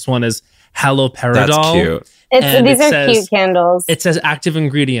medications. This one is haloperidol. That's cute. These are cute candles. It says active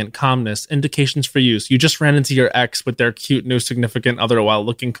ingredient, calmness, indications for use. You just ran into your ex with their cute new significant other while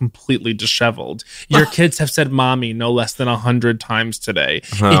looking completely disheveled. Your kids have said mommy no less than 100 times today.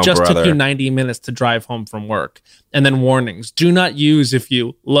 It just took you 90 minutes to drive home from work. And then warnings. Do not use if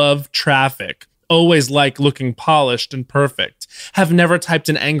you love traffic. Always like looking polished and perfect. Have never typed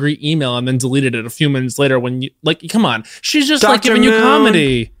an angry email and then deleted it a few minutes later when you... Like, come on. She's just like giving you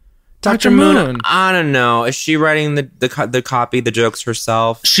comedy. Dr. Moon. I don't know. Is she writing the copy, the jokes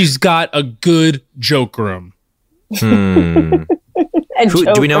herself? She's got a good joke room. Do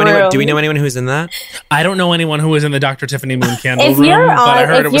we know anyone who's in that? I don't know anyone who was in the Dr. Tiffany Moon candle room, but I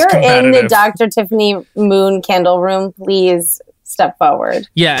heard it was competitive. If you're in the Dr. Tiffany Moon candle room, please step forward.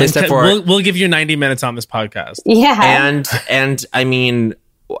 Yeah, please step forward. We'll give you 90 minutes on this podcast. Yeah, and I mean,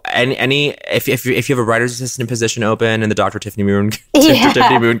 if you have a writer's assistant position open in the Dr. Tiffany Moon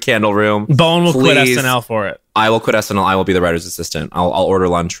candle room, Bowen will quit SNL for it. I will quit SNL. I will be the writer's assistant. I'll order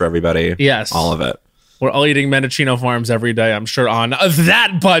lunch for everybody. Yes, all of it. We're all eating Mendocino Farms every day, I'm sure, on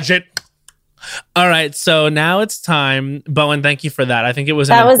that budget. All right, so now it's time. Bowen, thank you for that. I think it was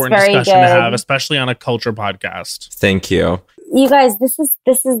an important discussion to have, especially on a culture podcast. Thank you. You guys, this is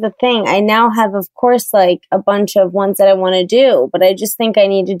the thing. I now have, of course, like a bunch of ones that I want to do, but I just think I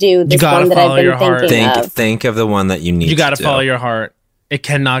need to do this one that I've been thinking of. Think of the one that you need to do. You got to follow your heart. It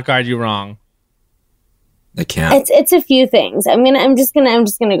cannot guide you wrong. It can't. It's a few things. I mean, I'm just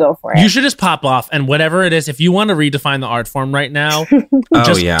gonna go for it. You should just pop off, and whatever it is, if you want to redefine the art form right now,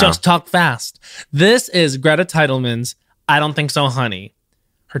 just talk fast. This is Greta Titelman's I Don't Think So, Honey.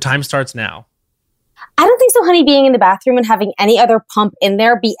 Her time starts now. I don't think so, honey, being in the bathroom and having any other pump in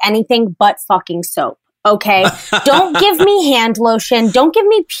there be anything but fucking soap. Okay? Don't give me hand lotion. Don't give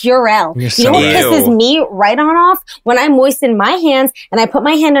me Purell. You know what pisses me right on off? When I moisten my hands and I put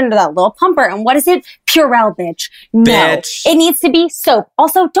my hand under that little pumper. And what is it? Purell, bitch. No. It needs to be soap.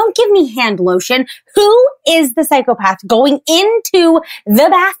 Also, don't give me hand lotion. Who is the psychopath going into the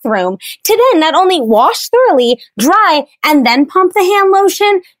bathroom to then not only wash thoroughly, dry, and then pump the hand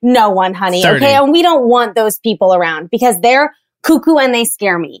lotion? No one, honey. 30. Okay? And we don't want those people around because they're cuckoo and they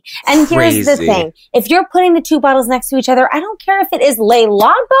scare me. And here's the thing. If you're putting the two bottles next to each other, I don't care if it is Le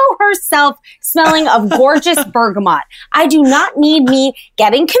Labo herself smelling of gorgeous bergamot. I do not need me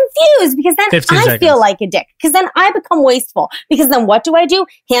getting confused because then I feel like a dick. Because then I become wasteful. Because then what do?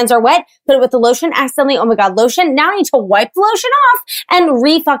 Hands are wet, put it with the lotion, accidentally, oh my God, lotion. Now I need to wipe the lotion off and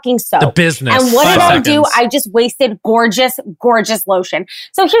re-fucking soap. The business. And what did I do? I just wasted gorgeous, gorgeous lotion.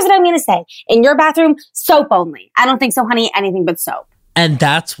 So here's what I'm going to say. In your bathroom, soap only. I don't think so, honey. Anything but soap. And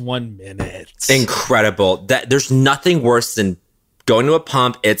that's 1 minute. Incredible. There's nothing worse than going to a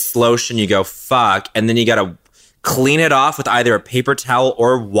pump, it's lotion, you go, fuck, and then you gotta clean it off with either a paper towel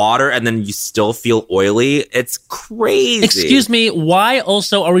or water, and then you still feel oily. It's crazy. Excuse me, why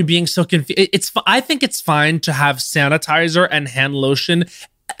also are we being so confused? I think it's fine to have sanitizer and hand lotion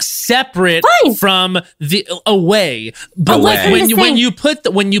separate from the away, but when you put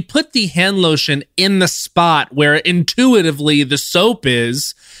the hand lotion in the spot where intuitively the soap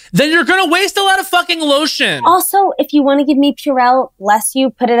is, then you're gonna waste a lot of fucking lotion. Also, if you want to give me Purell, bless you,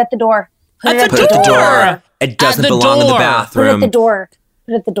 put it at the door. Put it at the door. It doesn't belong in the bathroom. Put it at the door.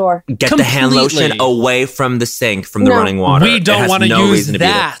 Put it at the door. Get the hand lotion away from the sink, from the running water. We don't want to use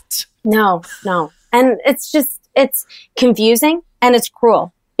that. No. And it's confusing and it's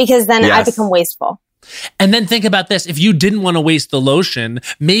cruel because then I become wasteful. And then think about this. If you didn't want to waste the lotion,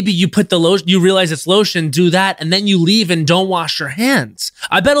 maybe you put the lotion, you realize it's lotion, do that, and then you leave and don't wash your hands.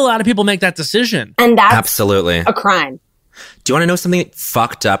 I bet a lot of people make that decision. And that's absolutely a crime. Do you want to know something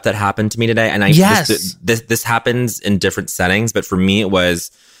fucked up that happened to me today? And this happens in different settings, but for me it was,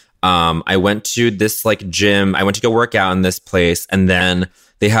 I went to this like gym. I went to go work out in this place, and then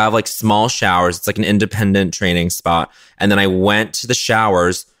they have like small showers. It's like an independent training spot. And then I went to the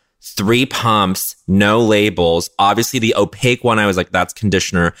showers, 3 pumps, no labels. Obviously, the opaque one, I was like, that's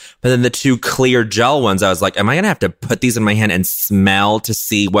conditioner. But then the 2 clear gel ones, I was like, am I going to have to put these in my hand and smell to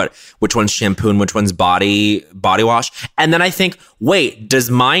see which one's shampoo and which one's body wash? And then I think, wait, does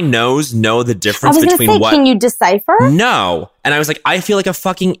my nose know the difference between what? Can you decipher? No. And I was like, I feel like a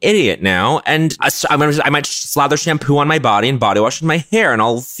fucking idiot now. And I might slather shampoo on my body and body wash in my hair, and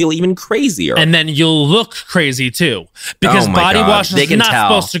I'll feel even crazier. And then you'll look crazy too. Because body wash is not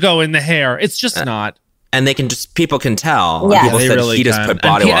supposed to go in the hair. It's just not. And people can tell. Yes. People said he just put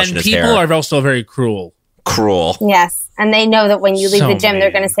body wash in his hair. And people are also very cruel. Yes. And they know that when you leave the gym,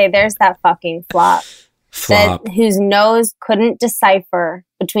 they're going to say, there's that fucking flop. Whose nose couldn't decipher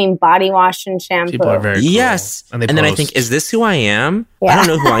between body wash and shampoo. People are very cool. Yes. And then I think, is this who I am? Yeah. I don't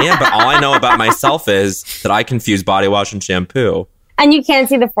know who I am, but all I know about myself is that I confuse body wash and shampoo. And you can't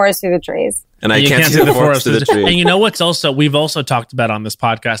see the forest through the trees. And I can't see the forest through the trees. And you know what's we've also talked about on this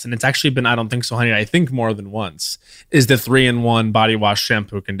podcast, and it's actually been, I don't think so, honey, I think more than once, is the 3-in-1 body wash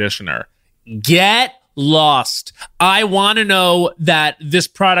shampoo conditioner. Get lost. I want to know that this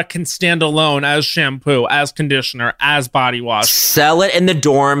product can stand alone as shampoo, as conditioner, as body wash. Sell it in the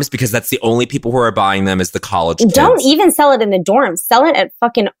dorms, because that's the only people who are buying them is the college kids. Don't even sell it in the dorms. Sell it at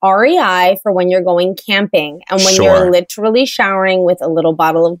fucking REI for when you're going camping and when you're literally showering with a little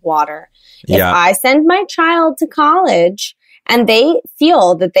bottle of water. If I send my child to college and they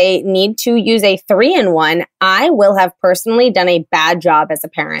feel that they need to use a 3-in-1, I will have personally done a bad job as a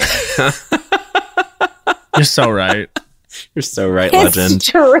parent. You're so right. You're so right, legend. It's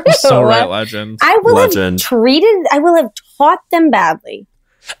true. You're so right, legend. I will have taught them badly.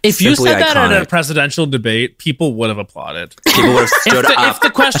 If you said that at a presidential debate, people would have applauded. People would have stood up. If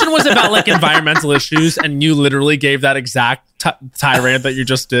the question was about like environmental issues and you literally gave that exact tirade that you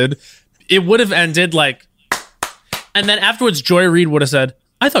just did, it would have ended like, and then afterwards, Joy Reid would have said,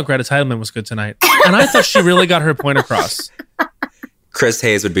 I thought Greta Thunberg was good tonight. And I thought she really got her point across. Chris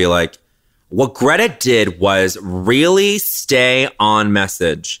Hayes would be like, what Greta did was really stay on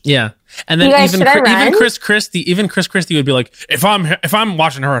message. Yeah. And then even Chris Christie would be like, if I'm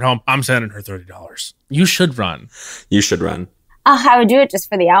watching her at home, I'm sending her $30. You should run. I would do it just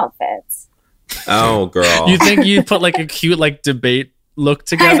for the outfits. Oh, girl. You think you'd put like a cute like debate look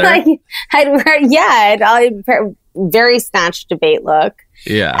together? I'd wear very snatched debate look.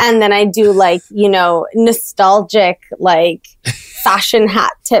 Yeah. And then I do like, nostalgic like fashion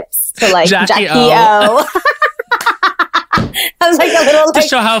hat tips to like Jackie O. I was like a little to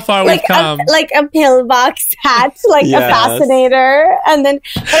show how far we've come. Like a pillbox hat, like a fascinator. And then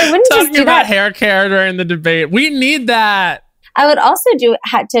I wouldn't talking just do about that. hair care during the debate. We need that. I would also do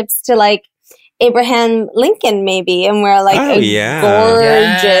hat tips to like Abraham Lincoln maybe, and wear like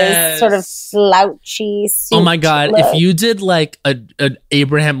gorgeous sort of slouchy suit. Oh my God. look. If you did like an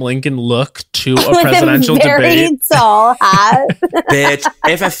Abraham Lincoln look to a with presidential a very debate. tall hat. Bitch,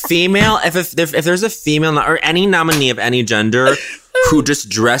 if there's a female or any nominee of any gender who just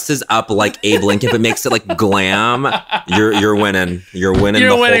dresses up like Abe Lincoln but makes it like glam, you're winning. You're winning.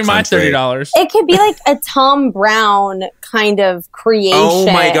 You're the winning whole my country. $30. It could be like a Tom Brown kind of creation. Oh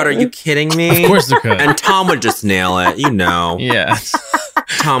my God, are you kidding me? Of course it could. And Tom would just nail it, you know. Yeah.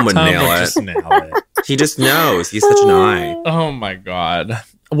 Tom would nail it. Just nail it. He just knows. He's such an eye. Oh my God.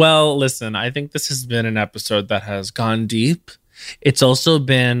 Well, listen, I think this has been an episode that has gone deep. It's also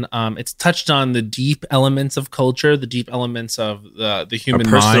been, it's touched on the deep elements of culture, the deep elements of the human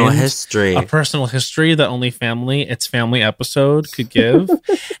mind. A personal history that only its family episode could give.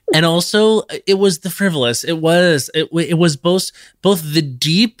 And also, it was the frivolous. It was both the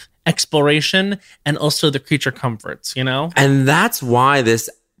deep exploration and also the creature comforts, you know? And that's why this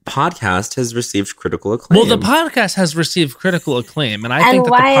podcast has received critical acclaim. Well, the podcast has received critical acclaim, and I think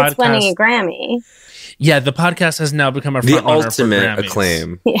that why the podcast, it's winning a Grammy. Yeah, the podcast has now become a front runner ultimate for Grammys.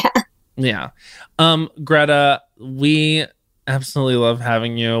 acclaim. Yeah. Greta, we absolutely love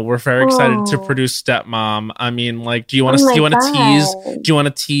having you. We're very excited to produce Stepmom. I mean, like, do you want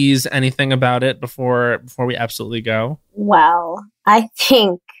to tease anything about it before we absolutely go? Well, I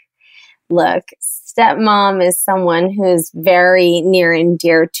think, look, Stepmom is someone who's very near and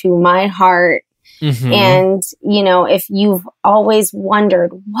dear to my heart. Mm-hmm. And, you know, if you've always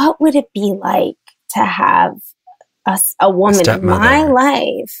wondered, what would it be like to have a woman in my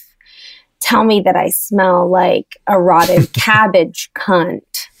life tell me that I smell like a rotted cabbage cunt?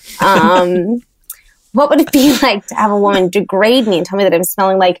 What would it be like to have a woman degrade me and tell me that I'm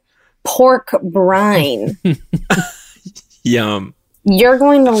smelling like pork brine? Yum. You're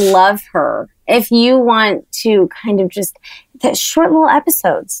going to love her. If you want to kind of just the short little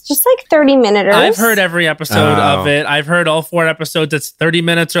episodes, just like 30-minuters. I've heard every episode of it. I've heard all 4 episodes. It's 30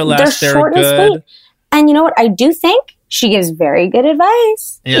 minutes or less. They're short good. And sweet. And you know what? I do think she gives very good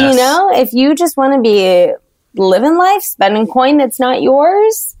advice. Yes. You know, if you just want to be living life, spending coin that's not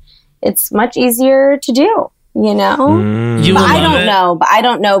yours, it's much easier to do, you know? I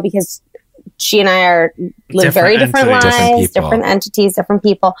don't know because she and I live very different lives, different entities, different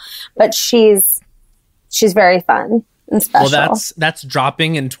people. But she's very fun and special. Well, that's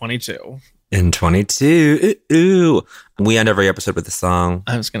dropping in 22. In 22. Ooh. We end every episode with a song.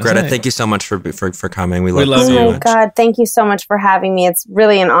 I was going to say. Greta, thank you so much for coming. We love you so much. Oh my God, thank you so much for having me. It's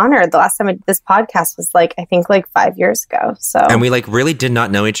really an honor. The last time I did this podcast was I think 5 years ago. So And we really did not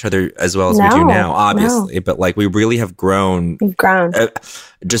know each other as well as we do now, obviously. No. But we really have grown. We've grown.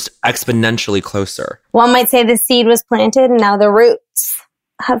 Just exponentially closer. One might say the seed was planted and now the roots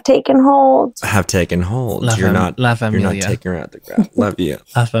have taken hold. You're not taking her out the ground. Love you.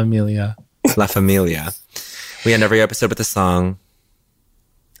 La Familia. La Familia. We end every episode with a song.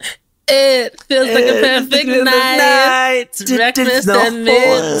 It feels like a perfect night. Breakfast at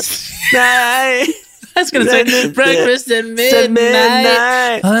midnight. I was going to say breakfast at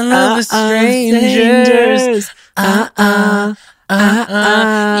midnight. I love the strangers.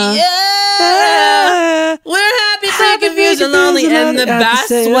 Yeah. We're happy, free, confused, and lonely in the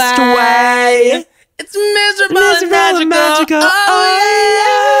best way. It's miserable and magical. Oh,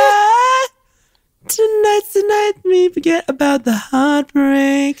 yeah. Tonight's the night we forget about the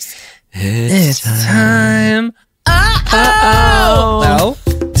heartbreaks. It's time. Well,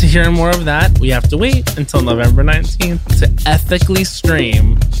 to hear more of that, we have to wait until November 19th to ethically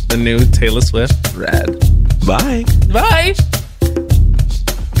stream the new Taylor Swift Red. Bye. Bye.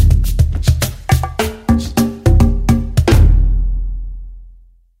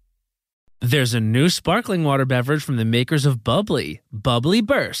 There's a new sparkling water beverage from the makers of Bubbly, Bubbly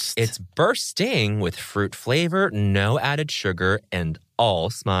Burst. It's bursting with fruit flavor, no added sugar, and all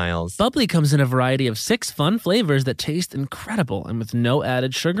smiles. Bubbly comes in a variety of 6 fun flavors that taste incredible. And with no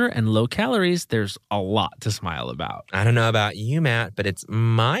added sugar and low calories, there's a lot to smile about. I don't know about you, Matt, but it's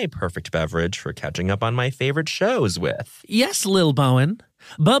my perfect beverage for catching up on my favorite shows with. Yes, Lil Bowen.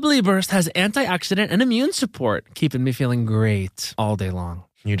 Bubbly Burst has antioxidant and immune support, keeping me feeling great all day long.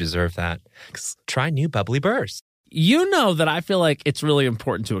 You deserve that. Try new Bubbly Burst. You know that I feel like it's really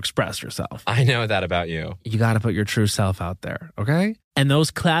important to express yourself. I know that about you. You got to put your true self out there, okay? And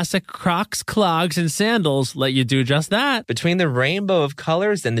those classic Crocs, clogs, and sandals let you do just that. Between the rainbow of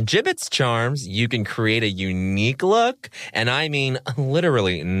colors and the Jibbitz charms, you can create a unique look. And I mean,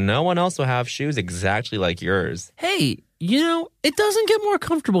 literally, no one else will have shoes exactly like yours. Hey, you know, it doesn't get more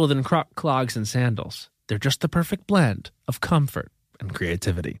comfortable than Croc clogs and sandals. They're just the perfect blend of comfort and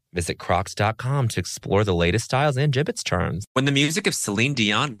creativity. Visit Crocs.com to explore the latest styles and Jibbitz charms. When the music of Celine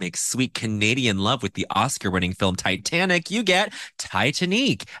Dion makes sweet Canadian love with the Oscar-winning film Titanic, you get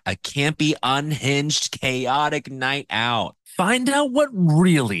Titanic, a campy, unhinged, chaotic night out. Find out what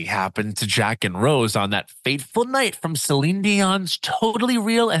really happened to Jack and Rose on that fateful night from Celine Dion's totally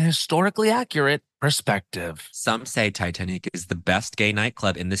real and historically accurate perspective. Some say Titanic is the best gay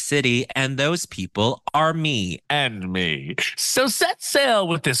nightclub in the city, and those people are me. And me. So set sail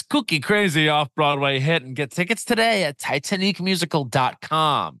with this kooky crazy off-Broadway hit and get tickets today at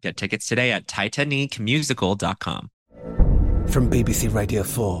TitanicMusical.com. Get tickets today at TitanicMusical.com. From BBC Radio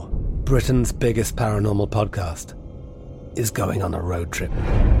 4, Britain's biggest paranormal podcast is going on a road trip.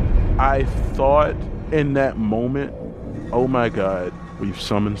 I thought in that moment, oh my God, we've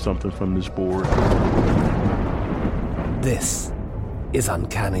summoned something from this board. This is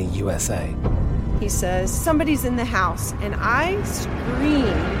Uncanny USA. He says, somebody's in the house, and I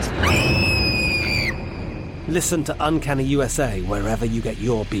screamed. Listen to Uncanny USA wherever you get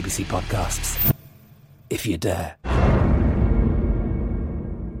your BBC podcasts, if you dare.